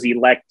 I was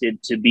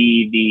elected to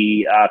be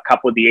the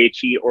Capo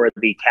Dieci, or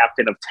the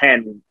captain of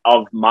 10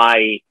 of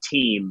my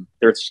team.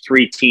 There's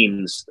 3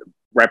 teams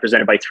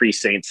represented by 3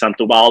 saints.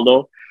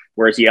 Sant'Ubaldo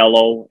wears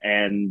yellow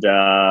and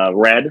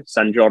red.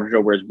 San Giorgio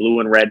wears blue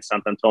and red.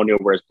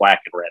 Sant'Antonio wears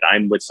black and red.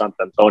 I'm with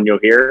Sant'Antonio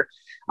here.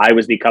 I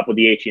was the Capo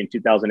Dieci in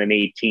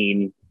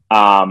 2018.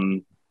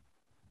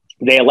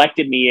 They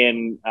elected me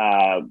in,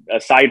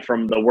 aside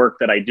from the work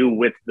that I do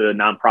with the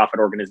nonprofit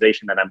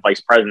organization that I'm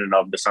vice president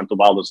of, the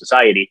Sant'Ubaldo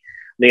Society.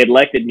 They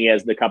elected me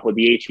as the Capo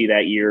Dieci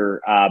that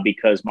year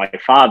because my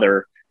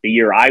father, the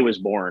year I was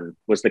born,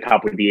 was the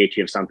Capo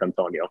Dieci of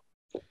Sant'Antonio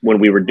when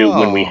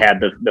we had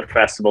the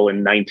festival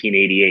in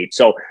 1988.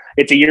 So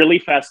it's a yearly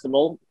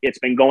festival. It's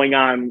been going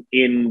on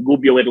in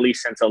Gubbio, Italy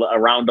since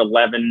around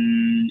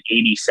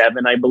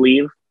 1187, I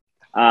believe.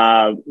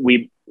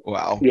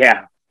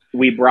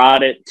 We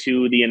brought it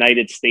to the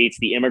United States.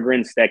 The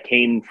immigrants that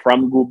came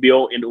from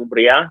Gubbio in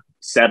Umbria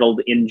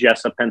settled in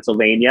Jessup,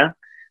 Pennsylvania,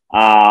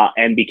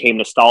 and became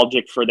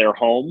nostalgic for their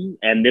home.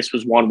 And this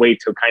was one way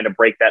to kind of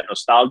break that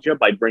nostalgia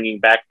by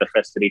bringing back the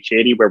Festa dei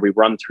Ceri, where we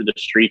run through the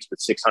streets with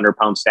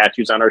 600-pound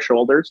statues on our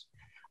shoulders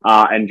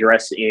and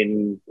dress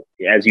in,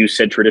 as you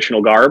said,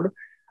 traditional garb.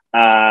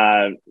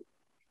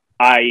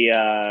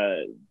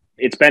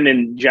 It's been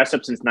in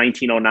Jessup since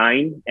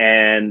 1909,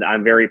 and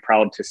I'm very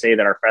proud to say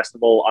that our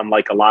festival,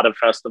 unlike a lot of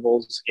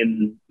festivals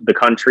in the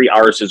country,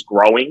 ours is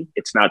growing.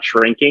 It's not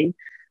shrinking.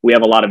 We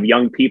have a lot of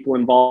young people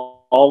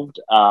involved,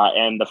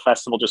 and the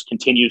festival just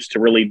continues to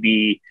really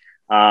be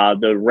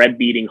the red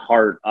beating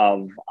heart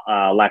of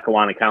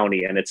Lackawanna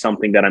County, and it's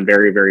something that I'm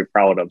very, very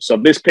proud of. So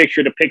this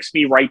picture depicts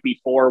me right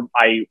before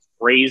I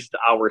raised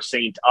our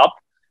saint up.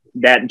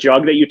 That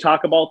jug that you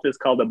talk about is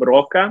called a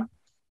brocca.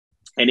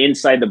 And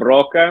inside the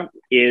brocca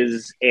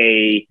is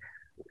a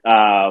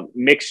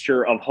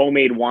mixture of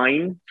homemade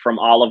wine from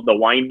all of the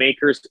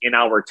winemakers in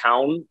our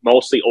town,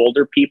 mostly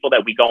older people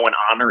that we go and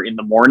honor in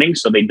the morning.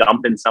 So they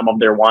dump in some of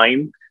their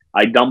wine.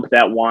 I dump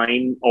that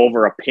wine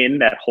over a pin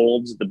that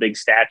holds the big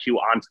statue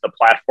onto the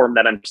platform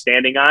that I'm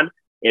standing on.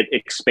 It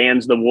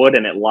expands the wood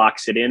and it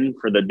locks it in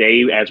for the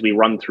day as we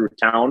run through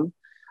town.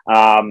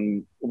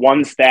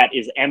 Once that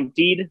is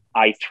emptied,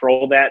 I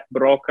throw that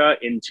brocca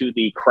into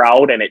the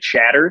crowd and it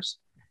shatters.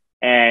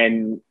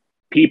 And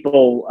the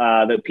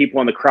people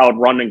in the crowd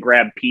run and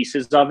grab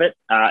pieces of it.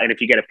 And if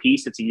you get a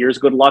piece, it's a year's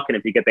good luck. And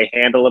if you get the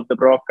handle of the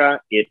brocca,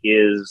 it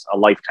is a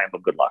lifetime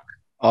of good luck.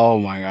 Oh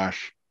my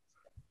gosh.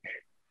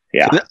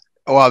 Yeah.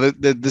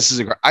 This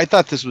is I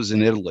thought this was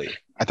in Italy.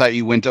 I thought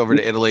you went over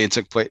to Italy. It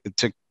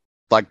took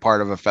like part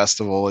of a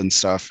festival and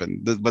stuff.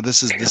 But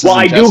this is well,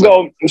 I do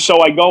go.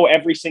 So I go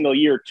every single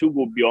year to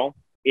Gubbio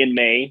in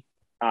May.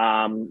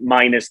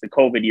 Minus the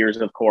COVID years,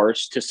 of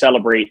course, to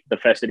celebrate the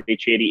Festa dei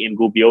Ceri in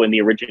Gubbio, in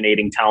the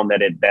originating town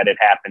that it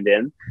happened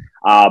in.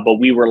 But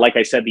we were, like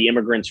I said, the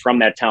immigrants from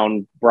that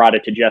town brought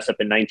it to Jessup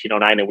in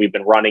 1909, and we've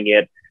been running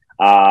it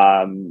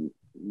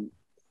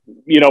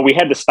We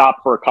had to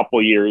stop for a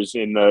couple years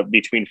in the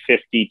between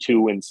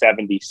 52 and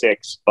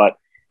 76, but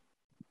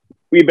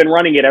we've been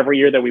running it every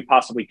year that we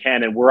possibly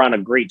can. And we're on a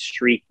great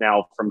streak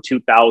now from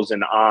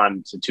 2000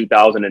 on to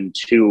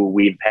 2002.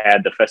 We've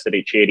had the Festa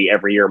dei Ceri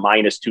every year,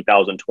 minus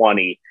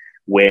 2020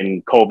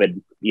 when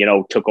COVID,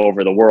 took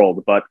over the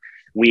world. But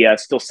we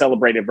still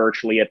celebrated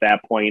virtually at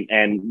that point.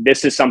 And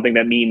this is something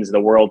that means the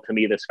world to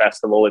me, this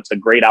festival. It's a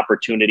great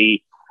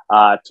opportunity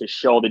to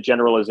show the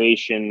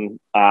generalization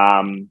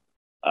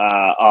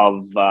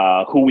of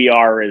who we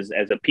are as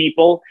a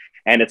people.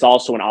 And it's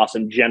also an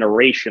awesome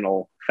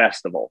generational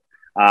festival.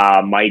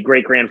 My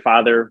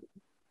great-grandfather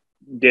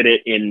did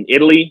it in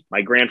Italy.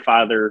 My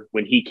grandfather,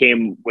 when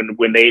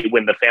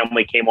the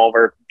family came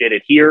over, did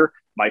it here.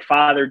 My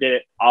father did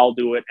it. I'll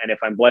do it. And if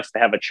I'm blessed to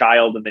have a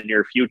child in the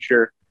near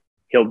future,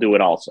 he'll do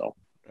it also.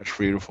 That's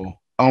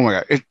beautiful. Oh my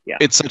God.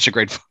 It's such a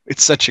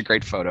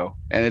great photo,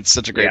 and it's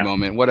such a great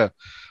moment. What a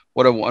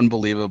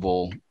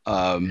unbelievable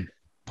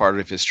part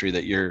of history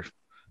that you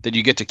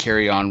get to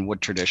carry on.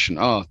 What tradition.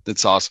 Oh,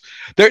 that's awesome.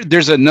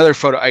 There's another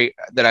photo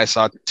that I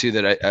saw too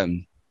that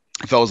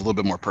I felt was a little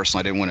bit more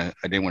personal. I didn't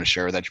want to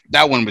share with that.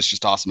 That one was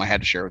just awesome. I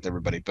had to share it with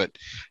everybody. But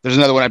there's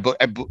another one.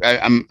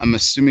 I'm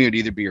assuming it would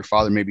either be your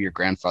father, maybe your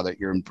grandfather.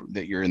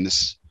 That you're in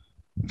this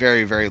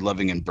very, very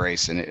loving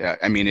embrace, and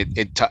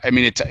it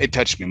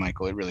touched me,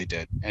 Michael. It really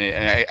did.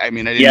 And I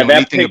didn't know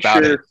anything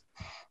about it,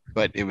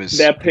 but it was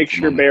that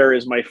picture. Bear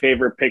is my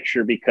favorite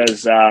picture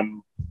because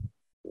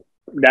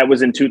that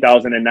was in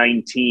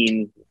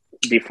 2019,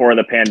 before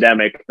the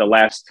pandemic, the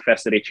last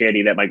Festa dei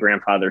Ceri that my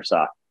grandfather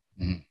saw.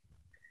 Mm-hmm.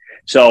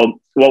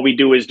 So what we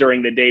do is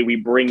during the day, we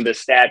bring the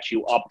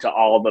statue up to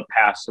all the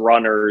past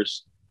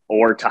runners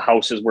or to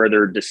houses where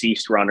they're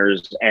deceased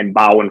runners and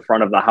bow in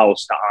front of the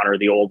house to honor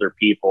the older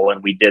people.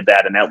 And we did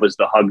that. And that was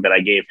the hug that I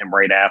gave him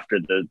right after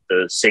the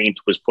saint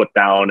was put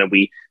down, and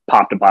we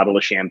popped a bottle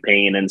of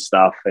champagne and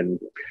stuff. And,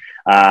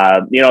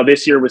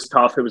 this year was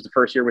tough. It was the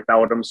first year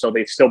without him. So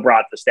they still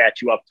brought the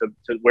statue up to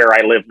where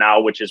I live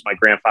now, which is my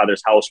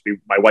grandfather's house.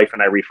 My wife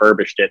and I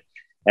refurbished it,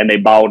 and they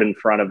bowed in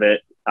front of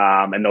it.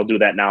 And they'll do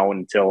that now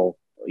until,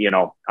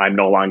 I'm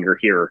no longer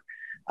here.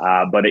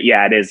 But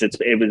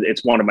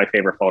it's one of my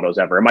favorite photos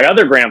ever. And my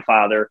other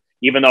grandfather,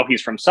 even though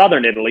he's from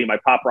Southern Italy, my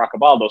Pop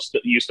Roccabaldo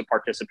used to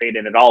participate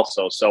in it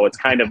also. So it's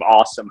kind of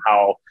awesome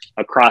how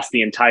across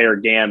the entire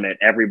gamut,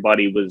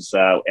 everybody was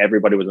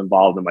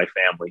involved in my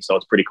family. So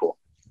it's pretty cool.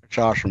 It's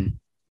awesome.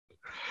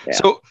 Yeah.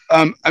 So,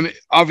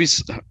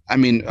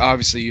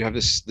 obviously you have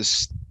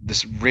this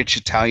rich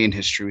Italian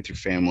history with your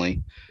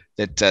family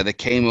that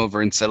came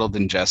over and settled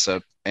in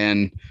Jessup,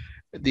 and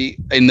the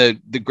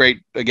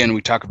great, again,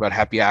 we talk about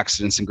happy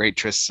accidents and great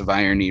twists of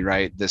irony,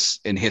 right? This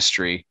in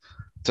history,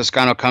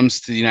 Toscano comes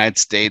to the United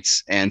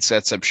States and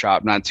sets up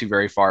shop not too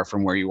very far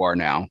from where you are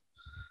now.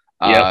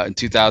 In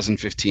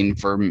 2015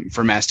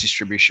 for mass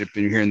distribution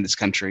here in this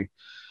country.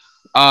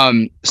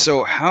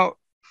 So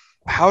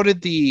how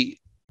did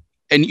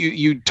and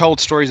you told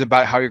stories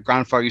about how your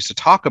grandfather used to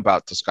talk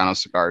about Toscano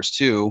cigars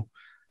too.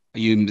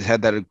 You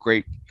had that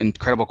great,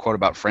 incredible quote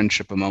about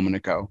friendship a moment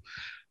ago.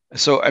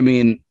 So,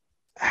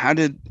 how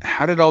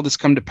did all this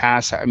come to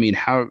pass?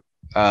 How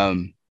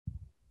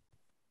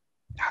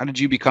did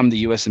you become the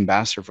U.S.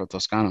 ambassador for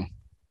Toscano?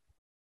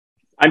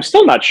 I'm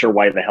still not sure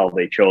why the hell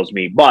they chose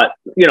me, but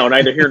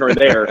neither here nor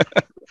there.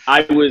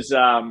 I was.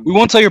 We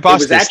won't tell your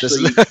boss this.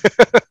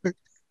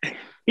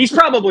 He's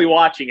probably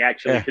watching,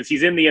 actually, because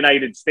he's in the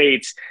United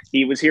States.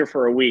 He was here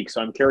for a week,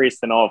 so I'm curious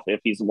to know if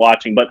he's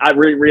watching. But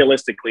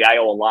realistically, I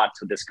owe a lot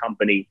to this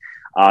company.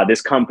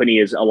 This company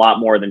is a lot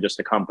more than just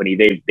a company.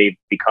 They've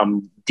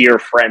become dear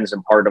friends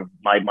and part of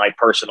my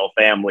personal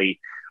family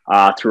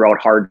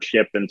throughout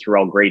hardship and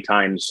throughout great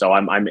times. So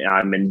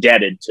I'm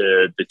indebted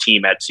to the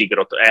team at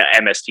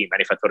MST,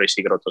 Manifatture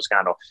Sigaro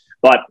Toscano.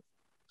 But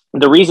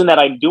the reason that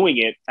I'm doing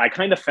it, I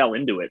kind of fell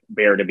into it,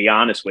 Bear, to be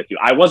honest with you.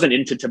 I wasn't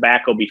into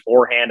tobacco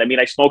beforehand.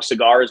 I smoked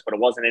cigars, but it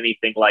wasn't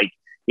anything like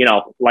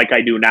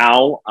I do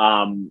now.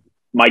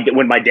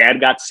 When my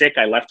dad got sick,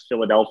 I left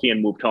Philadelphia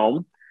and moved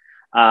home.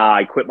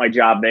 I quit my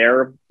job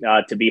there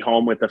to be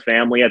home with the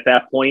family at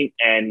that point.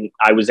 And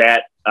I was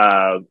at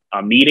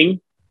a meeting,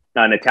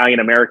 an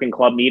Italian-American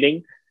club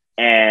meeting,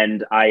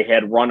 and I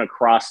had run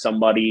across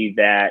somebody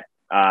that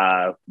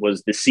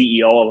was the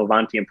CEO of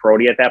Avanti and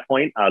Prodi at that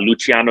point,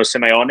 Luciano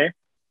Simeone.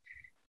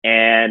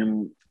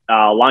 And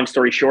long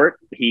story short,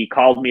 he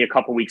called me a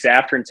couple weeks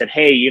after and said,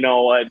 "Hey,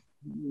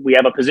 we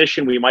have a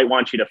position we might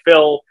want you to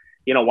fill.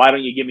 Why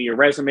don't you give me your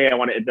resume? I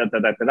want to."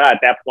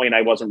 At that point,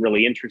 I wasn't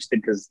really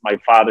interested because my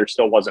father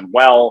still wasn't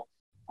well.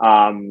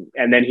 And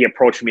then he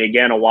approached me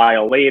again a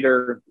while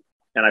later,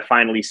 and I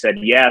finally said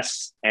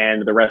yes.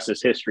 And the rest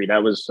is history.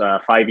 That was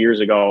 5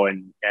 years ago,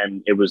 and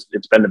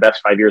it's been the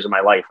best 5 years of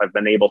my life. I've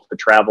been able to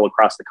travel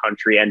across the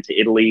country and to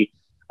Italy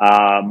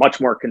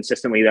much more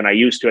consistently than I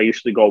used to. I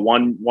usually go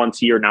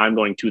once a year. Now I'm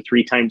going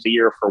 2-3 times a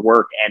year for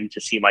work and to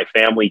see my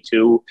family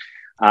too.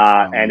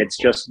 And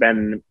it's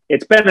been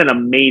an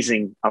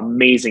amazing,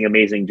 amazing,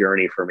 amazing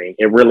journey for me.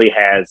 It really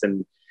has.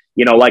 And,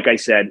 like I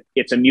said,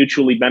 it's a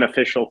mutually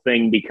beneficial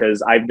thing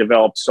because I've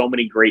developed so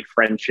many great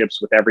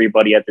friendships with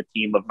everybody at the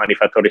team of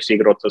Manifattori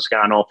Sigaro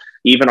Toscano,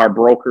 even our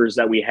brokers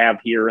that we have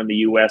here in the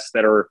US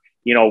that are,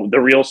 the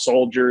real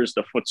soldiers,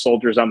 the foot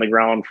soldiers on the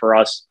ground for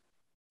us,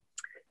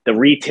 the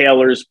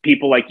retailers,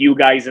 people like you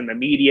guys in the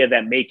media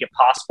that make it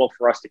possible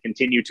for us to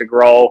continue to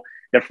grow.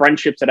 The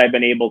friendships that I've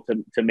been able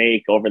to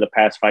make over the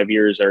past 5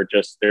 years are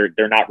just,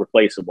 they're not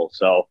replaceable.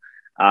 So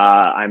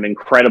I'm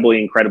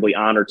incredibly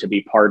honored to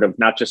be part of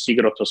not just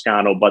Sigaro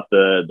Toscano, but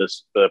the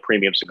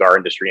premium cigar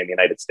industry in the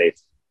United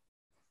States.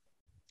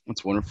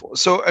 That's wonderful.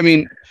 So, I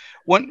mean,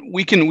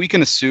 we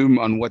can assume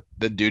on what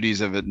the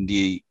duties of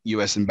the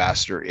U.S.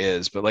 ambassador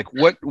is, but like,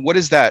 what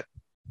is that?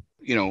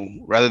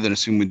 Rather than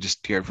assume we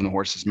just hear it from the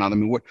horse's mouth. I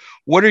mean,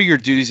 what are your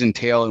duties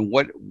entail, and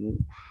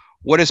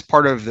what is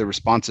part of the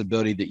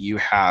responsibility that you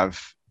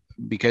have?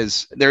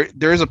 Because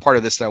there is a part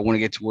of this that I want to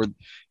get to where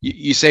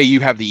you say you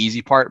have the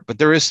easy part, but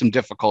there is some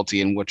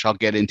difficulty in which I'll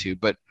get into.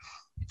 But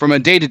from a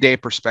day-to-day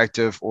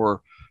perspective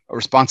or a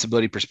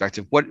responsibility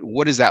perspective,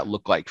 what does that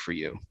look like for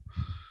you?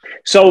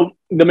 So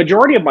the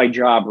majority of my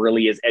job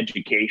really is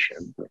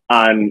education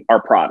on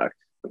our product,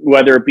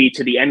 whether it be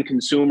to the end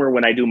consumer.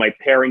 When I do my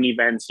pairing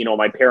events,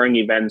 my pairing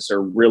events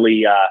are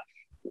really,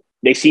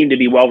 they seem to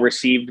be well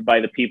received by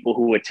the people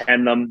who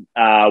attend them,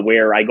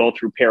 where I go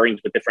through pairings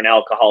with different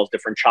alcohols,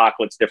 different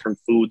chocolates, different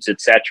foods,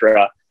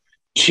 etc.,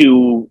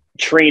 to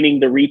training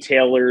the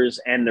retailers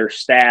and their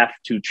staff,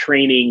 to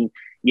training,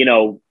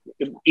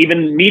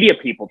 even media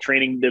people,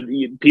 training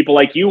the people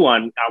like you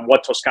on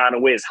what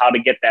Toscano is, how to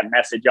get that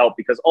message out.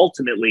 Because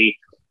ultimately,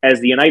 as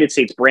the United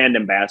States brand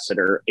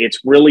ambassador,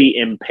 it's really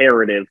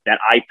imperative that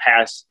I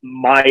pass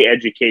my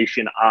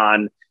education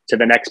on to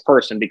the next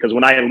person, because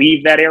when I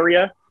leave that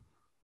area,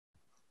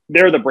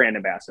 they're the brand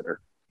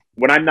ambassador.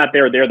 When I'm not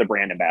there, they're the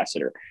brand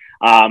ambassador.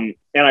 And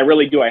I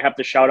really do. I have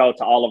to shout out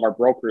to all of our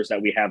brokers that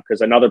we have,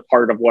 because another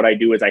part of what I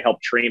do is I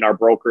help train our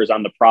brokers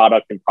on the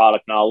product and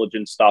product knowledge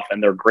and stuff.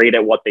 And they're great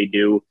at what they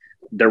do.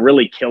 They're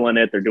really killing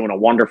it. They're doing a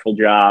wonderful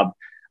job.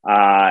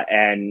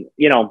 And,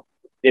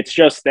 it's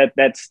just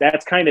that's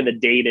kind of the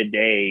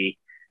day-to-day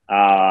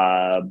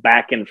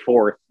back and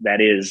forth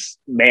that is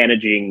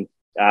managing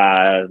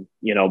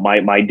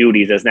my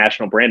duties as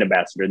national brand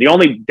ambassador. The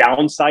only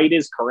downside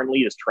is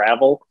currently is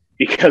travel,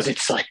 because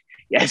it's like,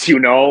 as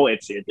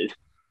it's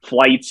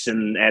flights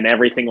and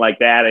everything like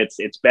that.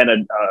 It's been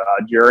a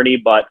journey,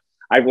 but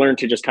I've learned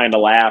to just kind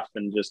of laugh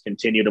and just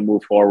continue to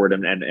move forward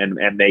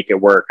and make it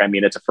work. I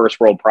mean, it's a first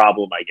world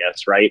problem, I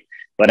guess, right?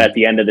 But at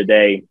the end of the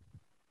day,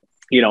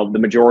 the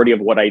majority of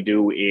what I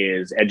do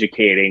is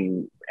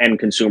educating end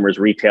consumers,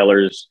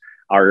 retailers,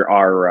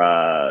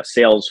 our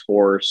sales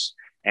force,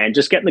 and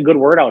just getting the good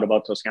word out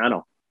about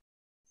Toscano.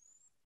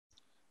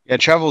 Yeah,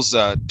 travel.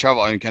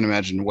 I can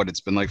imagine what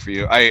it's been like for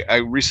you. I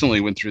recently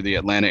went through the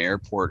Atlanta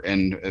airport,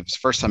 and it was the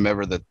first time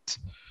ever that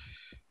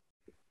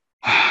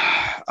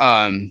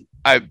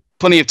I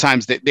plenty of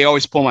times they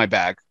always pull my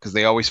bag, because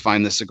they always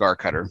find the cigar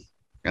cutter,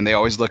 and they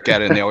always look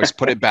at it and they always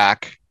put it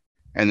back,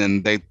 and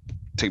then they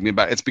take me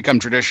back. It's become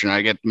tradition.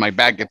 My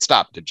bag gets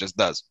stopped. It just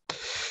does.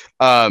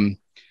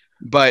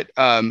 But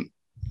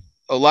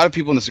a lot of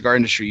people in the cigar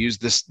industry use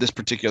this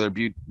particular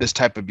this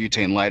type of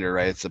butane lighter,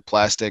 right? It's a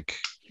plastic.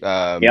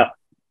 Yeah.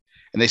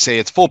 And they say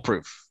it's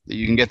foolproof, that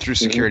you can get through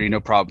security, no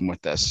problem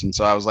with this. And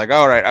so I was like,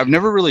 all right, I've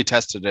never really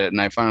tested it. And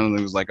I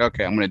finally was like,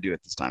 okay, I'm going to do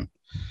it this time.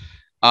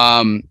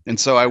 And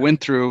so I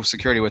went through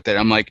security with it.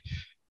 I'm like,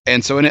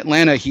 and so in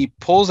Atlanta, he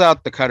pulls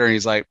out the cutter and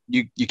he's like,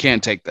 you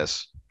can't take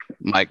this.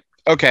 I'm like,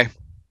 okay.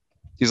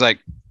 He's like,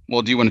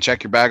 well, do you want to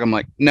check your bag? I'm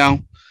like, no,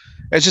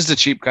 it's just a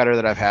cheap cutter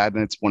that I've had,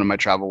 and it's one of my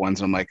travel ones.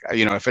 And I'm like,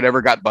 if it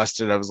ever got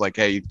busted, I was like,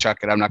 hey, chuck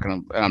it. I'm not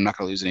gonna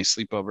lose any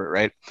sleep over it,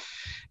 right?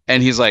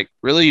 And he's like,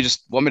 really? You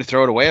just want me to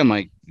throw it away? I'm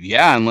like,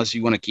 yeah, unless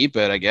you want to keep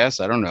it, I guess.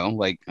 I don't know.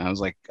 Like,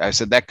 I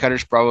said, that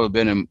cutter's probably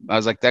been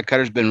that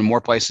cutter's been in more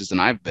places than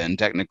I've been,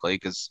 technically,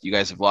 because you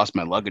guys have lost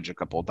my luggage a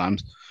couple of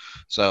times.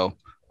 So,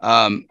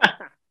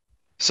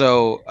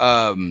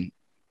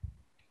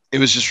 it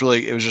was just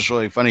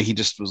really funny. He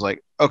just was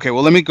like, okay,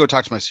 well, let me go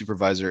talk to my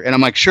supervisor. And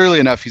I'm like, surely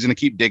enough, he's going to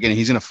keep digging and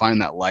he's going to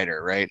find that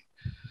lighter, right?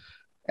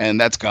 And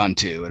that's gone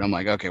too. And I'm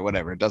like, okay,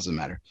 whatever. It doesn't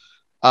matter.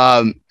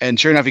 And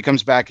sure enough, he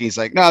comes back and he's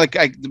like, no,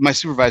 my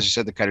supervisor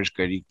said the cutter's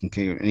good.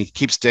 And he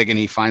keeps digging.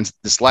 He finds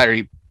this lighter.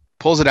 He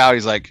pulls it out.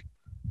 He's like,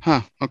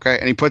 huh, okay.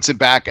 And he puts it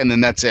back, and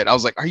then that's it. I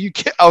was like, are you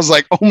kidding? I was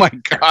like, oh my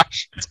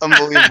gosh, it's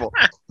unbelievable.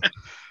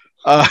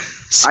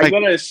 I'm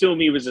going to assume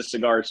he was a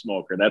cigar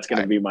smoker. That's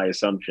going to be my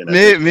assumption.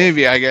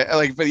 Maybe I get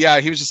but yeah,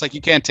 he was just like,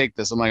 you can't take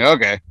this. I'm like,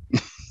 okay.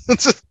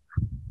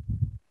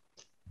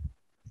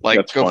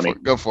 Like,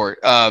 go for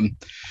it.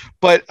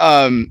 But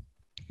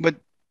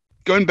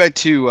going back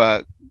to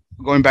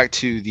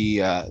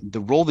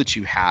the role that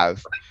you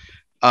have,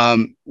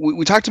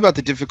 we talked about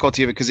the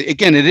difficulty of it, because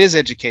again, it is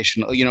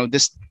educational.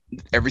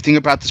 Everything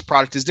about this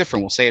product is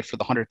different. We'll say it for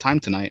the 100th time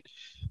tonight.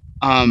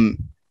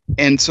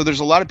 And so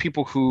there's a lot of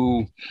people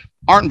who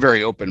aren't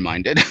very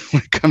open-minded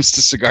when it comes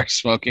to cigar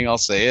smoking, I'll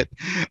say it.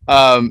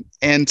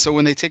 And so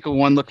when they take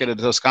one look at a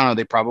Toscano,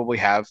 they probably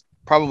have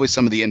probably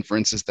some of the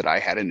inferences that I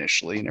had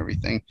initially and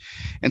everything.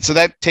 And so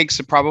that takes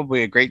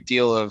probably a great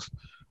deal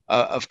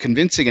of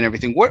convincing and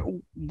everything.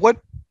 What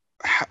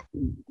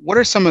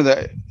are some of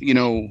the,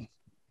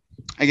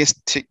 I guess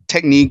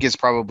technique is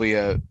probably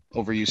a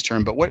overused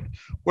term, but what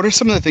are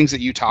some of the things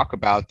that you talk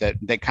about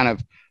that kind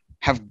of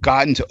have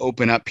gotten to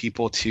open up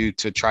people to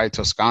try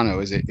Toscano?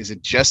 Is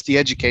it just the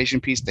education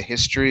piece, the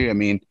history? I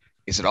mean,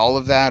 is it all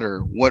of that,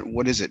 or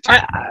what is it?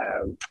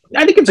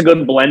 I think it's a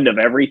good blend of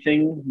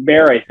everything,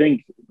 Bear. I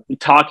think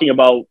talking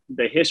about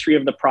the history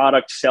of the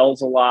product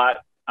sells a lot,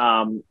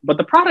 but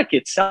the product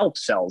itself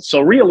sells.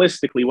 So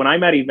realistically, when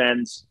I'm at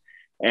events,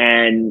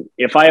 and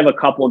if I have a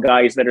couple of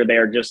guys that are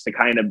there just to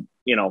kind of,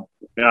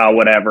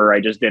 whatever, I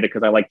just did it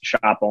because I like the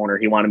shop owner.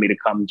 He wanted me to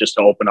come just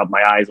to open up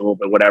my eyes a little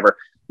bit, whatever.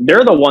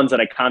 They're the ones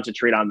that I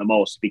concentrate on the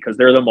most because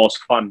they're the most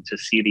fun to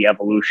see the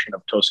evolution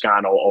of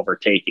Toscano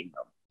overtaking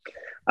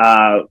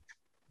them.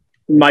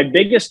 My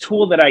biggest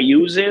tool that I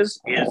use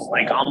is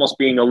like almost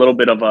being a little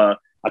bit of a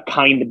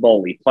kind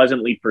bully,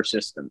 pleasantly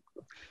persistent.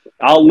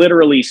 I'll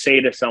literally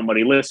say to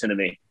somebody, listen to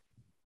me.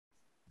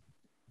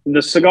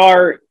 The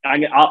cigar,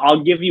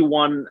 I'll give you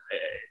one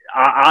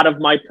out of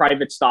my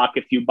private stock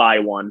if you buy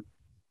one.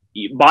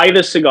 You buy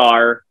the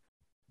cigar,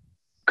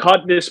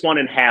 cut this one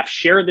in half,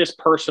 share this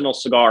personal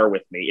cigar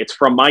with me. It's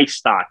from my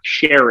stock.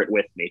 Share it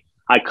with me.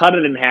 I cut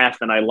it in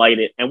half and I light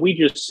it, and we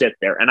just sit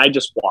there and I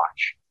just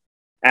watch.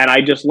 And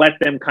I just let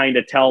them kind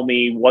of tell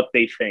me what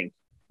they think.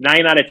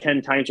 9 out of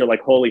 10 times they're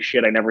like, holy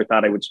shit, I never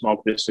thought I would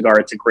smoke this cigar.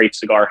 It's a great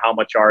cigar. How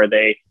much are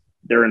they?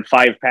 They're in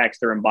 5-packs.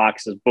 They're in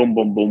boxes. Boom,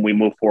 boom, boom. We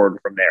move forward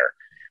from there.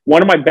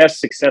 One of my best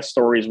success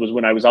stories was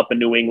when I was up in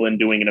New England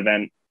doing an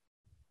event.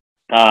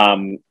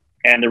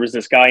 And there was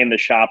this guy in the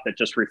shop that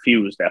just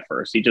refused at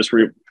first. He just,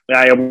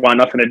 I want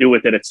nothing to do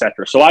with it,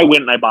 etc. So I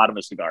went and I bought him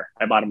a cigar.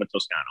 I bought him a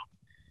Toscano.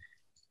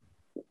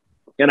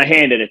 And I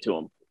handed it to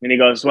him. And he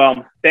goes,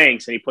 well,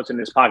 thanks. And he puts it in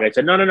his pocket. I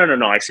said, no.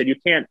 I said, you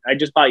can't. I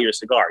just bought you a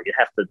cigar.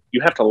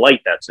 You have to light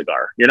that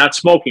cigar. You're not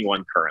smoking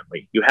one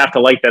currently. You have to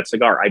light that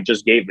cigar. I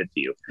just gave it to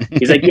you.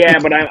 He's like, yeah,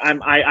 but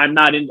I'm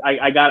not in.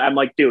 I'm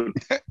like, dude,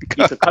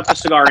 you could cut the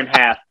cigar in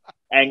half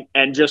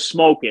and just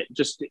smoke it.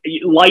 Just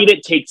light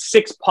it. Take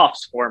 6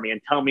 puffs for me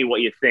and tell me what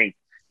you think.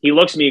 He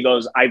looks at me. He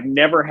goes, I've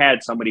never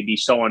had somebody be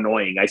so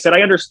annoying. I said,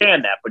 I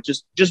understand that, but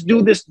just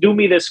do this. Do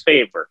me this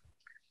favor.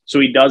 So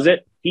he does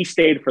it. He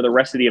stayed for the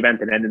rest of the event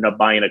and ended up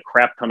buying a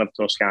crap ton of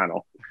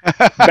Toscano.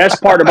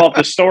 Best part about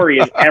the story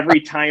is every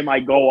time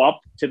I go up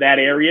to that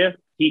area,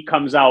 he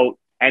comes out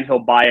and he'll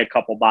buy a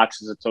couple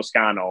boxes of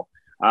Toscano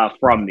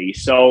from me.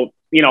 So,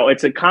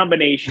 it's a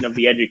combination of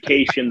the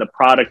education, the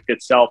product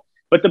itself.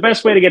 But the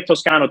best way to get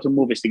Toscano to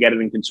move is to get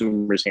it in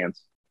consumers'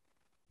 hands.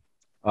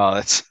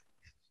 Oh,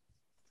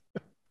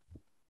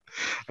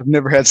 I've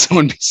never had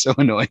someone be so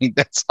annoying.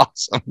 That's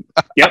awesome.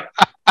 Yep.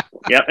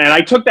 Yeah, and I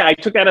took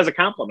that as a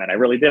compliment. I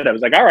really did. I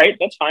was like, all right,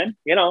 that's fine.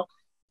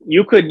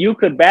 You could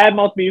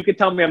badmouth me. You could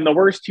tell me I'm the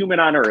worst human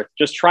on earth.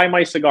 Just try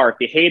my cigar. If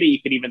you hate it, you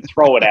could even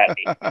throw it at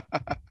me.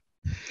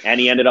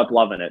 And he ended up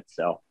loving it.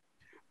 So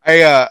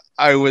I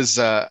was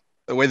the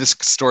way this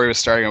story was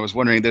starting, I was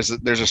wondering, there's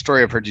a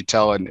story I've heard you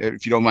tell, and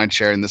if you don't mind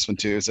sharing this one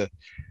too,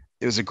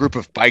 it was a group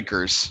of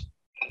bikers.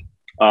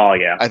 Oh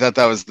yeah. I thought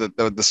that was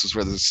this was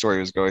where the story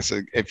was going.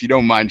 So if you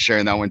don't mind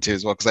sharing that one too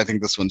as well, because I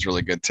think this one's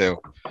really good too.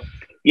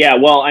 Yeah,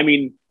 well, I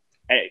mean,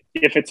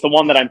 if it's the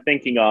one that I'm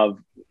thinking of,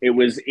 it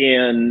was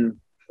in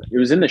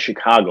the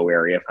Chicago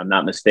area, if I'm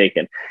not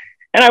mistaken.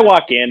 And I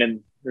walk in, and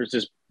there's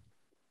this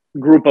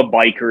group of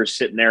bikers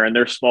sitting there, and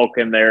they're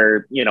smoking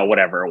their,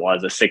 whatever it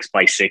was, a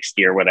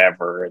 6x60 or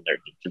whatever, and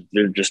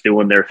they're just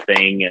doing their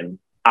thing. And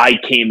I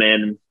came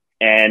in,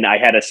 and I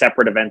had a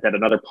separate event at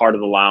another part of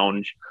the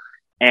lounge,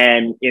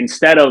 and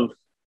instead of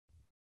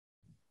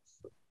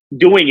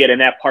doing it in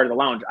that part of the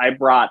lounge, I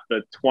brought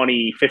the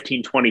 20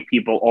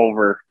 people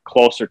over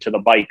closer to the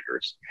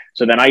bikers.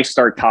 So then I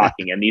start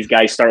talking, and these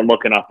guys start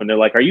looking up, and they're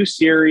like, are you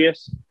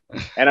serious?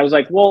 And I was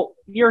like, well,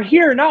 you're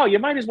here now. You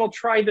might as well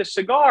try the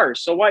cigar.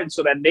 So what?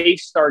 So then they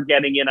start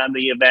getting in on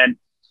the event.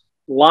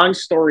 Long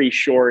story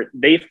short,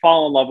 they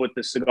fall in love with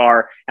the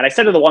cigar. And I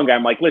said to the one guy,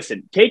 I'm like,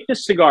 listen, take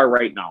this cigar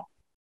right now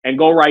and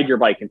go ride your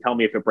bike and tell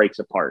me if it breaks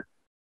apart.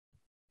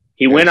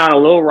 He went on a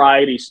little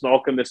ride. He's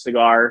smoking the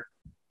cigar.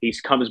 He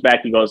comes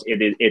back. He goes,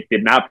 it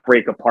did not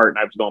break apart. And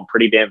I was going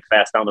pretty damn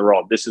fast down the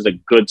road. This is a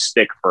good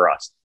stick for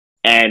us.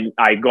 And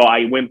I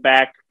went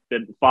back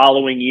the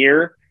following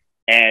year,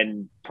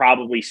 and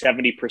probably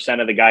 70%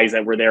 of the guys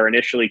that were there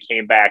initially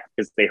came back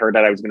because they heard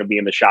that I was going to be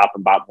in the shop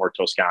and bought more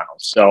Toscanos.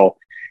 So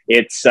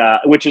it's,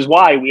 which is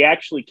why we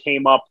actually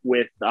came up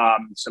with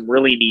some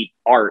really neat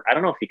art. I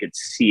don't know if you could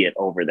see it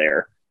over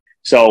there.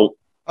 So,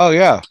 oh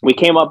yeah, we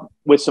came up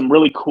with some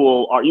really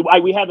cool art.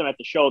 We had them at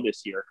the show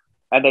this year.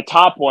 And the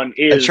top one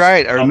is that's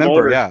right. I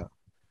remember,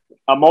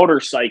 a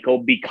motorcycle,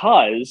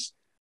 because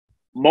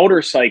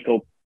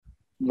motorcycle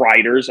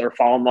riders are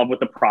falling in love with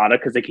the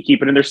product because they can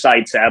keep it in their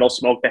side saddle,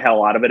 smoke the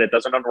hell out of it. It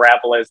doesn't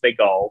unravel as they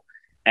go.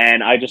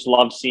 And I just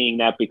love seeing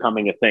that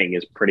becoming a thing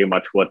is pretty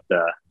much what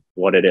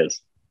it is.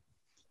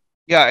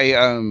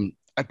 Yeah.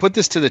 I put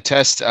this to the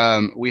test.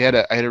 We had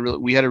a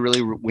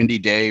really windy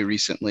day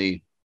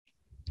recently,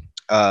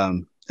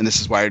 and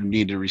this is why I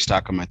need to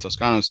restock on my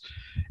Toscanos.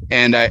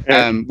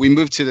 And we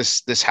moved to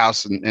this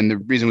house, and the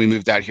reason we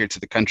moved out here to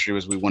the country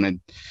was we wanted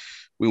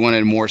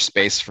more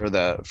space for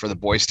the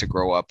boys to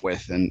grow up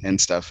with and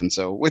stuff. And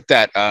so with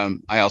that,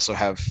 I also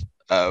have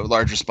a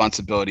large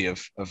responsibility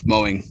of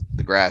mowing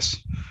the grass.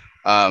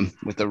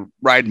 With the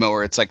ride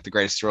mower, it's like the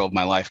greatest thrill of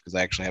my life because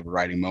I actually have a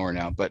riding mower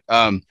now. But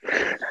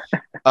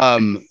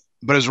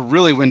it was a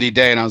really windy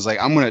day, and I was like,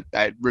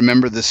 I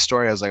remember this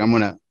story. I was like,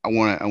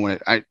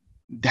 I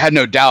had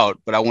no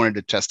doubt, but I wanted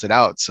to test it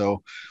out.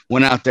 So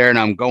went out there, and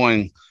I'm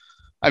going,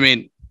 I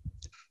mean,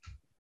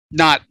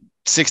 not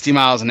 60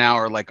 miles an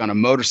hour like on a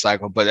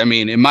motorcycle, but I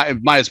mean, it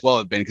might as well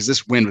have been, because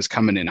this wind was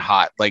coming in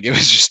hot. Like it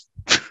was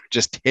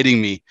just hitting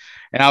me,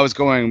 and I was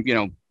going,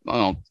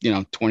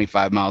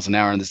 25 miles an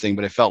hour on this thing,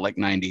 but it felt like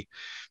 90.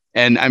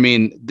 And I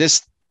mean,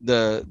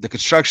 the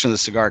construction of the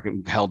cigar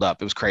held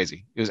up. It was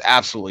crazy. It was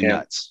absolutely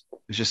nuts. It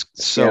was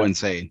just so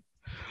insane.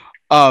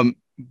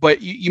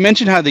 But you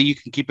mentioned how that you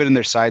can keep it in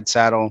their side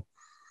saddle.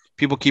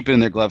 People keep it in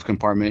their glove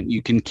compartment.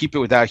 You can keep it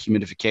without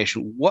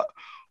humidification.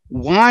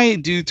 Why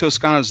do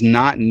Toscanos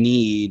not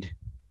need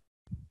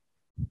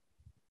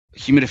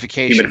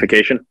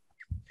humidification?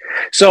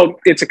 So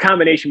it's a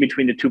combination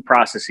between the two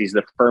processes,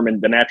 the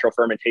natural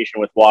fermentation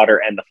with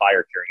water and the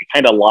fire curing. It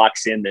kind of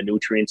locks in the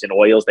nutrients and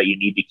oils that you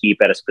need to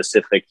keep at a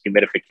specific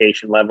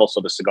humidification level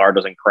so the cigar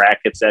doesn't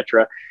crack,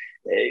 etc.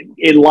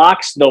 It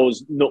locks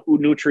those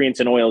nutrients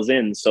and oils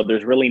in, so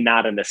there's really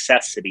not a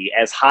necessity,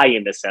 as high a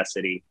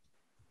necessity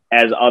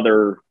as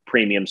other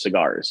premium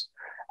cigars.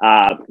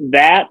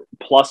 That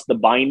plus the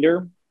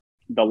binder,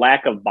 the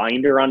lack of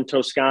binder on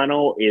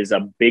Toscano is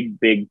a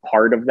big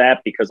part of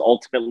that, because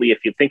ultimately,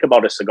 if you think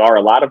about a cigar,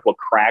 a lot of what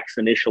cracks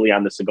initially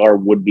on the cigar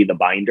would be the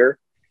binder.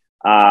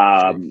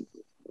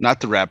 Not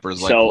the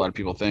wrappers like a lot of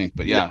people think,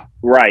 but yeah.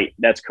 Right.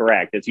 That's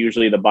correct. It's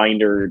usually the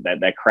binder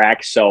that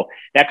cracks. So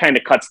that kind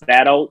of cuts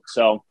that out.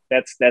 So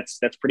that's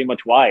pretty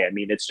much why. I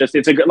mean, it's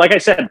like I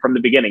said from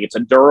the beginning, it's a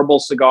durable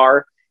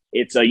cigar.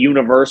 It's a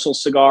universal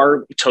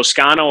cigar.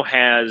 Toscano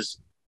has,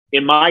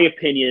 in my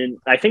opinion,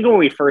 I think when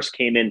we first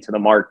came into the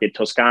market,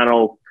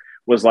 Toscano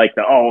was like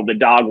the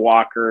dog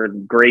walker,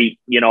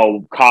 great,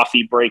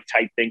 coffee break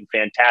type thing.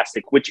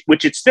 Fantastic, which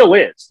it still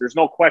is. There's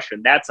no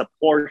question. That's a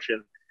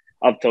portion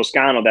of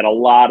Toscano that a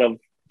lot of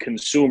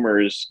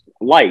consumers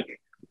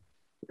like.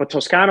 But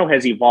Toscano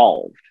has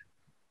evolved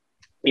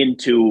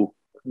into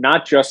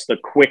not just the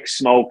quick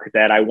smoke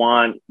that I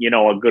want,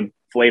 a good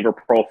flavor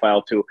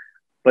profile to,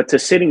 but to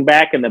sitting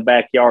back in the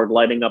backyard,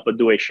 lighting up a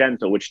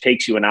Duecento, which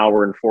takes you an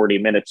hour and 40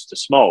 minutes to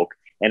smoke,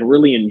 and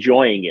really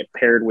enjoying it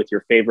paired with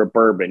your favorite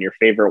bourbon, your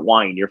favorite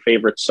wine, your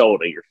favorite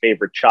soda, your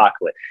favorite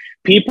chocolate.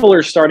 People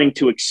are starting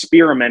to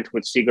experiment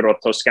with Sigaro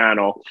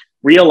Toscano,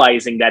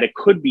 realizing that it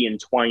could be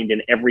entwined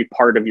in every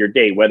part of your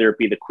day, whether it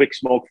be the quick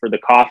smoke for the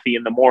coffee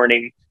in the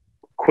morning,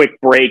 quick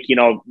break,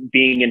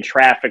 being in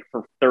traffic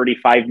for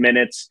 35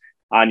 minutes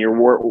on your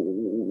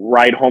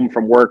ride home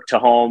from work to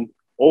home,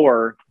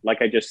 or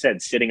like I just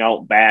said, sitting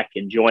out back,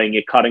 enjoying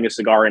it, cutting a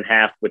cigar in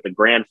half with a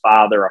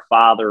grandfather, a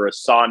father, a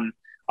son,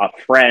 a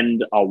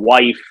friend, a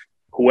wife,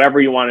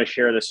 whoever you want to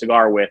share the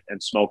cigar with,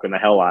 and smoking the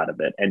hell out of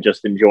it and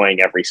just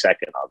enjoying every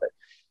second of it.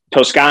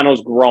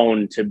 Toscano's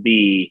grown to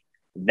be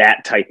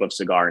that type of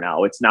cigar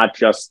now. It's not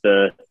just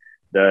the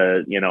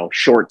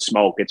short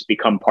smoke. It's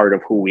become part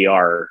of who we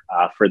are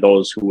for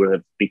those who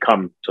have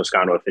become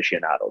Toscano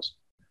aficionados.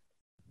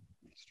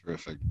 It's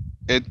terrific.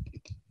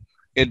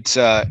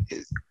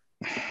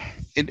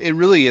 It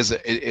really is.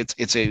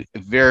 It's a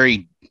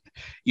very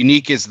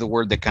unique is the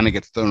word that kind of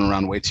gets thrown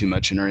around way too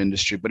much in our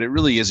industry, but it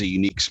really is a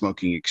unique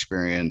smoking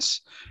experience.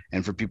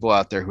 And for people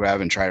out there who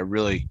haven't tried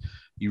it,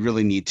 you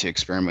really need to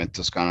experiment with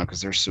Toscano,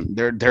 because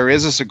there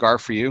is a cigar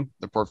for you.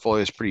 The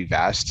portfolio is pretty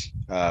vast.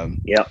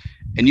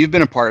 And you've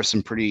been a part of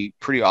some pretty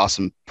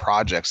awesome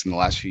projects in the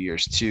last few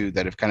years too,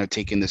 that have kind of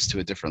taken this to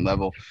a different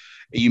level.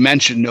 You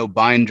mentioned no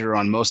binder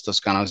on most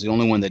Toscanos. The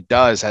only one that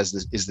does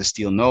is the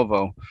Steel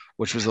Novo,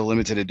 which was a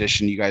limited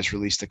edition you guys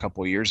released a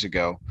couple of years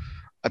ago.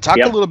 Talk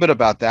a little bit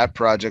about that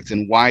project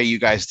and why you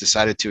guys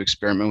decided to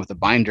experiment with a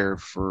binder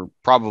for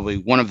probably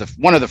one of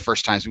the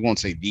first times. We won't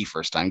say the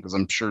first time, because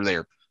I'm sure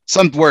they're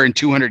somewhere in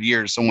 200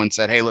 years someone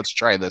said, "Hey, let's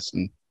try this."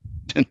 And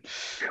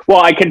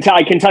well, I can tell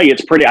you,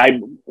 it's pretty.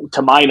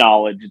 To my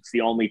knowledge, it's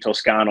the only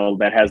Toscano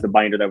that has the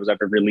binder that was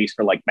ever released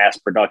for like mass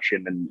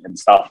production and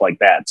stuff like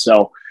that.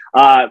 So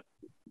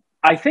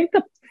I think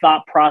the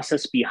thought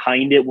process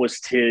behind it was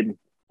to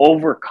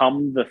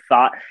overcome the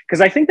thought, because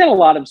I think that a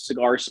lot of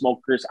cigar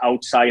smokers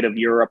outside of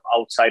Europe,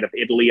 outside of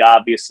Italy,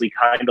 obviously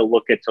kind of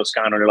look at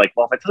Toscano and they're like,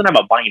 well, if it doesn't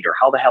have a binder,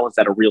 how the hell is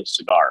that a real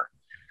cigar?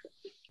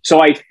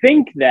 So I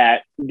think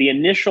that the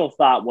initial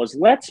thought was,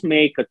 let's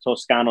make a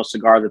Toscano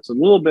cigar that's a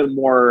little bit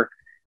more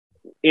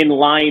in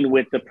line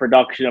with the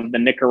production of the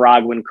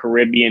Nicaraguan,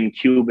 Caribbean,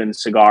 Cuban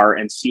cigar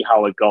and see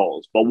how it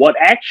goes. But what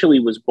actually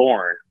was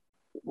born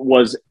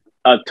was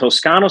a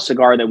Toscano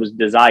cigar that was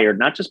desired,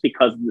 not just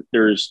because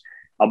there's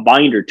a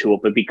binder to it,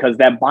 but because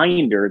that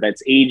binder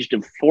that's aged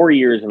of 4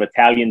 years of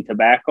Italian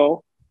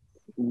tobacco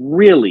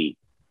really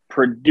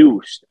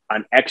produced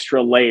an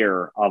extra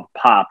layer of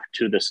pop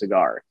to the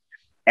cigar.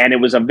 And it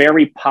was a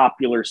very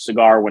popular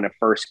cigar when it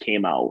first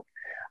came out.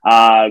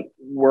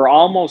 We're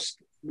almost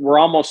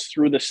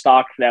through the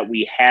stock that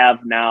we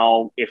have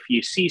now. If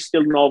you see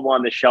Still Novo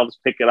on the shelves,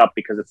 pick it up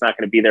because it's not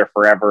going to be there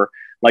forever.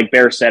 Like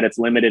Bear said, it's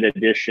limited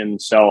edition.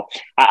 So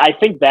I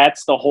think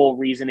that's the whole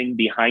reasoning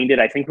behind it.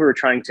 I think we were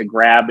trying to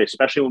grab,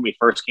 especially when we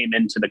first came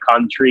into the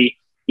country,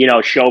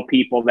 show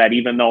people that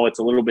even though it's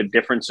a little bit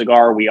different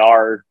cigar, we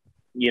are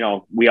in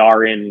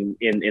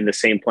the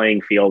same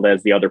playing field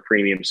as the other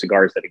premium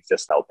cigars that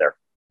exist out there.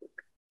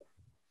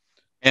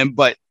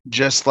 But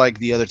just like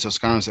the other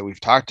Toscanos that we've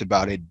talked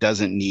about, it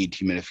doesn't need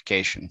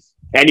humidification.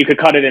 And you could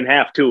cut it in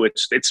half too.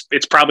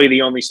 It's probably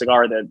the only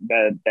cigar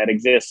that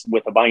exists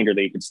with a binder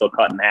that you can still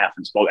cut in half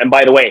and smoke. And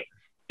by the way,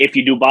 if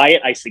you do buy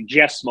it, I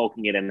suggest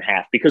smoking it in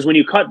half, because when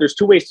you cut, there's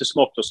two ways to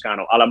smoke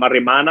Toscano: alla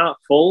Marimana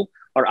full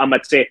or a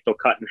mazzetto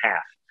cut in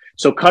half.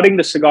 So cutting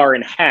the cigar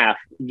in half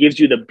gives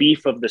you the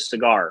beef of the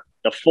cigar,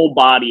 the full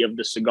body of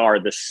the cigar,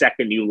 the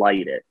second you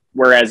light it.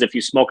 Whereas if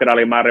you smoke it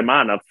alla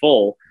Marimana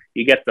full,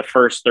 you get the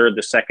first third,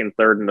 the second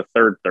third, and the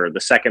third third.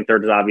 The second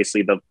third is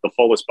obviously the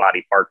fullest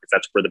body part because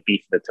that's where the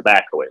beef of the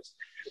tobacco is.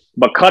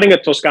 But cutting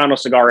a Toscano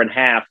cigar in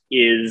half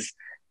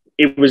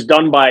it was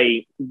done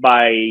by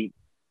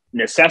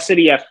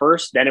necessity at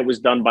first, then it was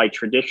done by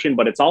tradition,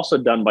 but it's also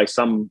done by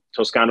some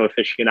Toscano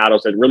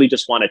aficionados that really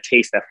just want to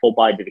taste that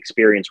full-bodied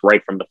experience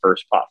right from the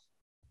first puff.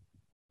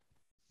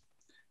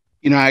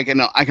 I can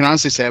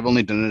honestly say I've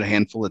only done it a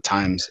handful of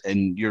times,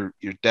 and you're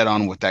dead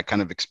on with that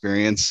kind of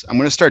experience. I'm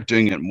going to start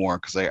doing it more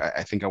because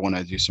I think I want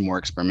to do some more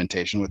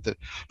experimentation with it.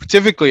 But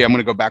typically, I'm going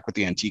to go back with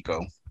the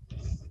Antico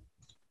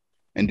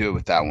and do it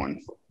with that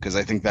one because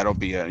I think that'll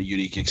be a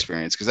unique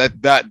experience. Because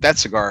that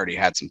cigar already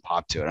had some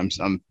pop to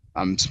it.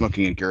 I'm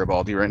smoking a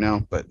Garibaldi right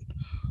now, but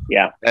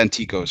yeah,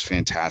 Antico is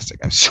fantastic.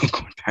 I'm still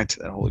going back to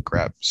that. Holy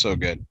crap, so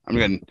good. I'm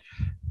going to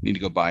need to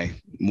go buy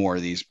more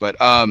of these. But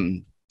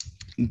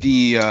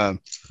the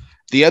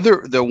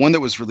one that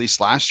was released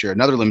last year,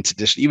 another limited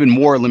edition, even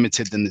more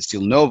limited than the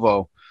Still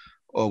Novo,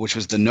 which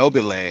was the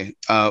Nobile.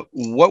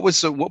 What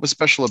was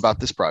special about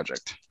this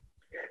project?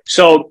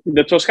 So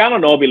the Toscano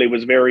Nobile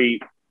was very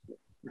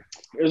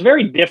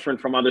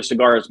different from other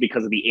cigars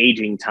because of the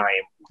aging time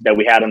that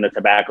we had on the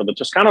tobacco. The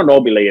Toscano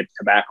Nobile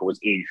tobacco was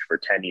aged for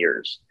 10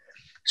 years.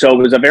 So it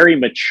was a very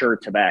mature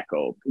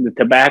tobacco. The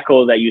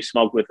tobacco that you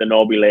smoked with the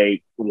Nobile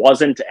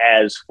wasn't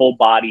as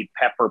full-bodied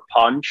pepper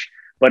punch,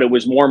 but it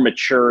was more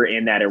mature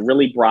in that it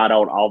really brought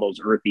out all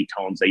those earthy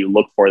tones that you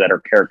look for that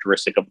are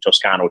characteristic of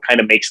Toscano. It kind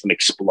of makes them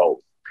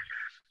explode.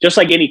 Just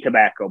like any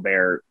tobacco,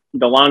 Bear,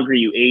 the longer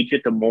you age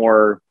it, the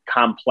more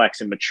complex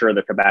and mature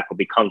the tobacco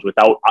becomes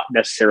without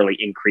necessarily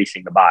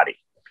increasing the body.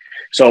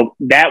 So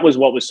that was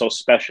what was so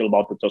special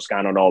about the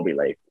Toscano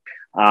Nobile.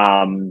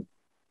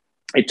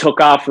 It took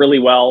off really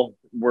well.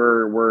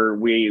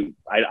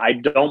 I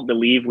don't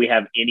believe we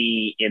have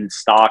any in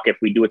stock. If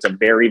we do, it's a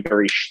very,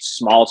 very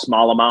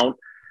small amount.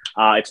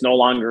 It's no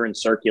longer in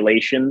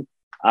circulation.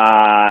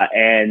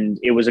 And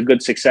it was a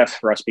good success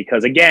for us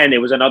because, again, it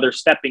was another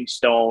stepping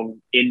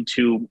stone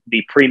into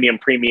the premium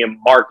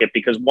market.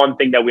 Because one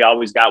thing that we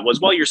always got was,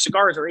 well, your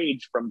cigars are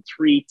aged from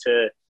 3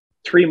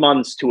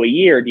 months to a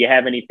year. Do you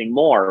have anything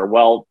more?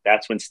 Well,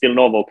 that's when Still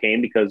Novo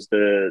came because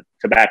the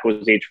tobacco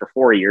was aged for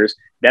 4 years.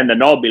 Then the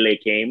Nobile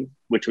came,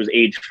 which was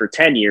aged for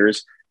 10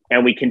 years.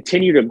 And we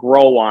continue to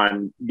grow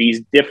on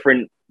these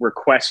different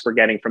requests we're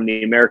getting from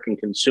the American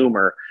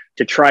consumer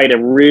to try to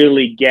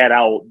really get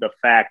out the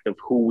fact of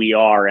who we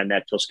are and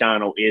that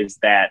Toscano is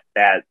that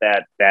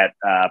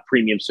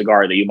premium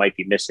cigar that you might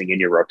be missing in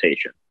your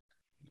rotation.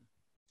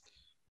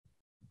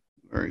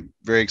 Very,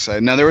 very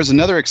excited. Now, there was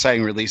another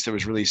exciting release that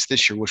was released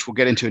this year, which we'll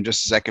get into in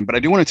just a second, but I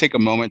do want to take a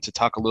moment to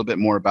talk a little bit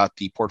more about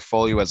the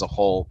portfolio as a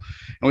whole.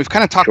 And we've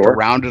kind of talked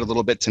around it a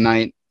little bit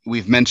tonight.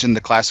 We've mentioned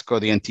the Classico,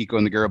 the Antico,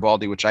 and the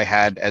Garibaldi, which I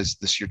had as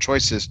this year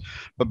choices.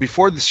 But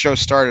before the show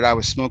started, I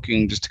was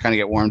smoking, just to kind of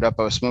get warmed up,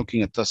 I was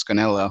smoking a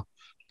Toscanella,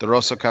 the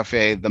Rosso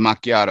Cafe, the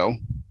Macchiato.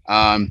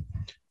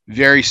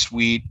 Very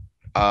sweet,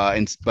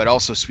 but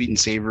also sweet and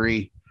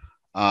savory.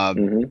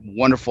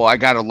 Wonderful. I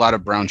got a lot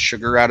of brown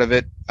sugar out of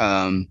it,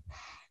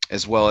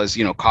 as well as,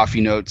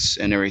 coffee notes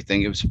and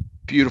everything. It was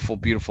beautiful,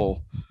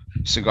 beautiful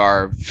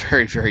cigar.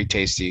 Very, very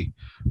tasty.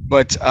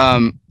 But,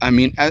 I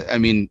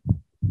mean,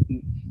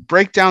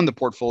 break down the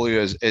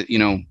portfolio as,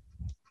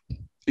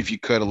 if you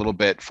could a little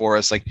bit for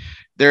us. Like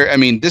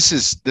this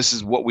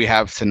is what we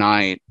have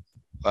tonight.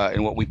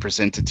 And what we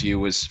presented to you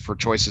was for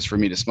choices for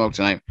me to smoke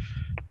tonight,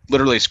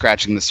 literally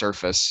scratching the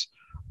surface.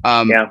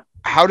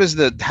 How does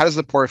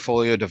the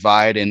portfolio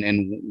divide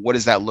and what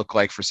does that look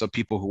like for some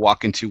people who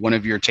walk into one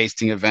of your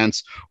tasting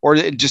events or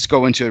just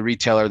go into a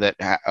retailer that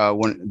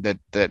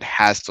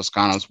has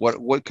Toscanos?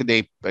 What could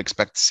they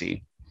expect to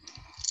see?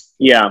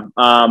 Yeah.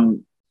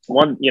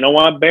 One, you know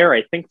what, Bear?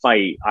 I think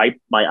my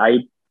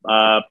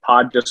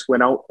iPod just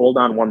went out. Hold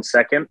on 1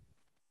 second.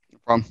 No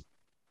problem.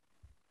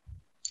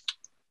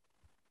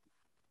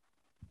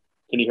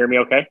 Can you hear me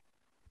okay?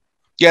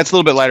 Yeah, it's a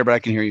little bit lighter, but I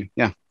can hear you.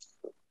 Yeah.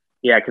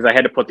 Yeah, because I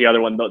had to put the other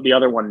one. The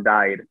other one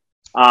died.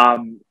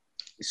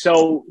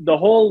 So the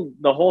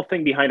whole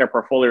thing behind our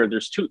portfolio,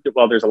 there's two.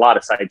 Well, there's a lot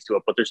of sides to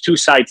it, but there's two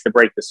sides to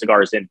break the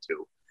cigars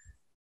into.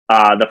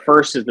 The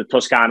first is the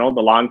Toscano,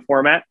 the long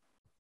format,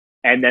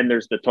 and then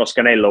there's the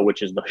Toscanello,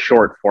 which is the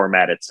short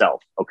format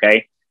itself.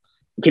 Okay.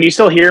 Can you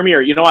still hear me?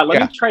 Or you know what?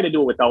 Let me try to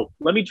do it without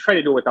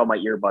my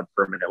earbud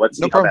for a minute. Let's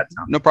see how that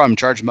sounds. No problem.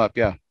 Charge them up.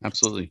 Yeah,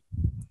 absolutely.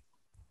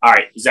 All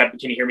right.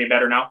 Can you hear me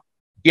better now?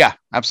 Yeah,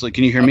 absolutely.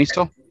 Can you hear me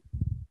still?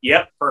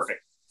 Yep.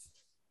 Perfect.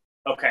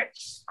 Okay.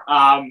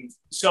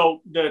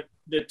 So the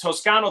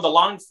Toscano, the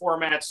long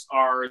formats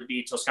are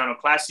the Toscano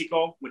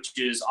Classico, which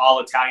is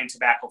all Italian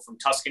tobacco from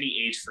Tuscany,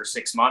 aged for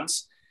 6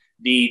 months.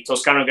 The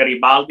Toscano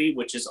Garibaldi,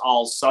 which is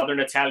all Southern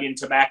Italian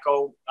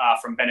tobacco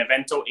from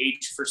Benevento,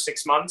 aged for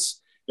 6 months.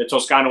 The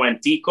Toscano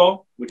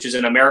Antico, which is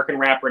an American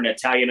wrapper and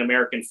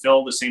Italian-American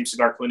fill, the same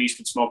cigar Clint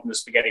Eastwood smoked in the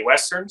Spaghetti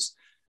Westerns.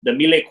 The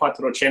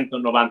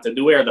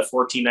 1492, or the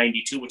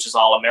 1492, which is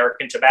all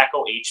American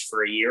tobacco, aged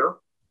for a year.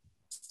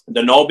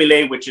 The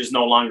Nobile, which is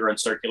no longer in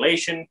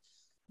circulation.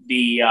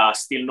 The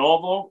Stil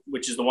Novo,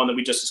 which is the one that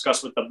we just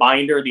discussed with the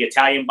binder, the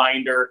Italian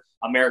binder,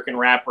 American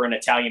wrapper, and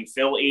Italian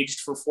fill,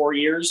 aged for 4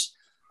 years.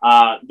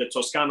 The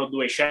Toscano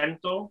 200.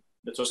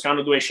 The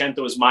Toscano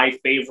 200 is my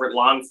favorite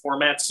long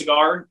format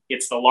cigar.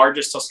 It's the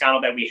largest Toscano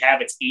that we have.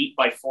 It's 8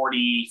 by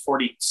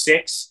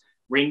 46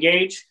 ring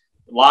gauge.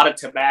 A lot of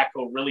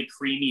tobacco, really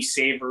creamy,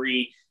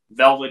 savory,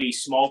 velvety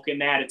smoke in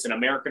that. It's an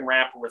American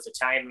wrapper with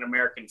Italian and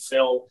American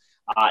fill,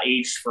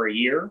 aged for a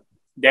year.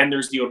 Then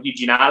there's the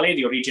Originale.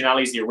 The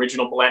Originale is the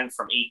original blend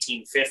from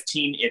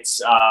 1815.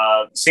 It's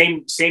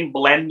same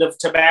blend of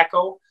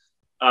tobacco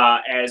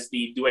as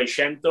the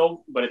 200,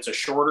 but it's a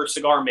shorter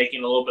cigar, making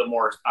it a little bit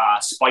more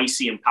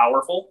spicy and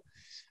powerful.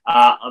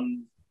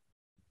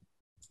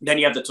 Then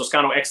you have the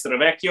Toscano Extra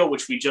Vecchio,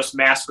 which we just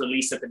mass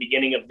released at the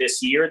beginning of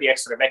this year. The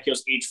Extra Vecchio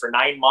is aged for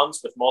 9 months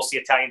with mostly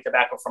Italian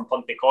tobacco from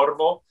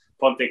Pontecorvo.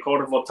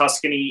 Pontecorvo,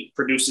 Tuscany,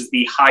 produces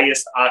the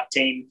highest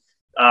octane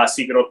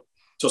Sigaro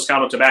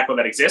Toscano tobacco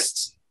that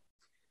exists.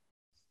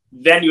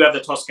 Then you have the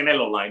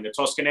Toscanello line. The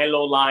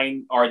Toscanello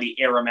line are the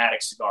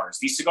aromatic cigars.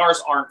 These cigars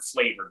aren't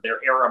flavored.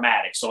 They're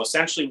aromatic. So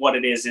essentially what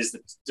it is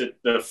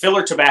the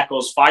filler tobacco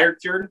is fire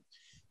cured.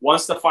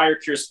 Once the fire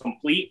cure is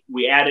complete,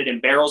 we add it in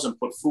barrels and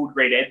put food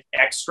grade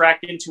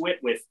extract into it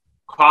with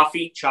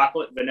coffee,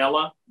 chocolate,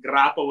 vanilla,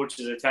 grappa, which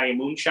is Italian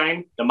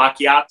moonshine, the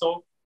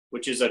macchiato,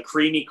 which is a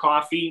creamy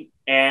coffee,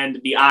 and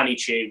the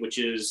anice, which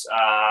is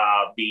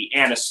the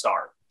anise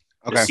star,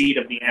 the seed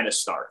of the anise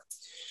star.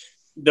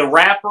 The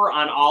wrapper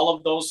on all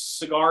of those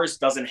cigars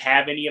doesn't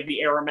have any of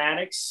the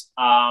aromatics.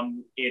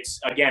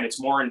 It's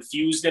more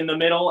infused in the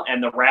middle,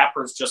 and the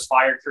wrapper is just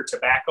fire cured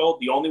tobacco.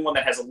 The only one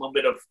that has a little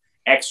bit of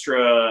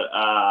extra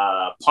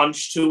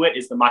punch to it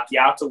is the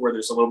macchiato, where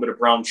there's a little bit of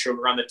brown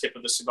sugar on the tip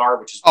of the cigar,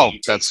 which is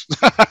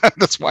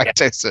that's why I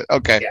taste it.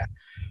 Okay.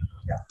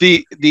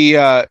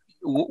 Yeah.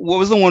 What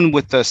was the one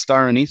with the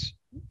star anise?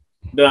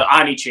 The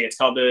anice. It's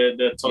called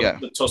the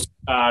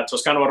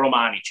Toscano Aroma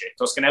Anice,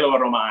 Toscanello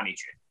Aroma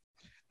Anice.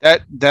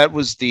 That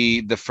was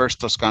the first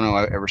Toscano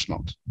I ever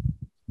smoked.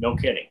 No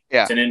kidding.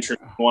 Yeah. It's an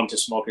interesting one to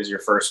smoke as your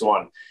first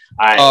one.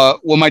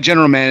 Well, my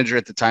general manager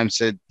at the time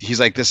said, he's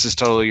like, this is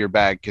totally your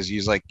bag. Cause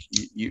he's like,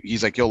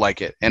 you'll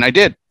like it. And I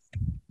did.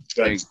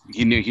 Like,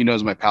 he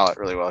knows my palate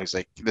really well. He's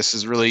like, this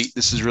is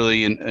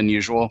really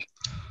unusual.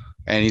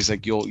 And he's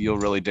like, you'll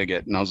really dig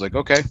it. And I was like,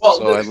 okay. Well,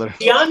 so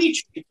the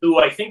Anice too,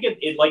 I think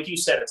it, like you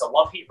said, it's a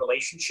love-hate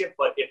relationship,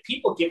 but if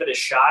people give it a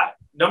shot,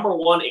 number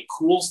one, it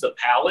cools the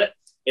palate.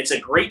 It's a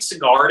great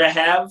cigar to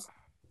have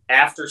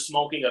after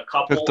smoking a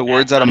couple. Took the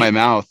words out of my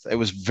mouth. It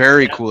was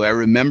very cool. I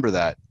remember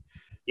that.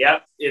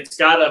 Yep. It's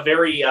got a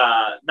very,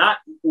 not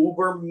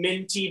uber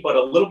minty, but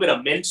a little bit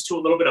of mint to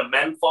a little bit of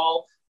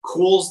menthol.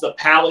 Cools the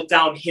palate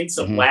down, hints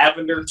of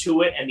lavender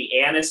to it, and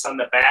the anise on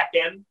the back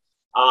end.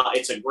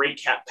 It's a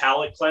great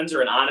palate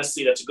cleanser. And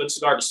honestly, that's a good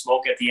cigar to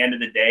smoke at the end of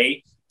the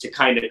day to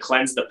kind of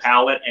cleanse the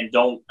palate and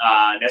don't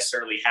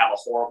necessarily have a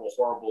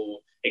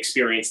horrible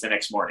experience the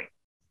next morning.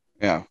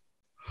 Yeah.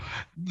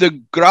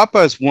 The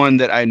grappa is one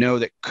that I know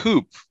that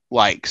Coop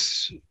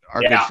likes,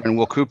 our good friend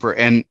Will Cooper,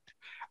 and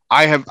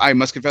I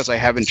must confess I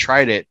haven't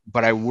tried it,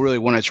 but I really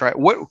want to try it.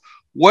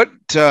 What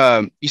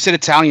you said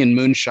Italian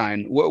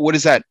moonshine? What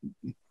is that?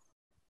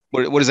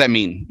 What does that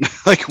mean?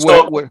 Like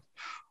what?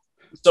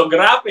 So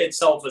grappa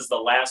itself is the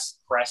last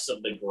press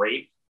of the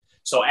grape.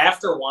 So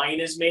after wine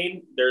is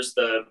made, there's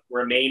the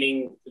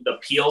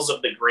peels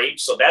of the grape.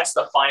 So that's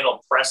the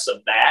final press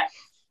of that,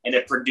 and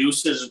it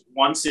produces,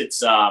 once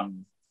it's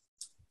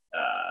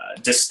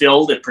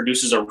distilled, it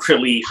produces a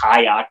really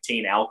high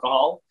octane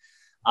alcohol.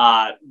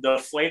 The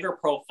flavor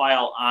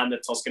profile on the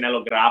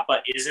Toscanello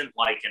Grappa isn't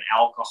like an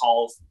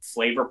alcohol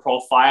flavor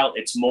profile.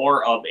 It's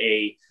more of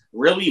a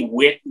really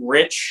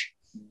rich,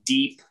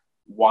 deep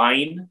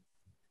wine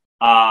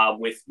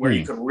with where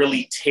you could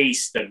really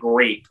taste the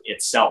grape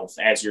itself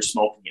as you're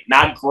smoking it.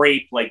 Not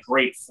grape like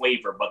grape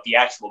flavor, but the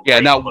actual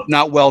grape.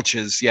 Not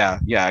Welch's. Yeah,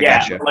 I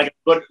gotcha. Like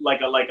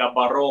a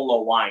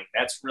Barolo wine.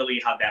 That's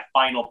really how that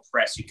final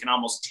press. You can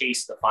almost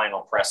taste the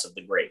final press of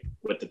the grape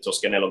with the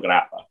Toscanello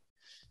Grappa.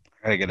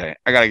 I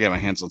gotta get my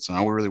hands on some.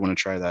 I really want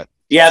to try that.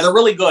 Yeah, they're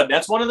really good.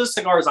 That's one of the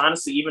cigars,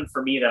 honestly, even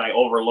for me, that I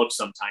overlook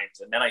sometimes.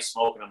 And then I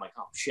smoke and I'm like,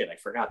 oh shit, I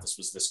forgot this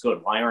was this good.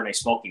 Why aren't I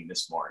smoking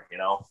this more?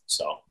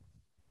 So.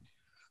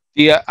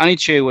 The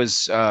Aniche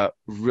was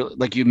really,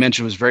 like you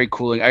mentioned, was very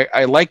cooling.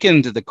 I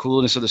likened the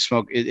coolness of the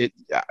smoke.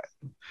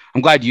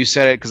 I'm glad you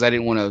said it because I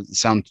didn't want to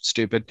sound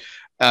stupid.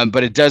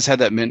 But it does have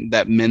that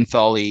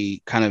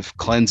mentholy kind of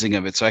cleansing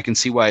of it. So I can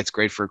see why it's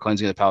great for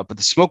cleansing the palate. But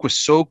the smoke was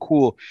so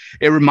cool.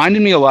 It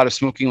reminded me a lot of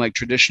smoking like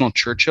traditional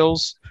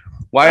Churchills.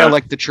 Why I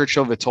like the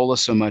Churchill Vitola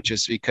so much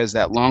is because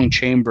that long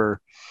chamber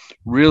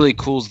really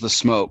cools the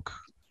smoke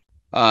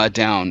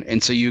down.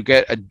 And so you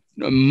get a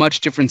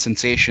much different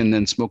sensation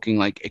than smoking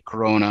like a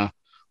Corona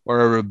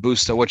or a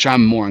Robusta, which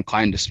I'm more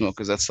inclined to smoke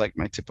because that's like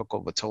my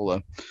typical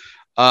Vitola.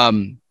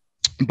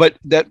 But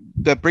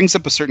that brings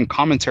up a certain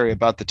commentary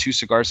about the two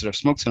cigars that I've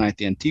smoked tonight,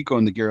 the Antico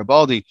and the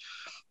Garibaldi.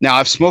 Now,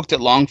 I've smoked it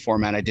long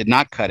format. I did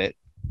not cut it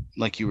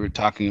like you were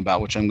talking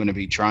about, which I'm going to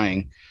be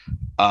trying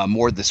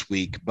more this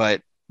week.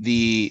 But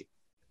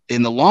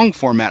in the long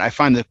format, I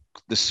find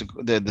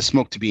the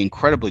smoke to be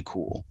incredibly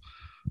cool,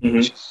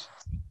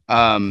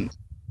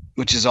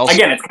 which is also,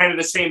 again, it's kind of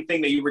the same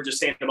thing that you were just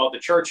saying about the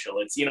Churchill.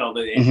 It's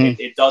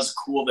it does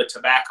cool the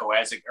tobacco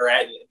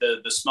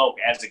the smoke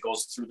as it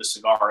goes through the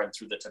cigar and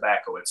through the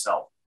tobacco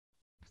itself.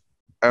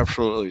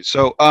 Absolutely.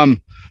 So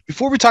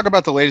before we talk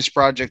about the latest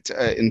project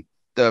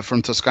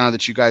from Toscano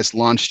that you guys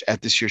launched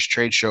at this year's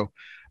trade show,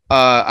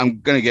 I'm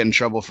going to get in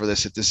trouble for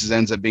this if this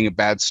ends up being a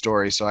bad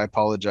story, so I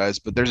apologize.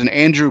 But there's an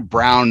Andrew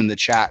Brown in the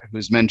chat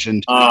who's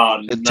mentioned,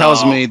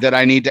 tells me that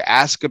I need to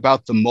ask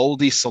about the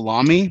moldy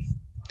salami.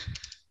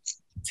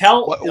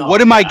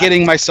 What am I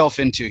getting myself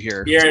into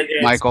here,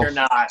 Michael? You're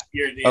not.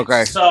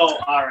 Okay. So,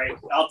 all right,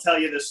 I'll tell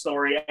you the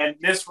story. And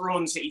this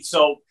ruins it.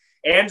 So,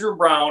 Andrew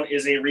Brown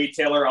is a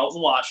retailer out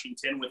in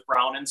Washington with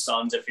Brown and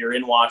Sons. If you're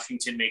in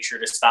Washington, make sure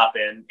to stop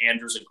in.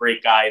 Andrew's a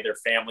great guy. Their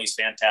family's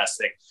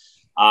fantastic.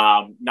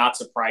 Not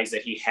surprised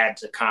that he had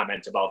to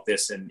comment about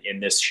this in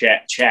this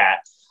chat.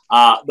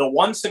 The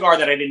one cigar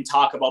that I didn't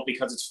talk about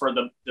because it's for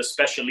the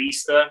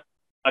Specialista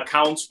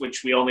accounts,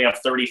 which we only have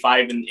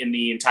 35 in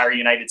the entire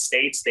United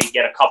States. They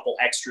get a couple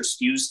extra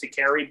SKUs to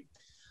carry,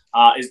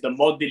 is the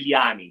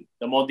Modigliani.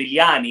 The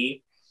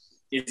Modigliani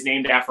is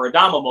named after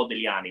Adamo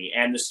Modigliani.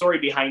 And the story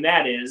behind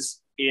that is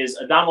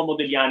Adamo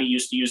Modigliani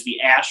used to use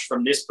the ash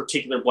from this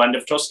particular blend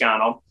of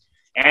Toscano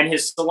and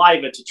his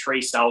saliva to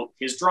trace out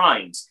his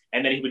drawings.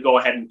 And then he would go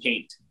ahead and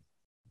paint.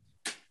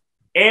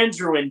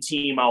 Andrew and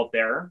team out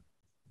there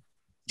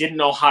didn't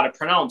know how to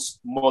pronounce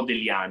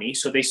Modigliani,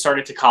 so they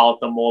started to call it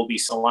the moldy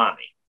salami.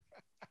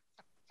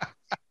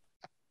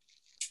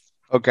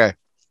 Okay.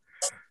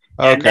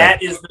 And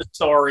that is the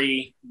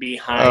story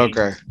behind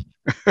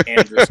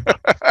Andrew's.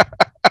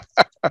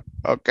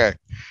 Okay.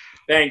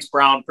 Thanks,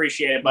 Brown.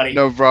 Appreciate it, buddy.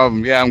 No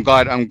problem. Yeah, I'm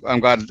glad. I'm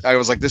glad. I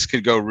was like, this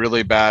could go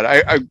really bad.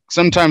 I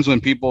sometimes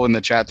when people in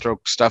the chat throw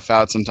stuff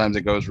out, sometimes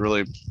it's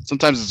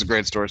a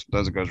great story.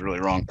 Sometimes it goes really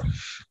wrong.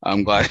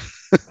 I'm glad.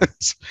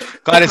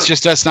 Glad it's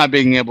just us not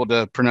being able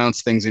to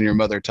pronounce things in your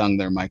mother tongue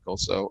there, Michael.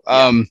 So,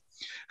 thank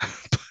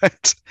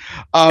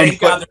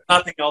God there's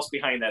nothing else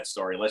behind that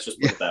story. Let's just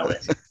put it that way.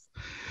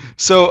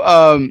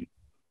 So,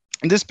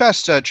 this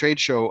past trade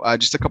show,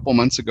 just a couple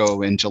months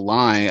ago in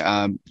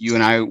July, you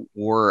and I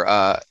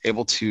were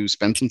able to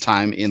spend some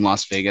time in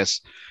Las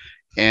Vegas,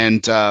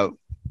 and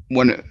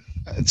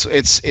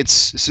it's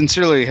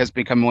sincerely has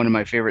become one of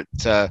my favorite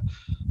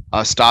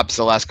stops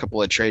the last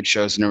couple of trade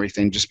shows and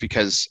everything, just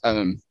because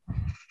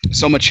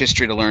so much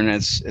history to learn,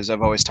 as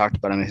I've always talked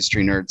about. I'm a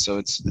history nerd, so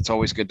it's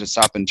always good to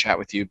stop and chat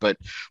with you. But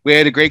we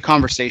had a great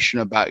conversation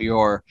about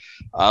your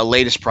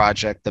latest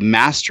project, the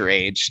Master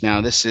Age.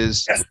 Now, this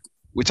is. Yes.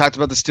 We talked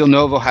about the Steel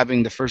Novo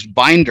having the first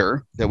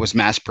binder that was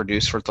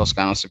mass-produced for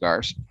Toscano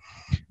cigars.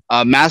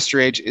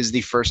 Master Age is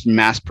the first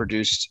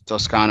mass-produced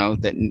Toscano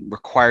that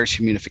requires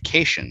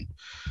humidification.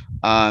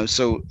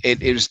 So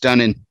it is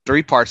done in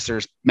 3 parts.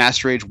 There's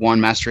Master Age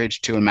 1, Master Age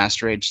 2, and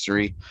Master Age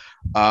 3.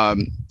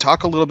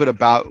 Talk a little bit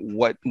about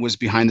what was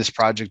behind this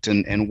project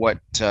and what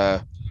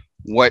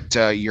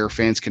your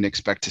fans can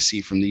expect to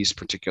see from these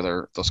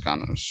particular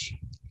Toscanos.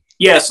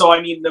 Yeah, so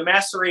I mean, the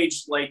Master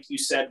Age, like you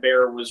said,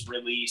 Bear, was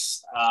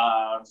released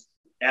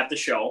at the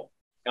show,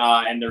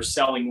 and they're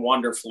selling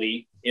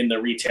wonderfully in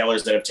the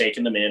retailers that have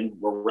taken them in.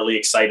 We're really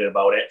excited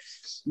about it.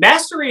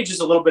 Master Age is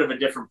a little bit of a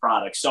different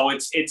product. So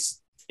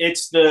it's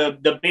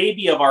the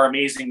baby of our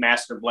amazing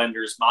master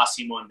blenders,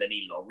 Massimo and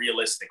Danilo,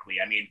 realistically.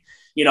 I mean,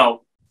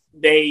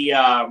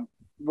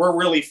 we're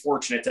really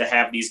fortunate to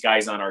have these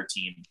guys on our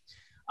team.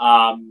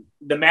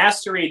 The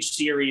Master Age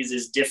series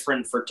is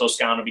different for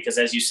Toscano because,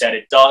 as you said,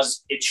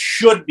 it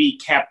should be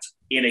kept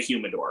in a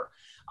humidor.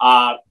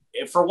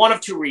 for one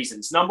of two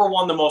reasons. Number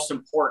one, the most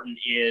important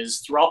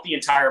is throughout the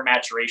entire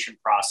maturation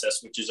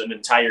process, which is an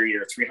entire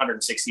year,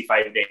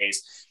 365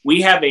 days,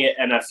 we have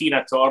an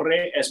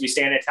affinatore, as we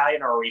say in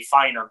Italian, or a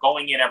refiner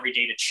going in every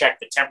day to check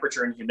the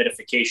temperature and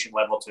humidification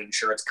level to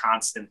ensure it's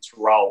constant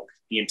throughout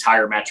the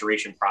entire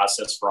maturation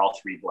process for all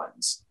three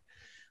blends.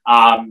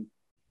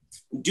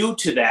 Due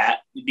to that,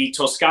 the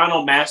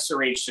Toscano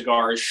Master Age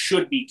cigars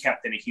should be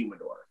kept in a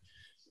humidor.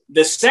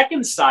 The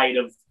second side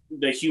of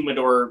the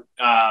humidor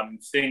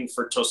thing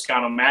for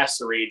Toscano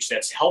Master Age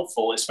that's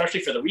helpful,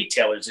 especially for the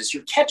retailers, is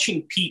you're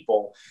catching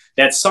people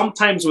that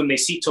sometimes when they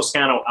see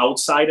Toscano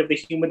outside of the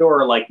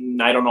humidor are like,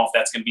 I don't know if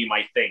that's going to be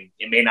my thing.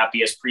 It may not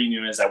be as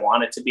premium as I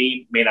want it to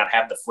be, may not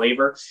have the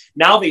flavor.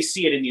 Now they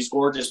see it in these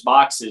gorgeous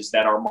boxes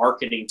that our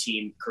marketing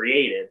team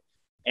created.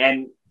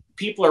 And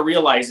people are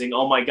realizing,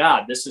 oh my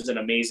God, this is an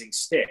amazing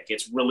stick.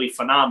 It's really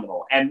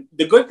phenomenal. And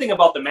the good thing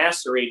about the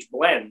Master Age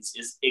blends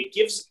is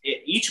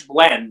each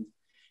blend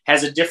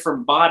has a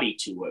different body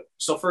to it.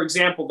 So for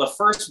example, the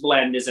first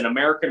blend is an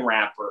Italian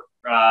wrapper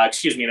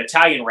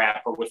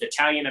with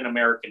Italian and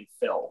American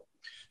fill.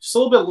 Just a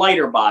little bit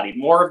lighter body,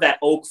 more of that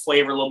oak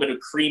flavor, a little bit of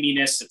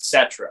creaminess,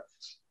 etc.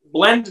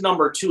 Blend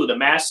number two, the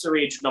Master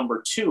Age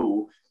number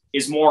two,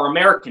 is more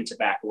American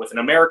tobacco with an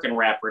American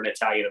wrapper and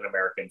Italian and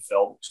American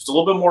fill. Just a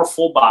little bit more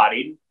full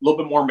bodied, a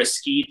little bit more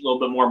mesquite, a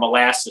little bit more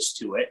molasses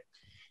to it.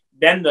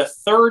 Then the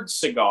third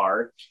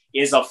cigar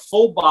is a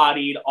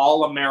full-bodied,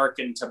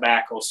 all-American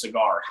tobacco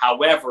cigar.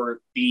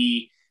 However,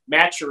 the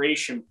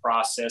maturation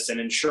process and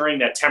ensuring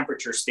that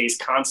temperature stays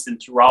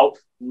constant throughout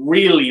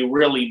really,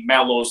 really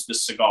mellows the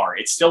cigar.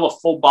 It's still a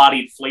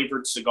full-bodied,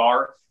 flavored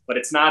cigar, but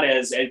it's not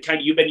as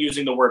you've been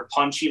using the word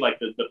punchy, like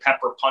the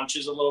pepper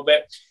punches a little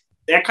bit.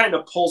 That kind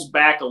of pulls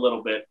back a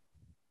little bit,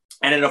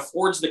 and it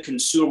affords the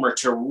consumer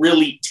to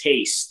really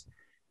taste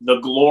the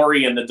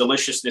glory and the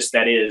deliciousness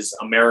that is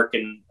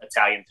American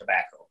Italian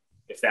tobacco,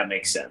 if that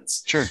makes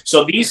sense. Sure.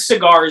 So these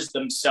cigars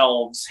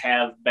themselves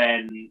have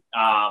been,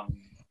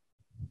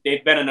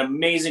 they've been an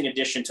amazing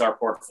addition to our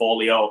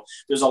portfolio.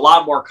 There's a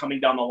lot more coming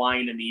down the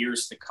line in the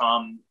years to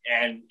come.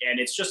 And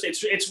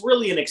it's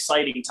really an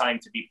exciting time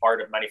to be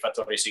part of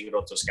Manifatture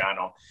Sigaro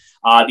Toscano.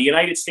 The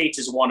United States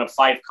is one of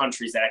 5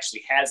 countries that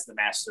actually has the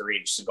Master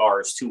Age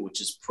cigars too,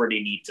 which is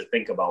pretty neat to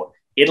think about.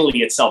 Italy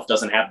itself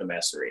doesn't have the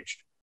Master Age.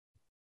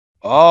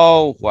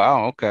 Oh,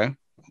 wow. Okay.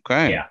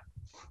 Yeah.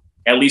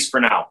 At least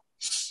for now.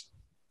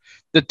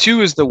 The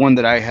 2 is the one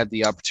that I had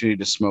the opportunity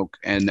to smoke,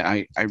 and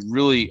I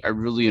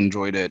really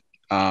enjoyed it.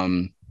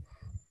 And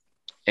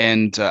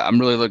I'm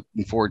really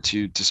looking forward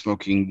to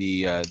smoking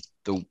the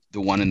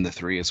 1 and the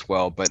 3 as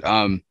well. But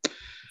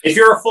if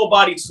you're a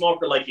full-bodied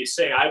smoker, like you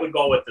say, I would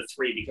go with the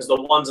 3 because the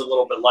 1's a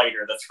little bit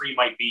lighter. The 3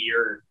 might be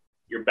your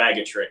bag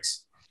of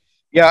tricks.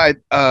 Yeah,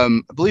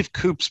 I believe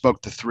Coop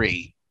smoked the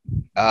 3.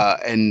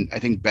 And I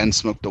think Ben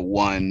smoked the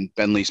 1.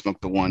 Ben Lee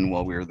smoked the 1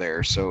 while we were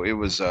there. So it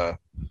was a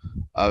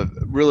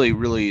really,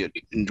 really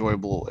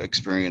enjoyable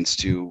experience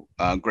too.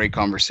 Great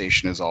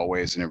conversation as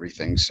always and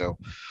everything. So,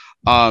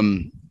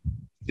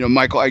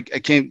 Michael, I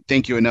can't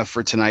thank you enough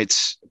for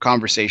tonight's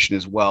conversation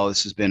as well.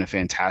 This has been a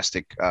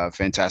fantastic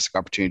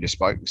opportunity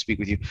to speak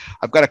with you.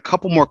 I've got a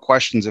couple more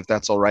questions, if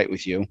that's all right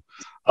with you,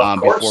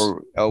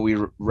 before we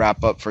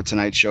wrap up for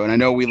tonight's show. And I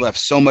know we left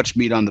so much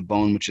meat on the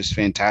bone, which is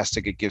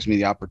fantastic. It gives me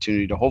the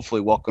opportunity to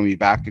hopefully welcome you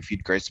back if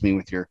you'd grace me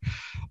with your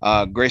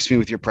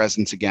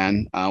presence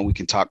again. We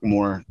can talk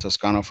more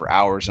Toscano for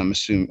hours, I'm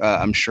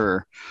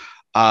sure.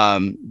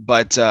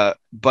 But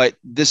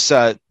this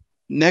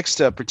next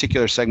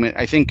particular segment,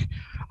 I think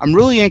I'm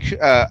really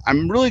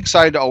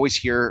excited to always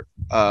hear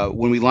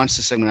when we launched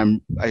the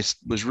segment. I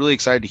was really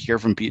excited to hear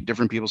from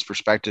different people's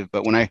perspective.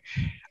 But when I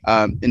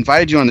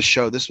invited you on the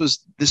show, this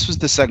was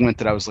the segment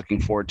that I was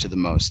looking forward to the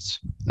most.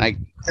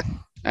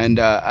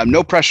 I'm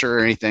no pressure or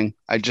anything.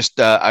 I'm just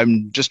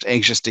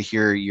anxious to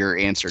hear your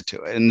answer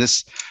to it. And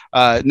this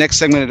next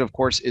segment, of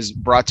course, is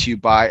brought to you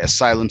by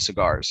Asylum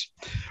Cigars.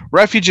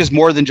 Refuge is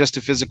more than just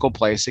a physical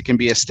place. It can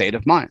be a state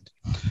of mind.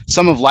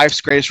 Some of life's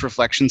greatest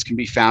reflections can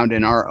be found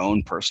in our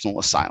own personal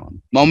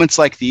asylum. Moments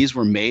like these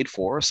were made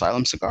for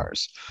Asylum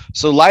Cigars.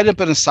 So light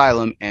up an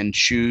asylum and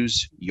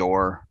choose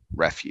your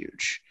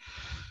refuge.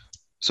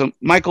 So,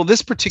 Michael,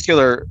 this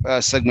particular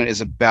segment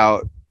is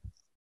about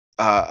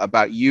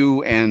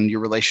you and your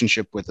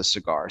relationship with a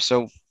cigar.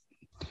 So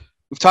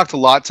we've talked a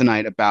lot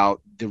tonight about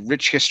the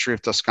rich history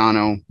of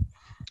Toscano,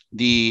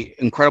 the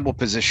incredible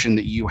position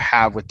that you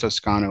have with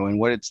Toscano, and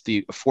what it's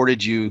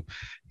afforded you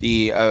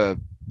the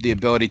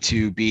ability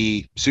to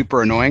be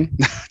super annoying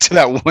to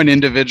that one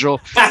individual,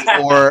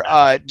 or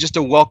just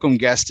a welcome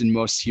guest in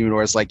most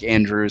humidors like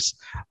Andrew's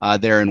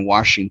there in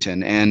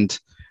Washington. And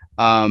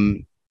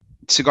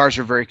cigars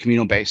are very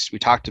communal based. We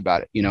talked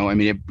about it.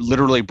 It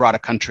literally brought a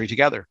country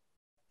together.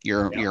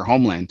 Your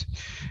homeland,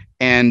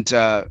 and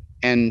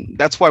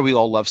that's why we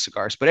all love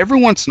cigars. But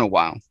every once in a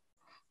while,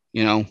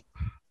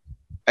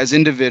 as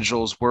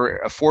individuals, we're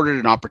afforded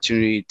an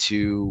opportunity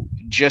to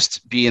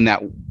just be in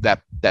that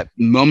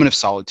moment of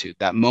solitude,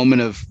 that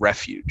moment of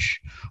refuge,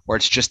 where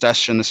it's just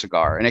us and the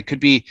cigar. And it could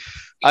be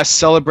us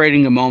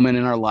celebrating a moment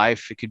in our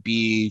life. It could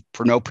be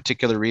for no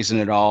particular reason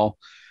at all.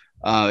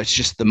 It's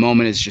just the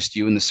moment is just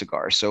you and the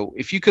cigar. So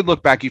if you could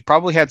look back, you've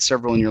probably had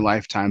several in your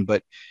lifetime,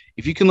 but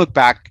if you can look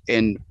back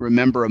and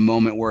remember a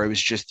moment where it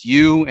was just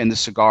you and the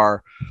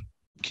cigar,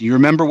 can you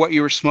remember what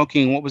you were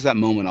smoking? What was that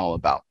moment all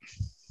about?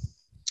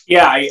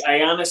 Yeah,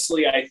 I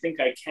honestly, I think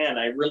I can.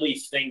 I really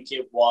think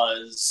it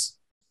was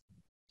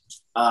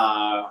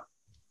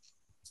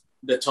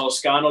the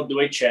Toscano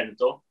 200.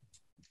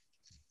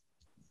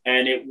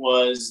 And it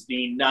was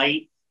the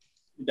night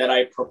that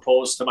I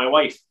proposed to my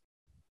wife.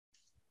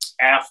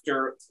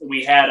 After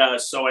we had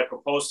so I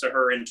proposed to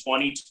her in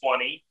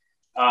 2020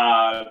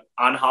 on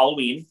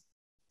Halloween.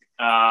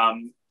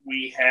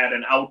 We had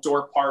an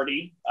outdoor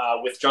party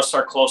with just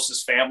our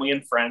closest family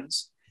and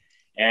friends.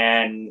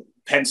 And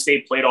Penn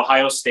State played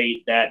Ohio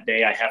State that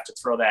day. I have to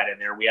throw that in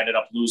there. We ended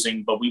up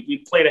losing, but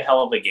we played a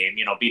hell of a game.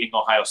 You know, beating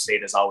Ohio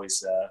State is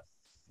always,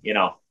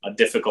 a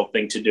difficult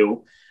thing to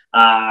do.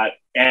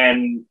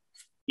 And,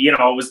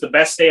 it was the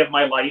best day of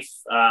my life,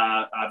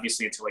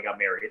 obviously, until I got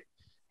married.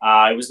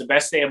 It was the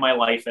best day of my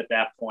life at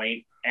that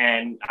point.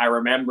 And I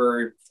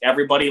remember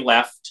everybody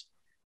left.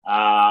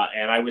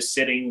 And I was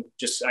sitting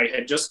I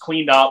had just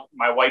cleaned up.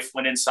 My wife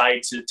went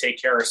inside to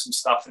take care of some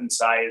stuff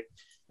inside.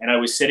 And I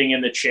was sitting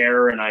in the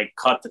chair and I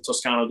cut the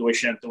Toscano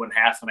 200 in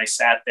half and I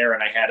sat there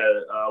and I had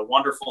a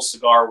wonderful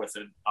cigar with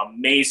an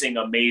amazing,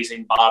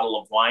 amazing bottle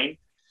of wine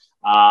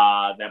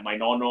that my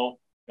nono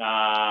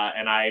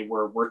and I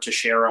were to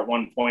share at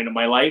one point in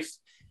my life.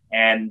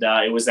 And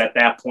it was at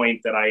that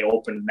point that I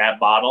opened that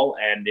bottle,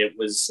 and it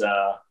was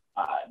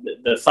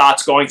the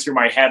thoughts going through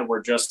my head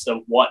were just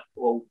of what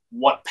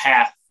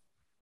path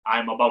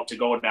I'm about to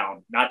go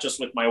down, not just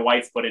with my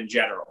wife, but in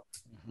general,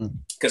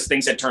 because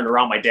things had turned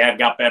around. My dad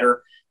got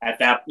better at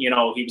that, he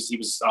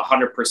was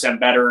 100%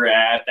 better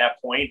at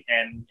that point.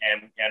 And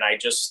I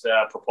just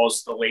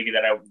proposed to the lady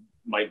that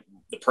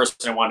the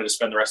person I wanted to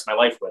spend the rest of my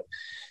life with.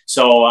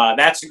 So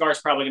that cigar is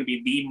probably going to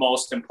be the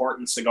most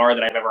important cigar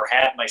that I've ever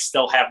had. And I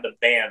still have the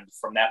band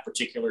from that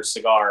particular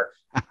cigar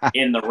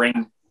in the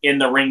ring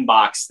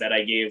box that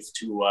I gave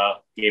to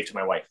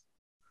my wife.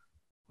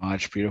 Oh,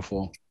 that's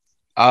beautiful.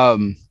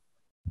 Did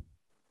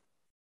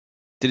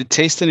it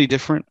taste any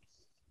different?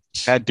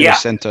 Had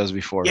Dos Santos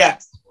before. Yeah,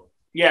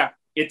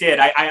 it did.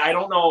 I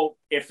don't know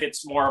if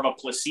it's more of a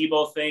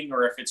placebo thing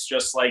or if it's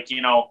just like,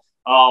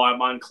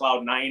 I'm on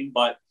cloud nine,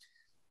 but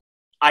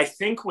I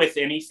think with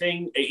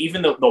anything,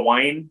 even the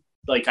wine,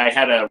 like I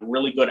had a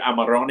really good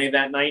Amarone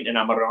that night, and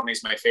Amarone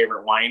is my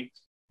favorite wine.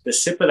 The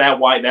sip of that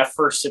wine, that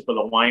first sip of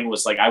the wine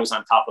was like I was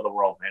on top of the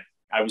world, man.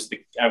 I was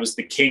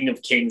the king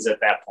of kings at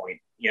that point,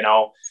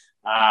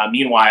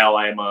 Meanwhile,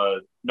 I'm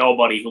a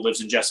nobody who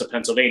lives in Jessup,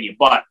 Pennsylvania.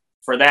 But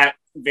for that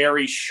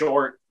very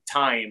short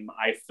time,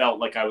 I felt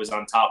like I was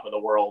on top of the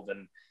world.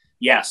 And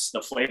yes,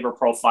 the flavor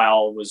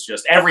profile was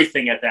just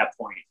everything at that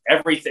point.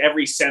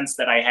 Every sense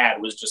that I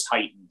had was just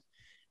heightened.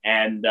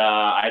 And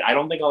I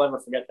don't think I'll ever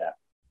forget that.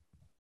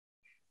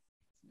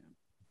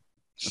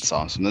 That's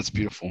awesome. That's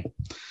beautiful.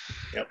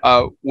 Yep.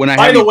 By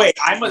the way,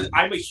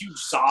 I'm a huge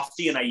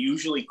softie, and I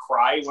usually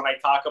cry when I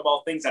talk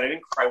about things. And I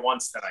didn't cry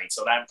once tonight,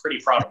 so I'm pretty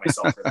proud of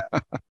myself for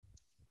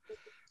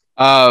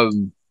that.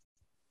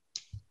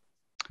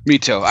 Me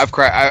too. I've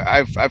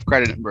cried. I've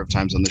cried a number of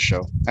times on the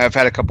show. I've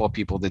had a couple of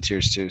people that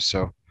tears too.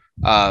 So,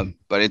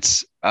 but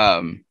it's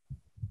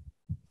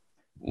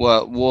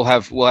well, we'll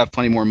have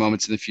plenty more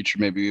moments in the future.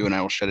 Maybe you and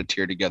I will shed a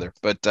tear together.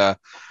 But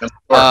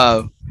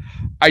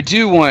I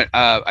do want.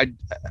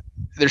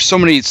 There's so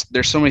many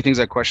things,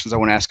 questions I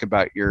want to ask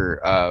about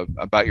your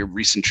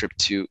recent trip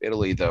to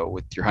Italy, though,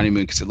 with your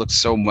honeymoon, because it looks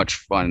so much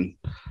fun.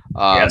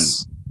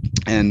 Yes.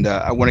 And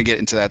I want to get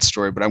into that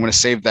story, but I want to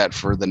save that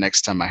for the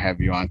next time I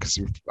have you on, because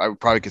I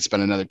probably could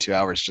spend another 2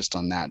 hours just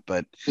on that.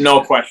 But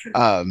no question.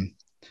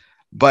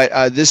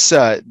 But this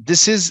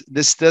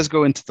does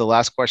go into the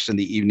last question of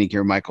the evening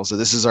here, Michael. So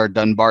this is our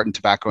Dunbarton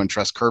Tobacco and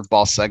Trust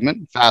curveball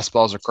segment.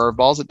 Fastballs or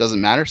curveballs, it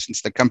doesn't matter.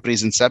 Since the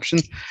company's inception,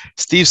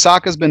 Steve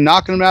Saka has been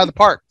knocking them out of the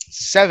park.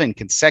 7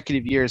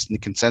 consecutive years in the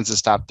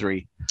consensus top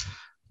 3.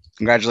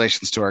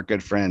 Congratulations to our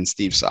good friend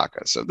Steve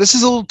Saka. So this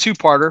is a little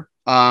two-parter.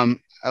 I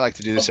like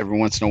to do this every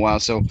once in a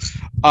while. So,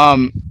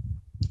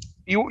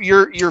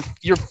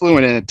 you're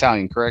fluent in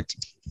Italian, correct?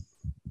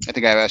 I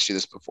think I've asked you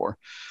this before.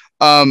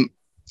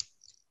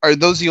 Are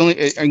those the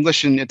only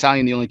English and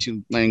Italian, the only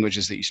 2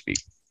 languages that you speak?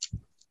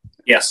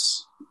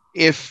 Yes.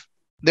 If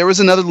there was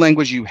another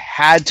language you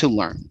had to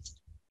learn,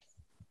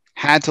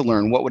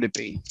 what would it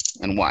be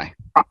and why?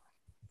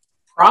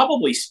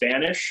 Probably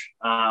Spanish.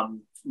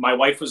 My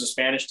wife was a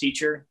Spanish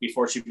teacher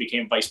before she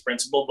became vice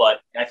principal, but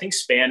I think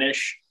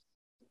Spanish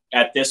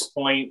at this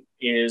point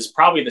is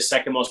probably the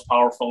second most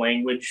powerful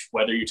language,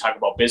 whether you talk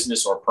about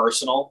business or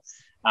personal.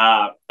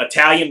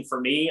 Italian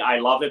for me, I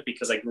love it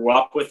because I grew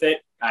up with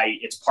it.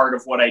 It's part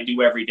of what I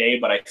do every day,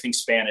 but I think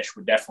Spanish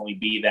would definitely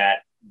be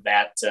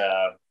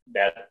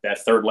that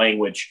third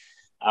language.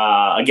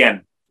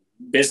 Again,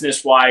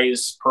 business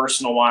wise,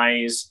 personal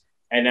wise,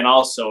 and then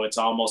also it's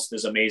almost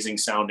as amazing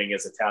sounding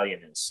as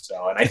Italian is.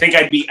 So, and I think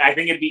it'd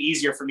be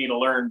easier for me to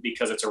learn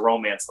because it's a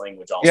Romance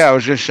language also. Yeah, I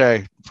was just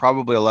say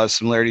probably a lot of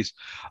similarities.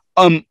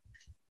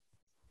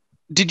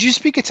 Did you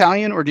speak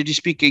Italian or did you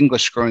speak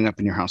English growing up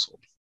in your household?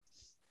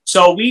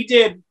 So we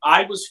did.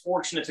 I was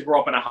fortunate to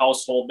grow up in a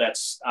household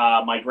that's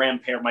my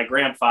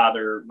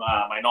grandfather,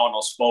 my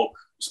nonno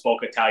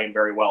spoke Italian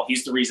very well.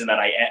 He's the reason that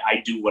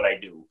I do what I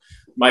do.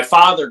 My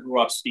father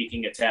grew up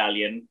speaking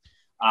Italian,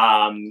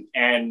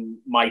 and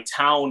my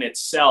town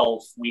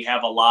itself, we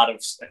have a lot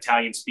of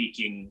Italian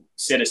speaking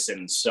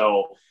citizens.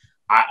 So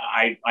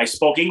I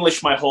spoke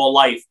English my whole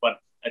life, but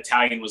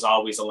Italian was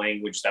always a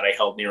language that I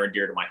held near and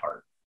dear to my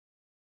heart.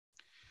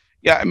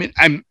 Yeah, I mean,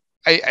 I'm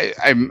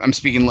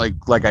speaking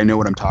like I know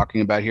what I'm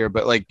talking about here,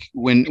 but like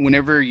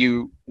whenever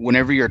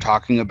you're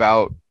talking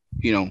about,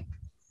 you know,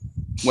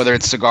 whether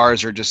it's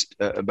cigars or just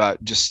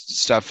about just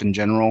stuff in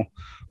general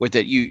with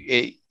it,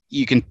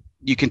 you can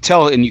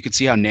tell and you can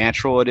see how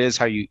natural it is,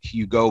 how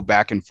you go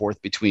back and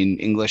forth between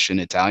English and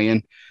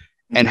Italian,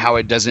 and how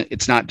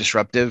it's not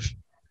disruptive.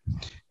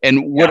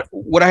 And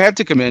what I have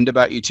to commend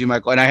about you too,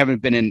 Michael, and I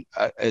haven't been in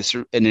a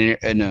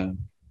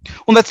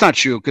well, that's not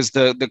true because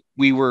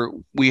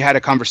we had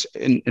a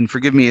conversation, and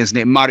forgive me, his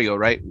name Mario,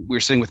 right? We were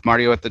sitting with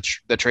Mario at the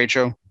trade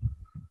show.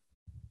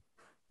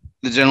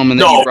 The gentleman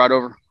that you brought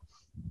over,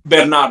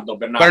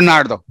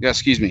 Bernardo. Yeah,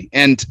 excuse me,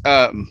 and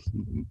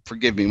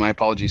forgive me, my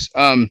apologies.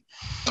 So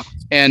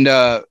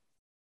I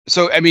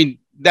mean,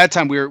 that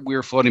time we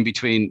were floating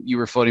between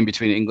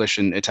English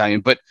and Italian,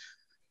 but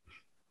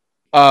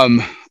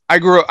I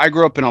grew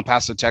up in El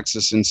Paso,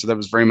 Texas, and so that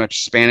was very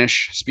much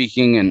Spanish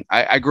speaking. And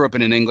I grew up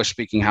in an English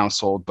speaking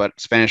household, but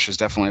Spanish was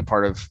definitely a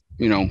part of,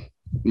 you know,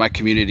 my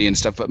community and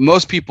stuff. But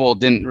most people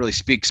didn't really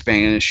speak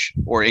Spanish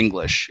or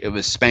English. It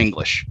was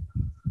Spanglish.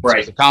 Right. So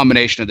it's a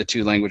combination of the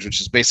two languages,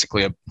 which is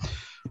basically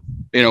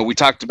we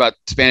talked about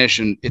Spanish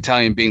and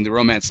Italian being the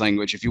Romance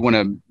language. If you want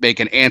to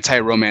make an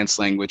anti-Romance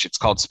language, it's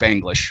called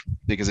Spanglish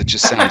because it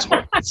just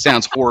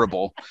sounds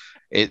horrible.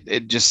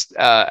 It just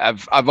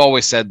I've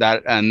always said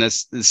that, and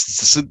this is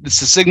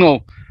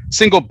the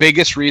single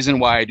biggest reason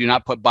why I do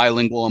not put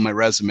bilingual on my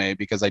resume,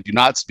 because I do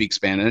not speak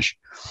Spanish.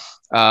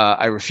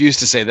 I refuse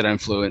to say that I'm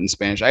fluent in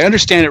Spanish. I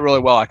understand it really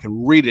well. I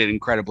can read it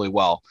incredibly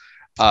well,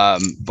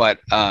 but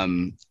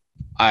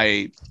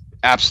I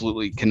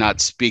absolutely cannot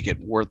speak it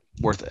worth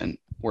a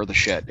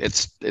shit.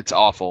 It's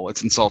awful.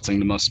 It's insulting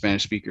to most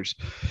Spanish speakers.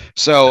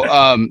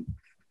 So.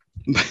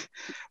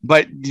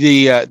 But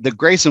the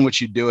grace in which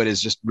you do it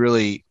is just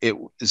really, it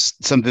is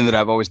something that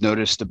I've always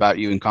noticed about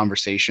you in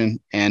conversation,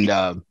 and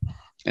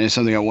it's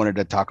something I wanted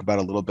to talk about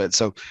a little bit.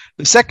 So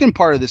the second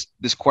part of this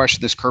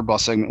question, this curveball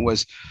segment,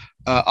 was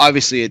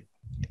obviously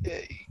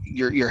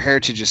your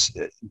heritage is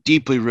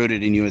deeply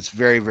rooted in you. It's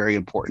very, very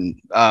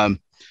important.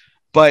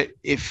 But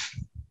if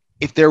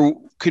Italy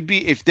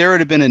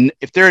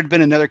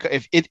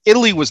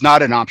was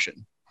not an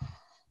option,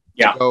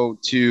 to go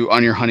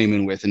on your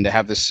honeymoon with, and to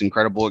have this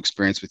incredible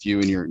experience with you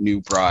and your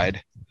new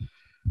bride.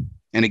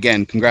 And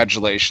again,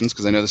 congratulations,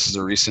 because I know this is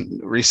a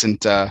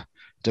recent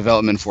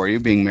development for you,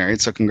 being married.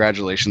 So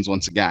congratulations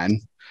once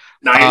again.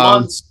 9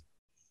 months.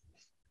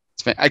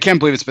 I can't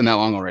believe it's been that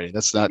long already.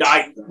 That's not.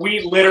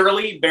 We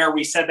literally, Bear,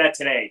 we said that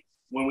today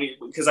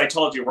because I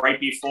told you right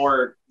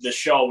before the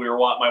show,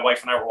 my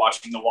wife and I were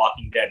watching The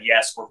Walking Dead.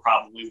 Yes, we're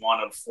probably one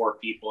of 4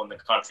 people in the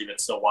country that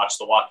still watch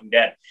The Walking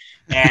Dead.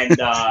 And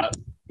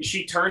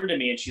she turned to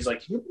me and she's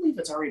like, "Can you believe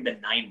it's already been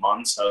 9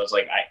 months?" I was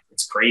like,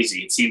 "It's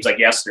crazy. It seems like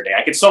yesterday."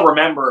 I can still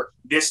remember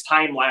this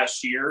time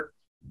last year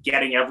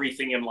getting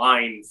everything in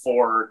line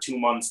for 2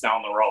 months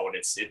down the road.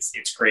 It's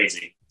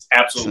crazy. It's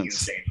absolutely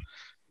insane.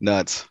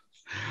 Nuts.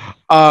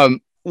 What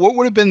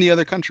would have been the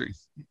other country?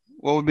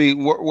 What would be?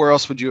 Where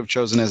else would you have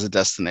chosen as a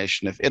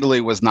destination if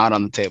Italy was not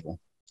on the table?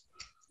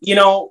 You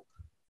know,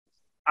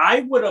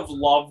 I would have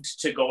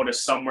loved to go to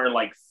somewhere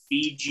like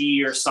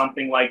Fiji or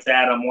something like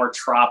that, a more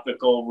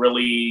tropical,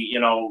 really,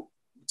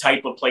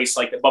 type of place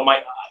like that. But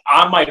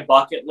on my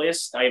bucket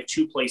list, I have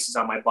 2 places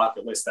on my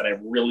bucket list that I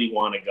really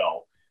want to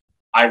go.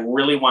 I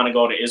really want to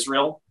go to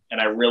Israel, and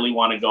I really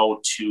want to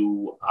go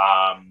to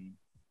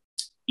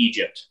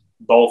Egypt.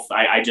 Both,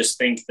 I just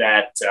think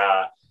that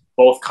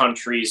both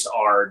countries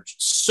are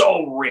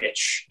so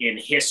rich in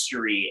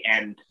history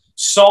and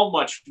so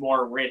much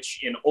more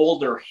rich in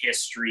older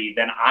history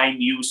than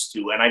I'm used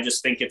to. And I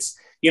just think it's,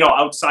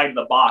 outside of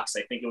the box.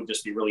 I think it would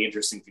just be really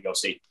interesting to go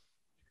see.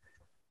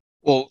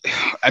 Well,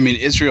 I mean,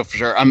 Israel for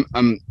sure.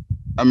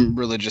 I'm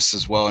religious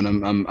as well,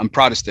 and I'm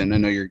Protestant. I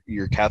know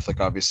you're Catholic,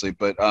 obviously,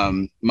 but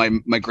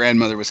my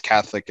grandmother was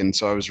Catholic, and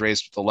so I was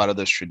raised with a lot of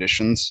those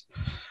traditions.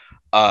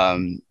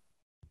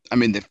 I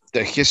mean,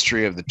 the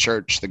history of the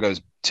church that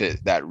goes to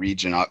that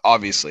region,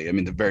 obviously. I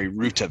mean, the very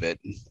root of it,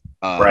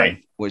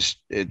 right?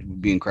 It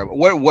would be incredible.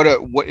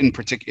 What in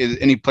particular?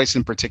 Any place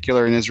in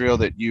particular in Israel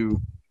that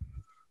you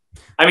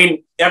I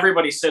mean,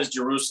 everybody says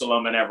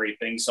Jerusalem and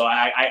everything. So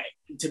I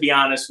to be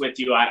honest with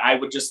you, I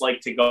would just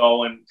like to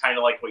go and kind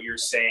of like what you're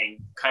saying,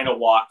 kind of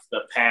walk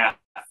the path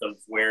of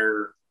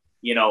where,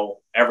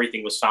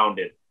 everything was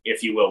founded,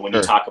 if you will, when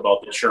you talk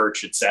about the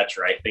church,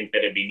 etc. I think that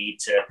it'd be neat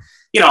to,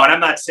 and I'm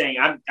not saying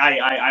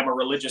I'm a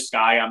religious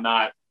guy. I'm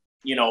not,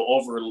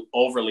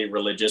 overly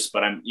religious,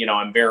 but I'm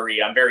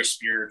very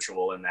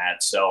spiritual in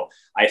that. So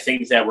I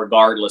think that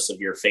regardless of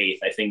your faith,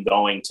 I think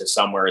going to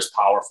somewhere as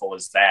powerful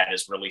as that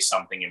is really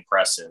something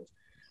impressive.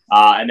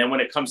 And then when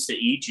it comes to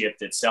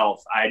Egypt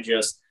itself,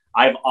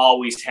 I've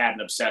always had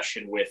an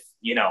obsession with,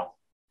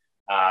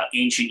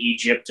 ancient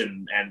Egypt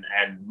and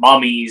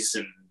mummies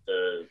and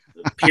the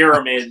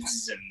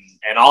pyramids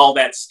and all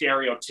that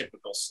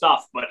stereotypical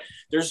stuff. But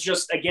there's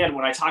just, again,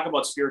 when I talk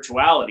about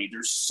spirituality,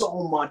 there's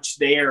so much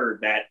there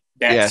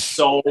that's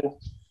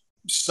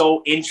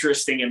so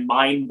interesting and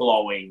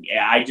mind-blowing.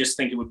 I just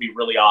think it would be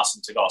really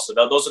awesome to go. So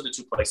those are the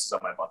two places on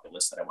my bucket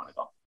list that I want to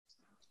go.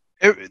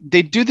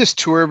 They do this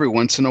tour every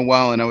once in a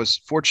while, and I was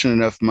fortunate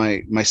enough.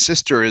 My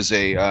sister is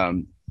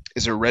a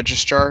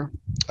registrar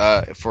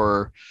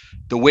for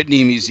the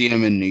Whitney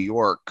Museum in New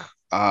York.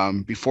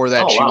 Before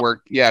that,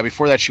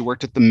 she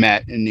worked at the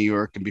Met in New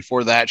York, and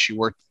before that, she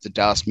worked at the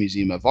Dallas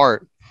Museum of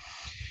Art.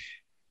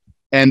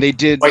 And they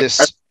did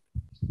this.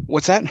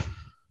 What's that?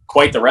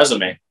 Quite the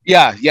resume.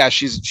 Yeah,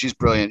 she's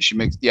brilliant. She's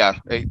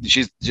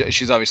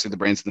obviously the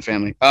brains of the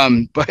family.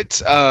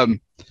 But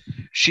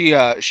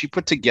she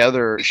put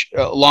together,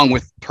 along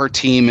with her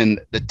team and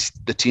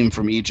the team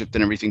from Egypt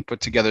and everything, put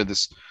together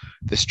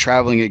this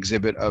traveling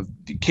exhibit of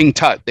the King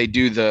Tut. They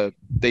do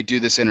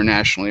this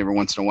internationally every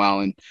once in a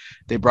while, and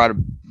they brought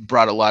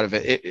a lot of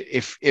it.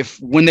 If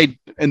when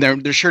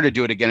they're sure to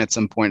do it again at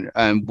some point,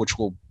 which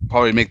will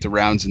probably make the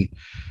rounds, and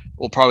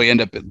we'll probably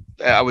end up,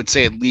 I would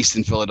say, at least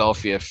in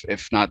Philadelphia,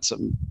 if not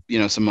some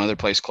other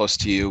place close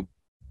to you.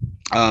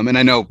 And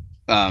I know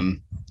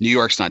New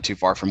York's not too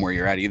far from where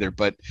you're at either,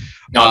 but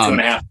no,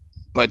 2.5.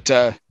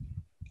 But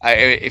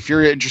if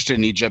you're interested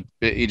in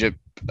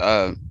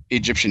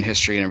Egyptian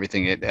history and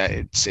everything,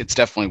 it's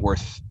definitely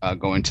worth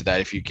going to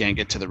that if you can't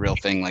get to the real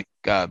thing like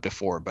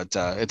before. But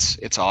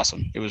it's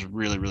awesome. It was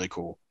really, really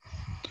cool.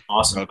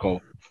 Awesome. Really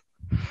cool.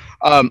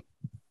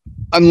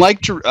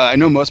 Unlike I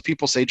know most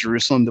people say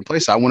Jerusalem, the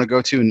place I want to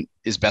go to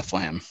is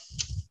Bethlehem.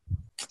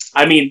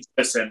 I mean,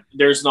 listen,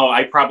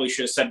 I probably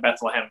should have said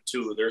Bethlehem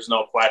too. There's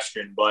no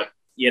question, but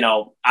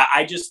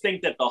I just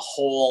think that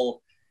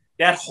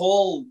that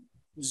whole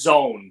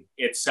zone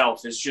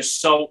itself is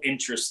just so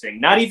interesting.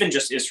 Not even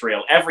just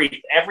Israel.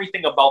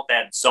 Everything about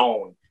that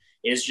zone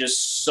is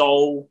just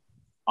so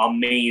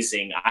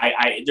amazing.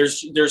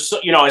 There's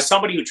as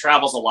somebody who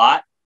travels a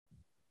lot,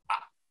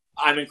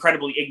 I'm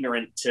incredibly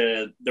ignorant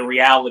to the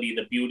reality,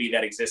 the beauty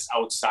that exists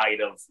outside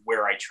of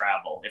where I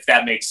travel, if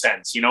that makes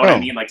sense. You know what I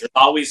mean? Like, there's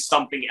always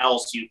something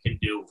else you can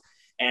do.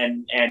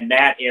 And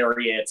that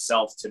area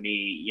itself, to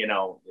me,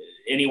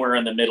 anywhere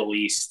in the Middle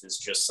East is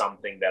just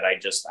something that I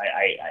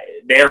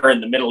there in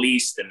the Middle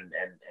East and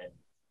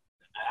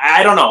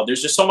I don't know.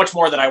 There's just so much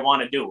more that I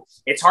want to do.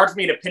 It's hard for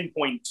me to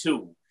pinpoint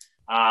two.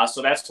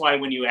 So that's why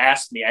when you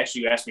asked me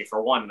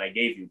for one and I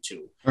gave you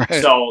two.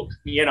 Right. So,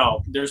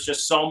 there's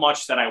just so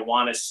much that I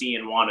want to see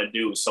and want to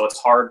do. So it's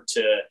hard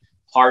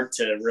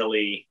to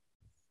really,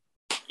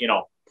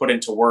 put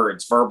into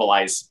words,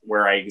 verbalize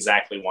where I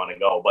exactly want to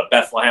go. But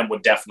Bethlehem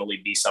would definitely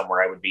be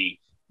somewhere I would be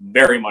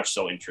very much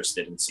so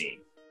interested in seeing.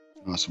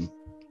 Awesome.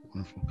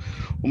 Wonderful.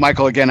 Well,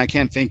 Michael, again, I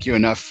can't thank you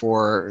enough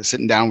for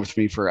sitting down with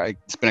me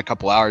it's been a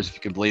couple hours, if you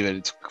can believe it.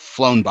 It's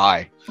flown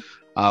by.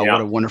 What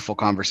a wonderful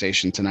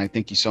conversation tonight.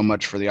 Thank you so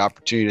much for the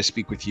opportunity to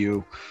speak with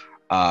you,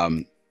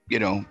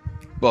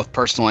 both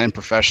personal and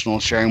professional,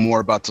 sharing more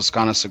about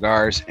Toscana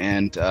cigars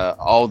and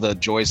all the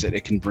joys that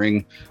it can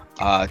bring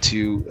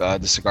to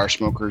the cigar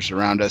smokers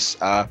around us.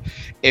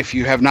 If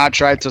you have not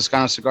tried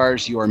Toscana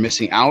cigars, you are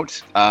missing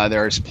out.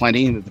 There's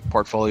plenty. The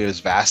portfolio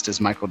is vast,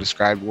 as Michael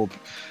described. We'll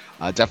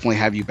definitely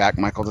have you back,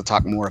 Michael, to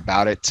talk more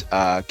about it.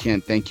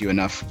 Can't thank you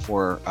enough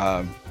for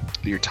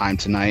your time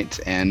tonight,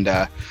 and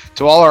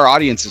to all our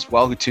audience as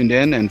well who tuned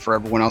in, and for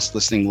everyone else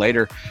listening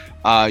later.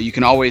 You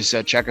can always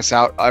check us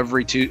out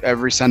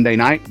every Sunday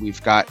night.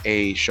 We've got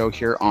a show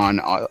here on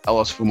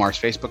Elos Fumar's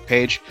Facebook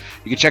page.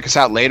 You can check us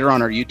out later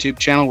on our YouTube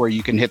channel, where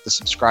you can hit the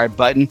subscribe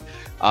button.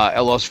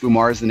 Elos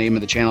Fumar is the name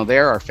of the channel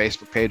there. Our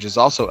Facebook page is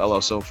also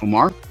Eloso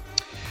Fumar.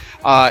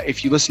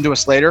 If you listen to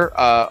us later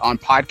on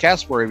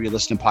podcasts, wherever you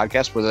listen to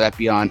podcasts, whether that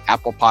be on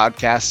Apple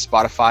Podcasts,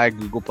 Spotify,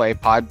 Google Play,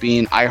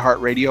 Podbean,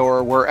 iHeartRadio,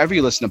 or wherever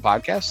you listen to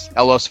podcasts,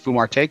 Elos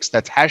Fumar Takes.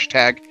 That's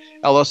hashtag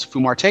Elos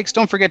Fumar Takes.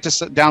 Don't forget to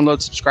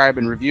download, subscribe,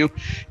 and review.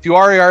 If you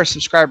already are a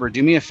subscriber,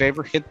 do me a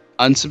favor, hit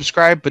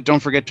unsubscribe, but don't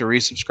forget to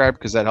resubscribe,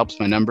 because that helps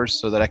my numbers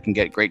so that I can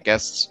get great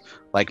guests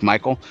like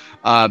Michael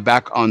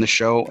back on the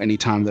show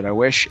anytime that I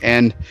wish.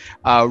 And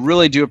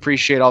really do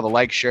appreciate all the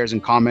likes, shares,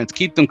 and comments.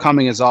 Keep them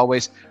coming as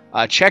always.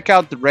 Check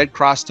out the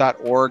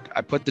redcross.org.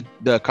 I put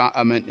the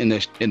comment in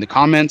the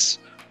comments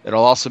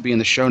It'll also be in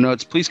the show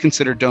notes. Please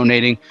consider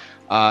donating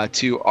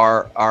to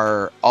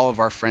all of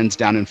our friends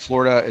down in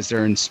Florida, as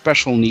they're in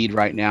special need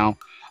right now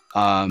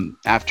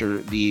after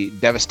the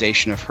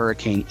devastation of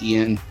Hurricane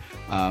Ian.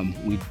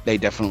 They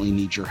definitely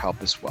need your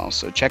help as well.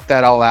 So check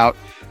that all out.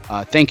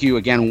 Thank you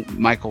again,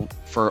 Michael,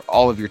 for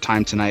all of your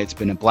time tonight. It's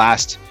been a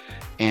blast.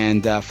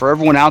 And for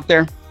everyone out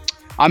there,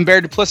 I'm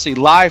Bear Duplessis,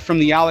 live from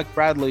the Alec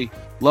Bradley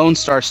Lone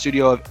Star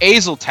studio of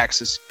Azle,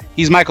 Texas.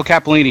 He's Michael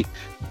Cappellini.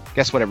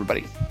 Guess what,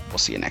 everybody? We'll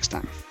see you next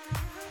time.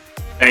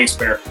 Thanks,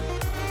 Bear.